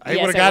 Yes. I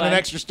yes, would have got an would.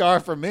 extra star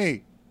from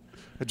me.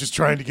 I'm just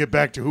trying to get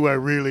back to who I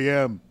really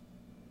am.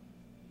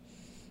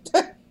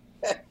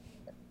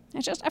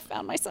 I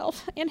found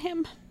myself in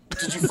him.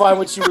 Did you find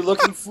what you were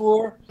looking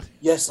for?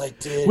 Yes, I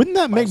did. Wouldn't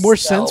that make more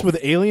sense with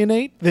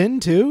Alienate then,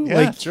 too? Yeah,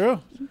 Like, true.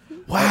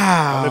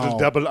 wow. A little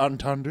double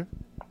entendre.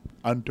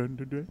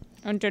 Entendre.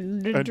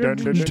 It's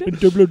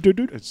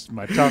It's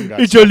my tongue got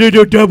a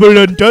little double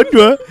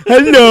entendre.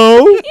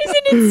 Hello. Isn't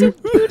it so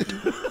cute?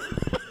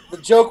 The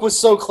joke was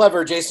so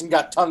clever, Jason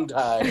got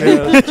tongue-tied. Yeah,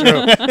 that's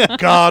true.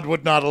 God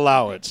would not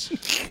allow it.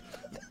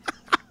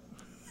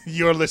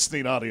 Your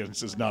listening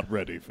audience is not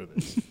ready for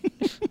this.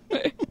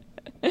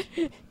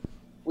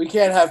 We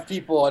can't have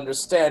people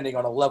understanding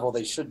on a level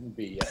they shouldn't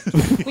be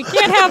yet. We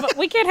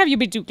can't have you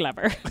be too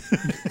clever.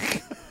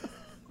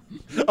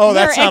 Oh,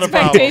 that's There are not a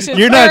problem. expectations.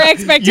 You're There are not,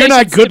 expectations you're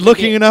not to good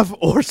looking be- enough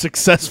or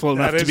successful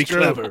enough That to is be true.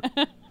 clever.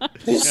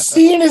 This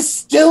scene is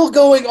still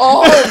going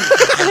on.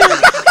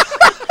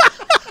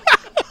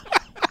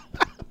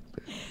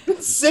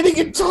 Been sitting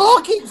and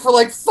talking for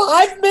like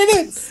 5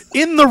 minutes.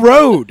 In the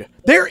road.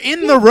 They're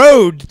in the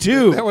road,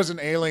 too. That was an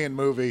alien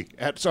movie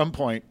at some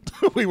point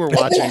we were And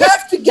they watching.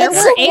 have to get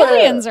There were somewhere.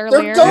 aliens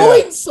earlier. They're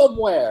going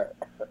somewhere.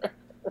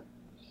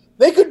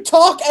 They could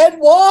talk and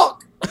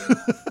walk.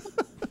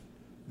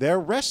 They're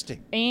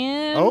resting.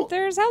 And Oh.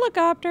 there's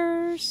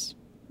helicopters.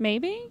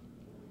 Maybe?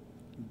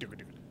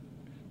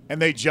 And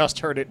they just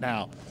heard it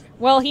now.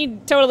 Well, he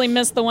totally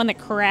missed the one that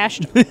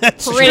crashed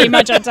pretty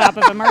much on top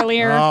of him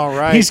earlier. All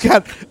right. He's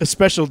got a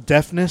special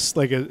deafness,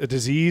 like a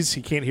disease.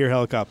 He can't hear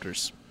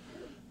helicopters.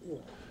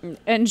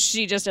 And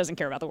she just doesn't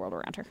care about the world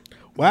around her.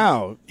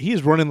 Wow,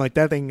 he's running like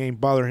that thing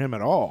ain't bother him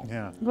at all.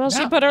 Yeah. Well, she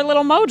Now, put her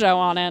little mojo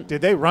on it.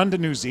 did they run to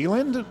New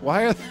Zealand?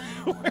 Why are they?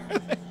 Where are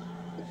they?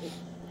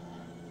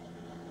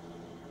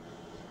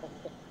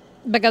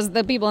 Because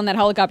the people in that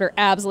helicopter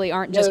absolutely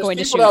aren't just there's going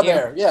to people shoot down you.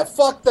 there. Yeah,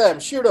 fuck them.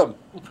 Shoot them.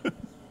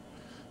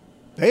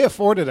 They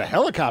afforded a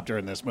helicopter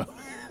in this movie.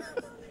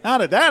 How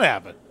did that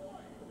happen?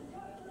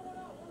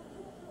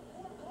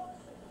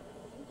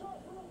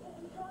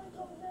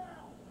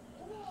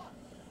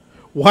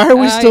 Why are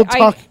we still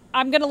talking?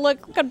 I'm going to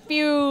look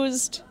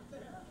confused.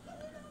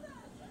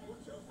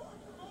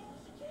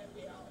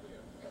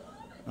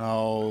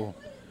 Oh,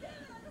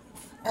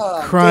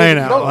 Crying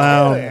dude, out don't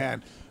loud. care.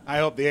 man. I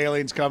hope the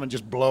aliens come and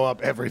just blow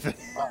up everything.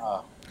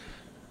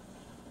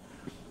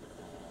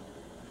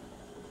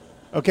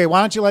 Okay,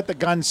 why don't you let the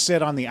gun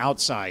sit on the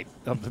outside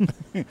of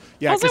the?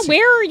 Yeah, Also, 'cause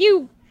where are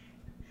you?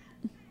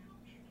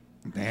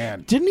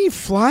 man, Didn't he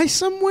fly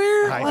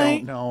somewhere?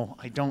 I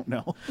don't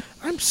know.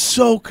 I'm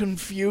so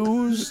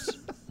confused.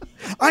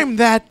 I'm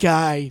that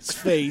guy's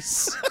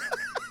face.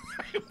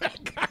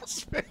 That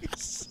guy's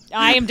face.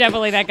 I am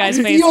definitely that guy's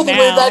face Feel the way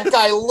now. that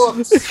guy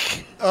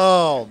looks.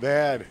 Oh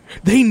man,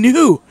 They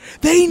knew.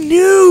 They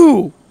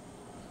knew.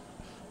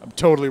 I'm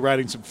totally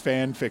writing some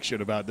fan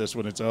fiction about this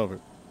when it's over.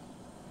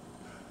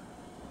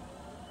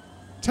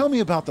 Tell me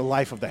about the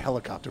life of the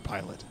helicopter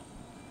pilot.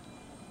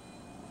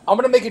 I'm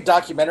gonna make a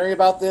documentary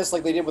about this,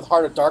 like they did with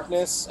Heart of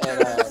Darkness.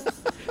 And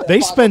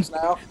They spent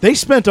now. they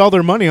spent all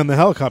their money on the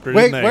helicopter,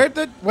 Wait, didn't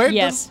they?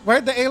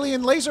 where'd the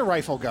alien laser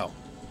rifle go?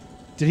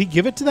 Did he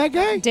give it to that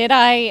guy? Did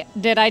I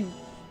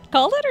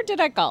call it or did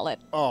I call it?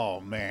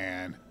 Oh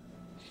man.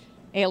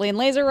 Alien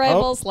laser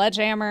rifle,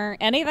 sledgehammer,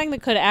 anything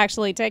that could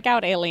actually take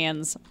out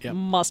aliens Yep.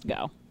 must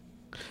go.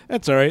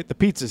 That's all right. The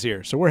pizza's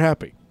here, so we're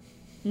happy.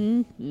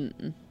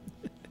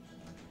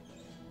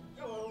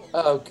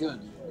 Oh, good.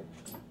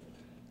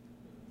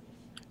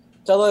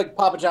 Tell the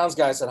Papa John's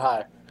guy I said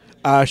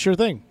hi. Sure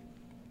thing.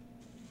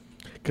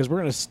 Because we're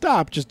going to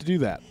stop just to do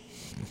that.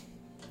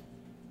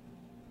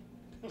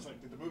 I was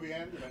like, did the movie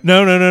end?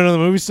 No. The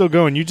movie's still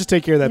going. You just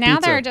take care of that Now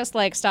pizza. there are just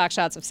like stock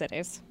shots of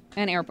cities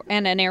and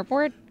an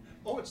airport.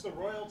 Oh, it's the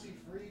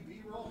royalty-free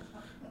B-roll.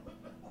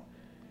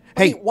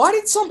 Hey, Why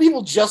did some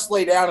people just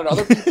lay down and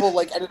other people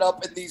like ended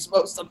up in these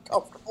most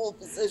uncomfortable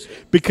positions?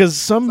 because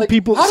some Like,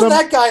 people... how some, did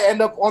that guy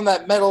end up on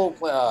that metal?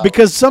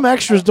 because some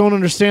extras don't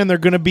understand they're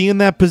going to be in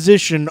that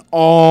position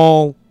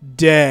all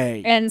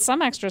day. And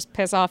some extras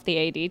piss off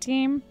the AD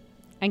team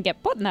and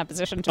get put in that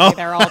position to be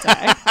there all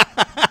day.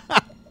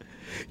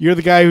 You're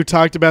the guy who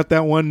talked about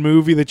that one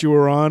movie that you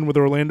were on with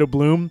Orlando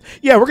Bloom.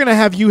 Yeah, we're going to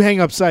have you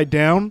hang upside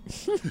down.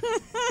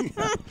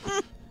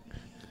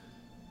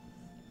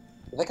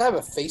 Did that guy have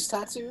a face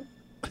tattoo?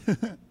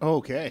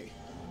 Okay.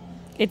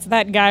 It's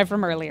that guy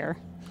from earlier.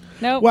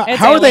 Nope. Wow, it's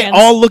how are they aliens.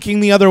 all looking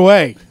the other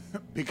way?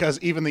 Because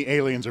even the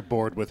aliens are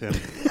bored with him.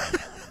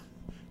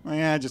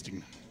 Yeah, just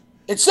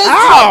It says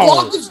Ow!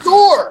 block this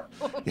door.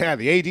 yeah.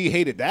 The AD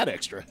hated that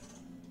extra.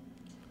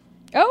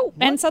 Oh,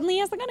 and suddenly he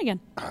has the gun again.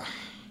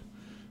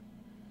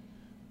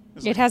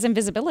 It has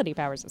invisibility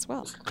powers as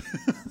well.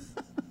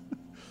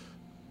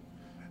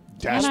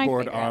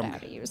 Dashboard Can I figure out arm. how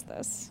to use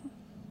this?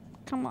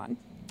 Come on,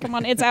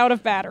 it's out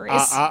of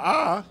batteries.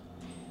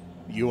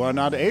 You are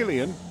not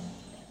alien.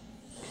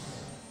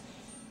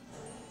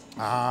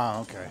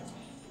 Okay.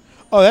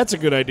 Oh, that's a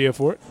good idea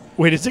for it.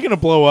 Wait, is it going to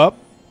blow up?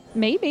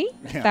 Maybe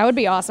Yeah. that would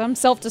be awesome.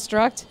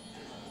 Self-destruct.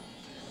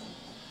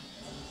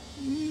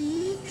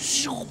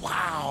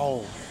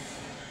 Wow.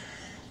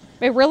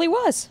 It really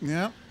was.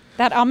 Yeah.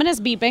 That ominous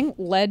beeping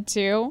led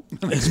to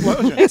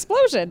Explosion.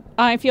 explosion.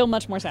 I feel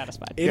much more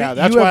satisfied. Yeah,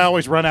 that's why I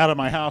always run out of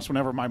my house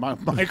whenever my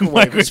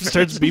microwave is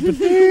starts beeping.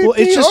 Well,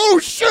 it's just Oh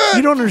shit!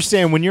 you don't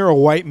understand. When you're a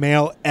white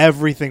male,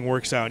 everything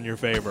works out in your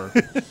favor.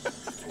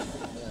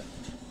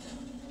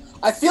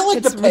 I feel like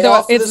It's the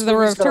payoff for it's this the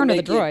movie is gonna return of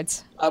the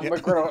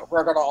make droids.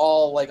 we're gonna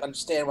all like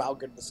understand how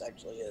good this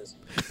actually is.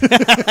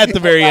 At the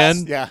very Last-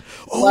 end. Yeah.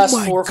 Oh Last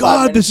my 4 or 5 God,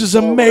 minutes this is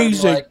or so, we're gonna be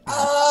amazing. Like,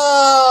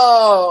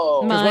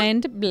 oh,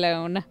 Mind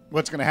blown.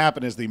 What's going to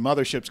happen is the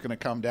mothership's going to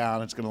come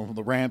down.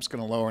 The ramp's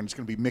going to lower, and it's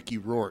going to be Mickey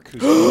Rourke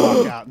who's going to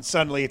walk out, and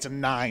suddenly it's a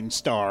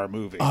 9-star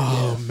movie.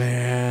 Oh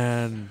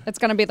man. It's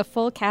going to be the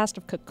full cast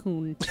of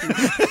Cocoon 2.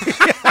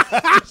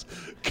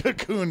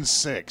 Cocoon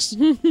 6.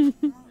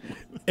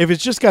 If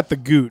it's just got the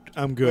goot,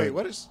 I'm good. Wait,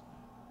 what is?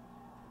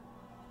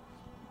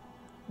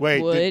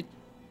 Wait, What?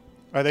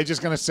 are they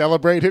just going to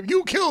celebrate him?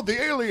 You killed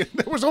the alien.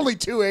 There was only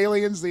 2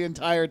 aliens the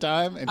entire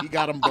time, and he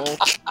got them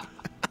both.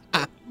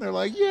 They're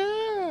like,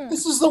 yeah.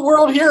 this is the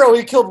world hero.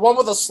 He killed one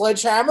with a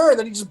sledgehammer, and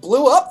then he just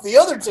blew up the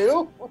other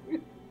 2.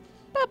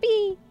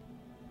 Puppy.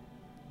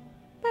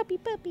 Puppy,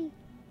 puppy.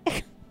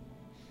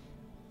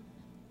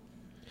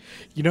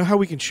 You know how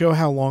we can show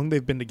how long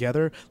they've been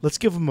together? Let's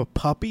give them a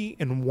puppy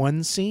in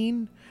one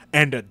scene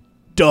and a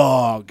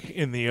dog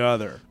in the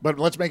other. But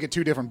let's make it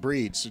 2 different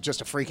breeds, just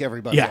to freak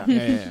everybody Yeah. out.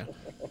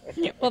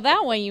 Yeah. Well,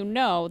 that way you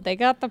know they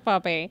got the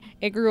puppy,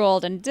 it grew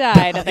old and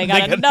died, and they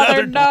got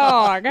another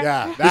dog.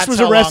 Yeah, This was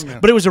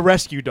but it was a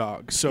rescue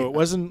dog, so it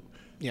wasn't.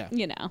 Yeah,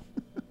 You know.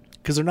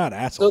 because they're not So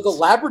assholes. the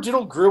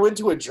Labradoodle grew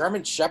into a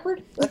German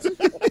Shepherd? That's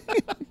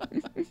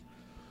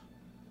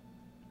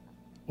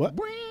What?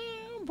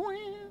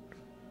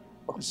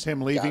 It's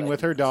him leaving it. with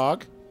her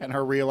dog and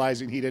her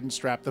realizing he didn't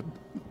strap the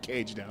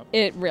cage down.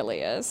 It really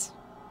is.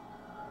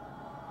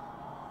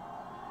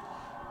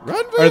 Run,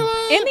 Are-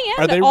 Vela! In the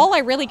Are end, they- all I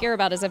really care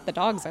about is if the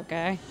dog's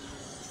okay.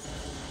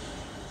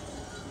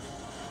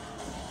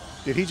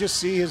 Did he just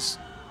see his...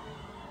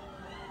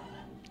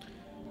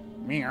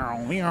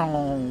 Meow,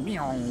 meow,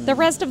 meow. The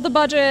rest of the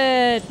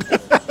budget.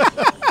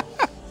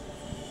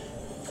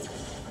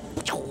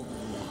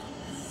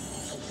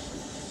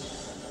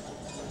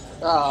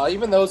 Oh,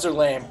 even those are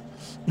lame.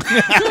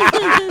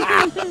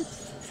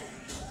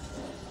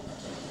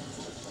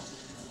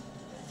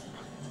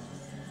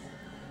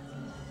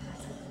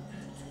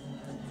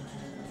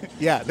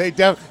 Yeah, the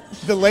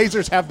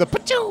lasers have the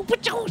pa-choo,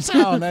 pa-choo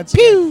sound. That's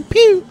Pew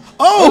pew.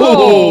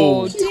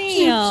 Oh, Oh,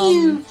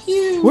 damn.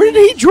 where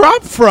did he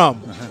drop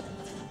from?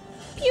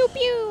 Pew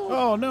pew.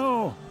 Oh,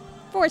 no.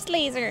 Force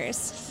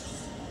lasers.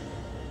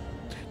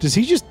 Does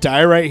he just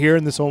die right here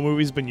and this whole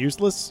movie's been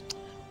useless?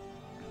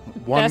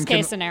 One Best can,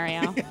 case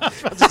scenario. I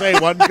was about to say,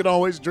 one can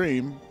always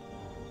dream.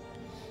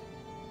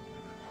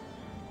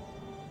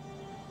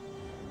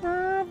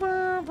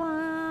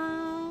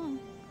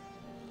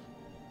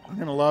 I'm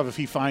going to love if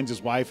he finds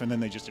his wife and then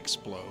they just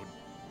explode.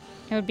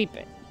 It would be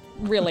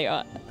really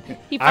odd.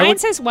 He I would-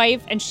 finds his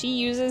wife, and she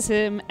uses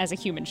him as a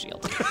human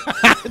shield.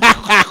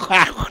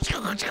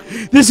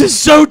 This is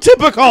so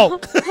typical.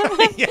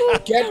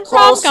 Get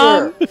closer.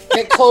 Rom-com.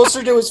 Get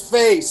closer to his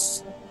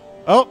face.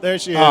 Oh, there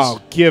she is.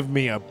 Oh, give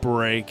me a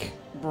break.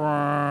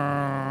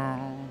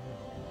 Wouldn't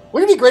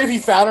it be great if he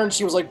found her and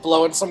she was like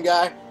blowing some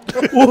guy?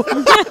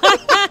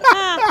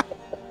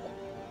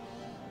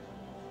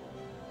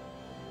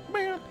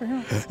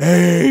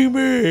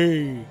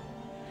 Amy,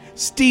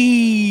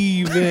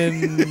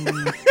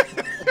 Steven.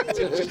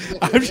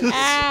 I'm just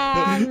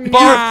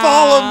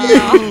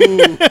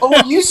Bartholomew!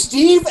 Oh, you,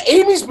 Steve?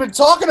 Amy's been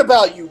talking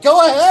about you.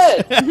 Go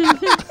ahead.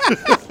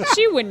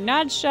 She would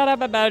not shut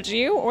up about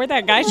you or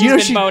that guy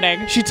she's been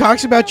boning. she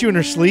talks about you in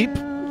her sleep.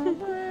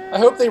 I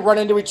hope they run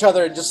into each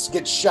other and just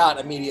get shot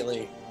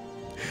immediately.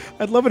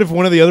 I'd love it if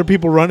one of the other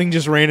people running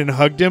just ran and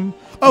hugged him.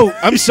 Oh,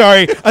 I'm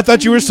sorry. I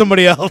thought you were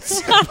somebody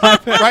else.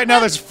 Right now,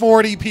 there's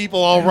 40 people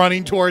all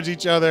running towards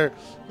each other.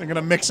 They're going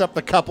to mix up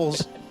the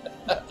couples.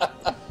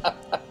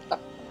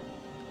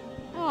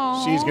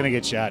 Aw. She's going to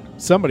get shot.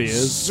 Somebody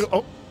is.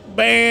 Oh,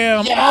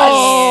 bam! Yes!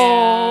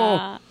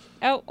 Oh!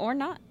 Yeah. Oh, or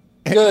not.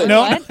 Good.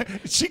 No, What? no,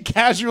 she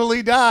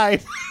casually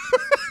died.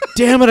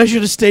 Damn it, I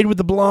should have stayed with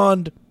the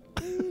blonde.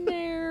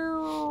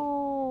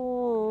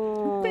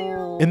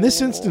 In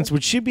this instance,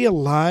 would she be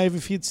alive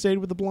if he had stayed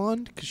with the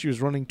blonde? Because she was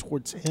running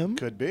towards him?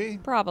 Could be.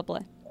 Probably.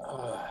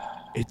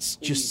 It's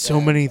just so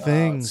many It's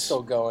things.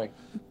 still going.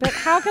 But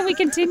how can we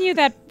continue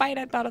that fight?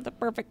 I thought of the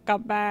perfect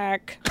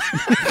comeback.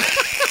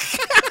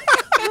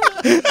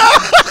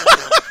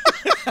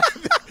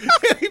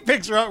 He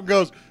picks her up and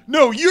goes,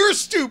 "No, you're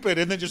stupid,"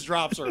 and then just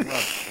drops her and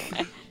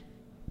runs.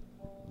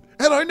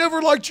 And I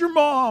never liked your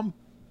mom.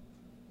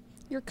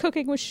 Your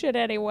cooking was shit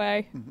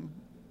anyway.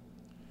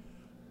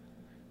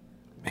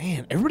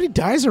 Man, everybody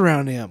dies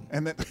around him.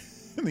 And then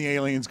and the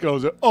aliens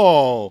goes,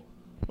 "Oh,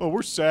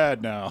 we're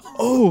sad now."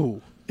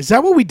 Oh, is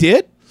that what we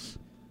did?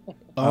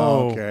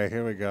 Oh, Okay,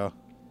 here we go.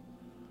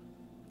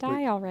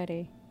 Die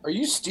already. Are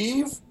you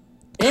Steve?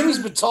 Amy's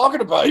been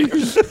talking about you.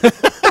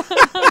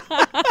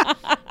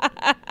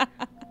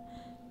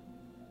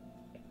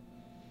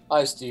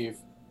 Hi, Steve.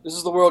 This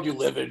is the world you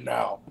live in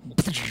now.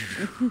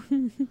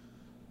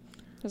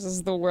 This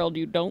is the world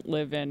you don't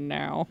live in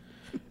now.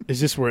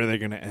 Is this where they're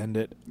going to end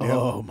it? Yep.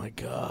 Oh, my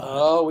God.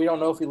 Oh, we don't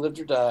know if he lived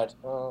or died.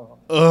 Oh.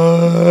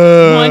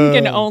 One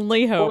can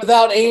only But hope.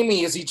 without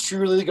Amy, is he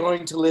truly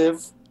going to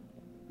live?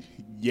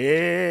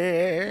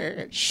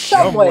 Yeah,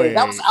 Shumway.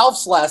 That was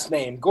Alf's last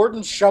name.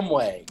 Gordon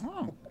Shumway.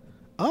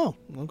 Oh,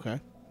 okay.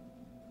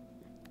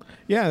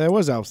 Yeah, that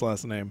was Alf's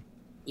last name.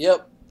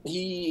 Yep.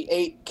 He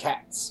ate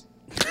cats.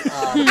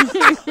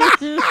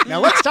 Now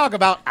let's talk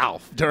about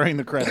Alf during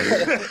the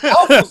credits.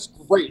 Alf was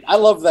great. I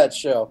love that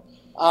show.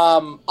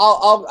 I'll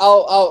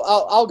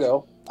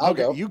go. I'll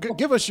go. You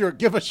give us your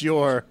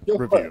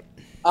review.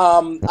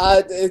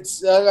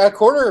 It's a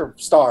quarter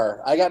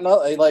star. I got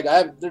no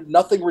there's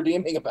nothing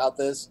redeeming about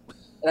this,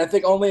 and I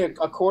think only a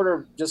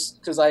quarter just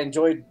because I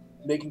enjoyed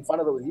making fun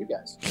of it with you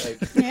guys. Like,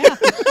 Yeah.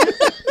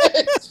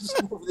 it's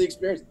just more for the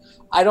experience.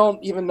 I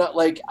don't even know.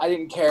 Like, I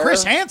didn't care.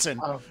 Chris Hansen.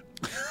 Not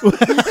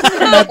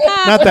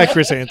that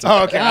Chris Hansen.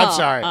 Oh, okay. I'm Oh,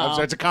 sorry. oh.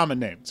 It's a common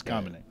name. It's a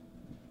common name.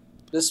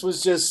 This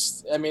was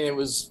just. I mean, it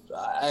was.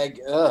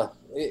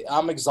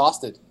 I'm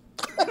exhausted.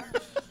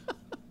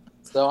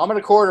 So I'm at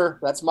a quarter.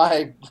 That's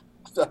my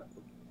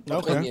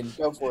Okay. opinion.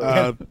 Go for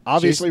it.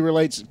 Obviously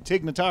relates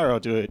Tig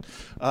Notaro to it.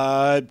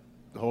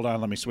 Hold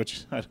on, let me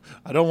switch. I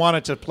don't want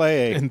it to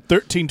play. And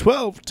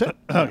 1312.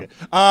 Okay.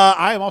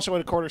 I am also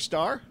at a quarter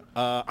star.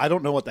 I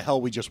don't know what the hell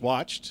we just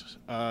watched.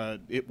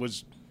 It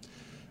was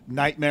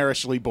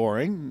nightmarishly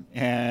boring,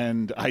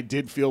 and I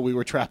did feel we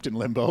were trapped in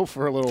limbo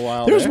for a little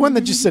while. There's there. one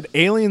that just said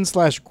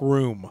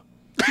alien/groom.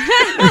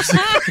 It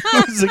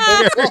was a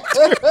character.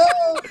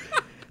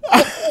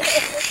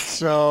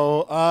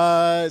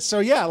 So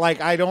yeah,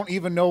 like I don't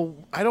even know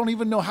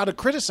how to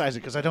criticize it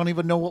because I don't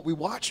even know what we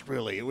watched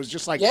really. It was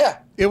just like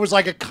it was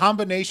like a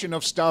combination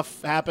of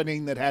stuff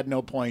happening that had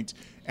no point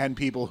and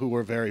people who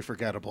were very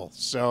forgettable.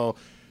 So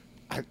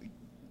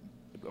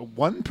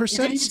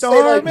 1%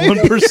 star, maybe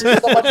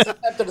 1%.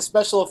 After the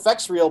special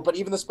effects reel, but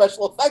even the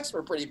special effects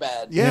were pretty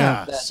bad.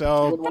 Yeah. That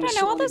So you wouldn't I wanna don't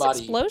shoot know. All those anybody.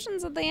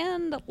 explosions at the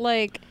end,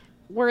 like,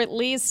 were at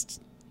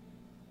least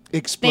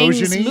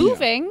explosion-y. things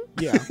moving.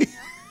 Yeah.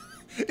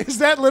 Is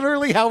that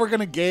literally how we're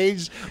going to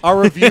gauge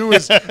our review?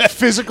 Is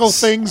physical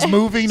things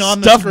moving on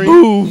the Stuff screen?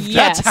 moved.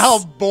 That's Yes.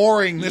 how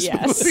boring this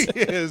Yes. movie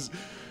is.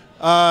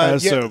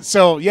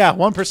 So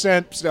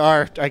 1%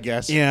 star, I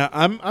guess. Yeah,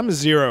 I'm a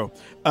 0.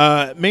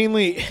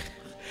 Mainly,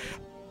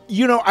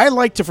 I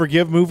like to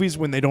forgive movies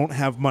when they don't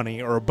have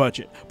money or a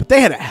budget. But they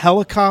had a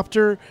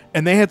helicopter,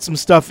 and they had some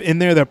stuff in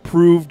there that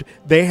proved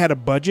they had a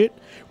budget,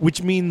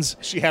 which means,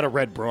 She had a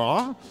red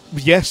bra.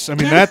 yes, I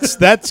mean, that's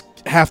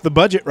half the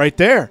budget right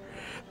there.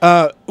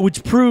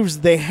 Which proves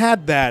they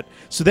had that.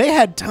 So they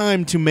had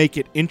time to make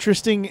it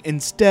interesting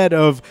instead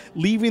of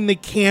leaving the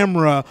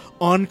camera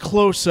on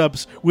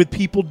close-ups with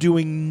people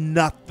doing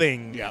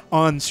nothing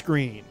on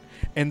screen.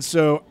 And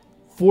so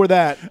for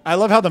that, I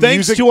love how the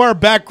thanks music. to our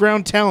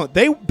background talent.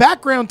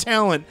 Background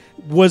talent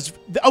was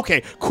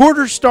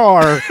quarter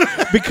star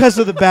because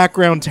of the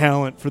background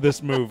talent for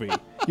this movie.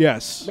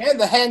 Yes. Man,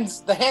 the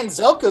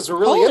Hanzelkas were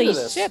really Holy into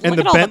this. shit! And look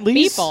the at all Bentleys?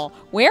 the people.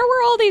 Where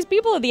were all these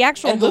people in the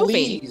actual And the movie?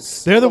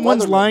 Lees. They're the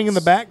ones Leathermans. lying in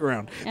the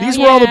background. Oh, These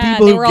were all the yeah,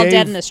 people they who were all gave,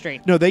 dead in the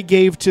street. No, they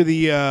gave to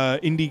the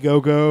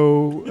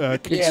Indiegogo Yeah, the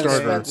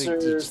Kickstarter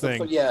Spencers,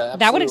 thing. yeah,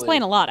 That would absolutely.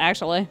 explain a lot,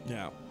 actually.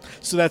 Yeah.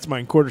 So that's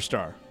mine, quarter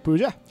star.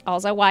 Pooja?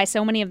 Also, why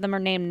so many of them are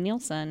named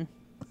Nielsen.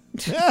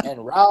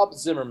 And Rob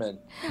Zimmerman.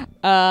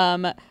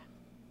 I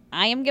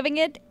am giving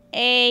it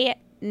a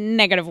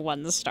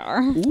 -1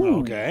 star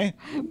Okay.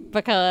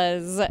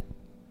 because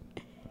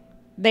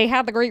they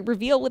had the great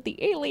reveal with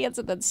the aliens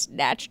and then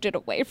snatched it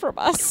away from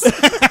us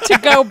to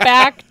go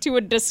back to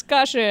a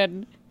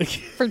discussion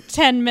for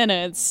 10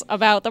 minutes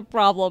about the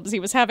problems he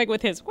was having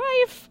with his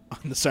wife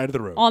On the side of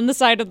the road. on the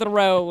side of the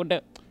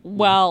road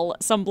while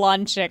some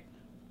blonde chick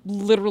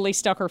literally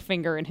stuck her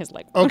finger in his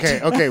leg. Okay.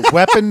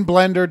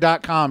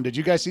 Weaponblender.com. Did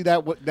you guys see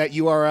that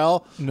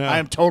URL? No. I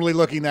am totally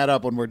looking that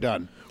up when we're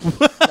done.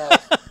 No.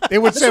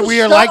 It would say was we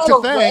are shot like to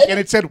on a thank, red? and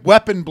it said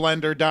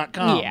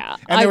weaponblender.com. Yeah,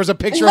 And there was a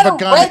They picture had of a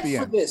gun red at the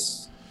for end.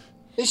 this.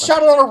 They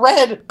shot it on a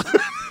red.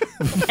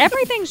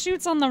 Everything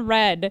shoots on the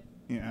red.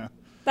 Yeah.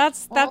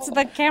 That's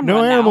the camera.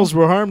 No now. animals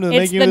were harmed in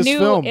It's making the this new.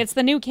 film. It's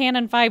the new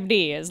Canon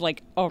 5D is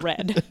like a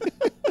red.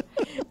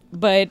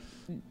 But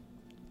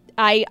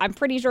I'm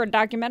pretty sure a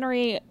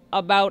documentary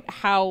about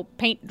how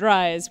paint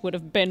dries would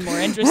have been more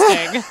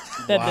interesting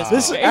than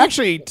this movie.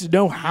 Actually, to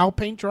know how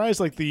paint dries,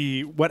 like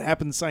what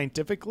happens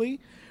scientifically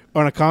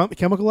on a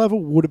chemical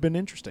level, would have been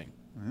interesting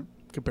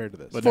compared to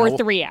this. But For now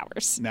 3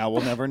 hours. Now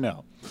we'll never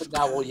know. But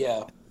now, well,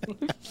 yeah.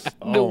 The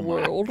Oh my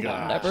world will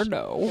gosh. never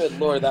know. Good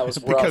Lord, that was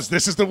rough. Because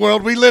this is the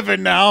world we live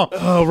in now.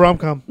 Oh,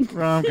 rom-com.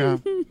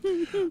 Rom-com.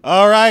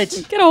 All right.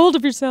 Get a hold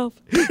of yourself.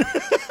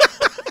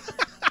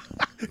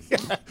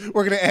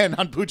 We're going to end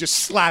on Pooja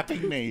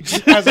slapping me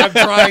as I'm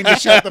trying to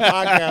shut the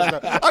podcast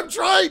up. I'm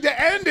trying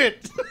to end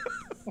it.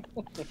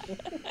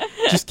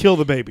 Just kill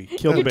the baby.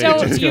 Kill the You baby.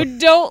 don't, Just kill- you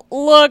don't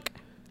look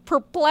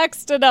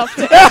perplexed enough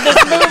to end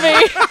this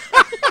movie.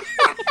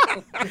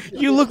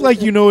 You look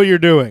like you know what you're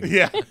doing.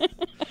 Yeah.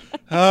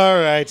 All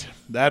right.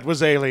 That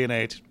was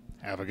Alienate.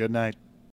 Have a good night.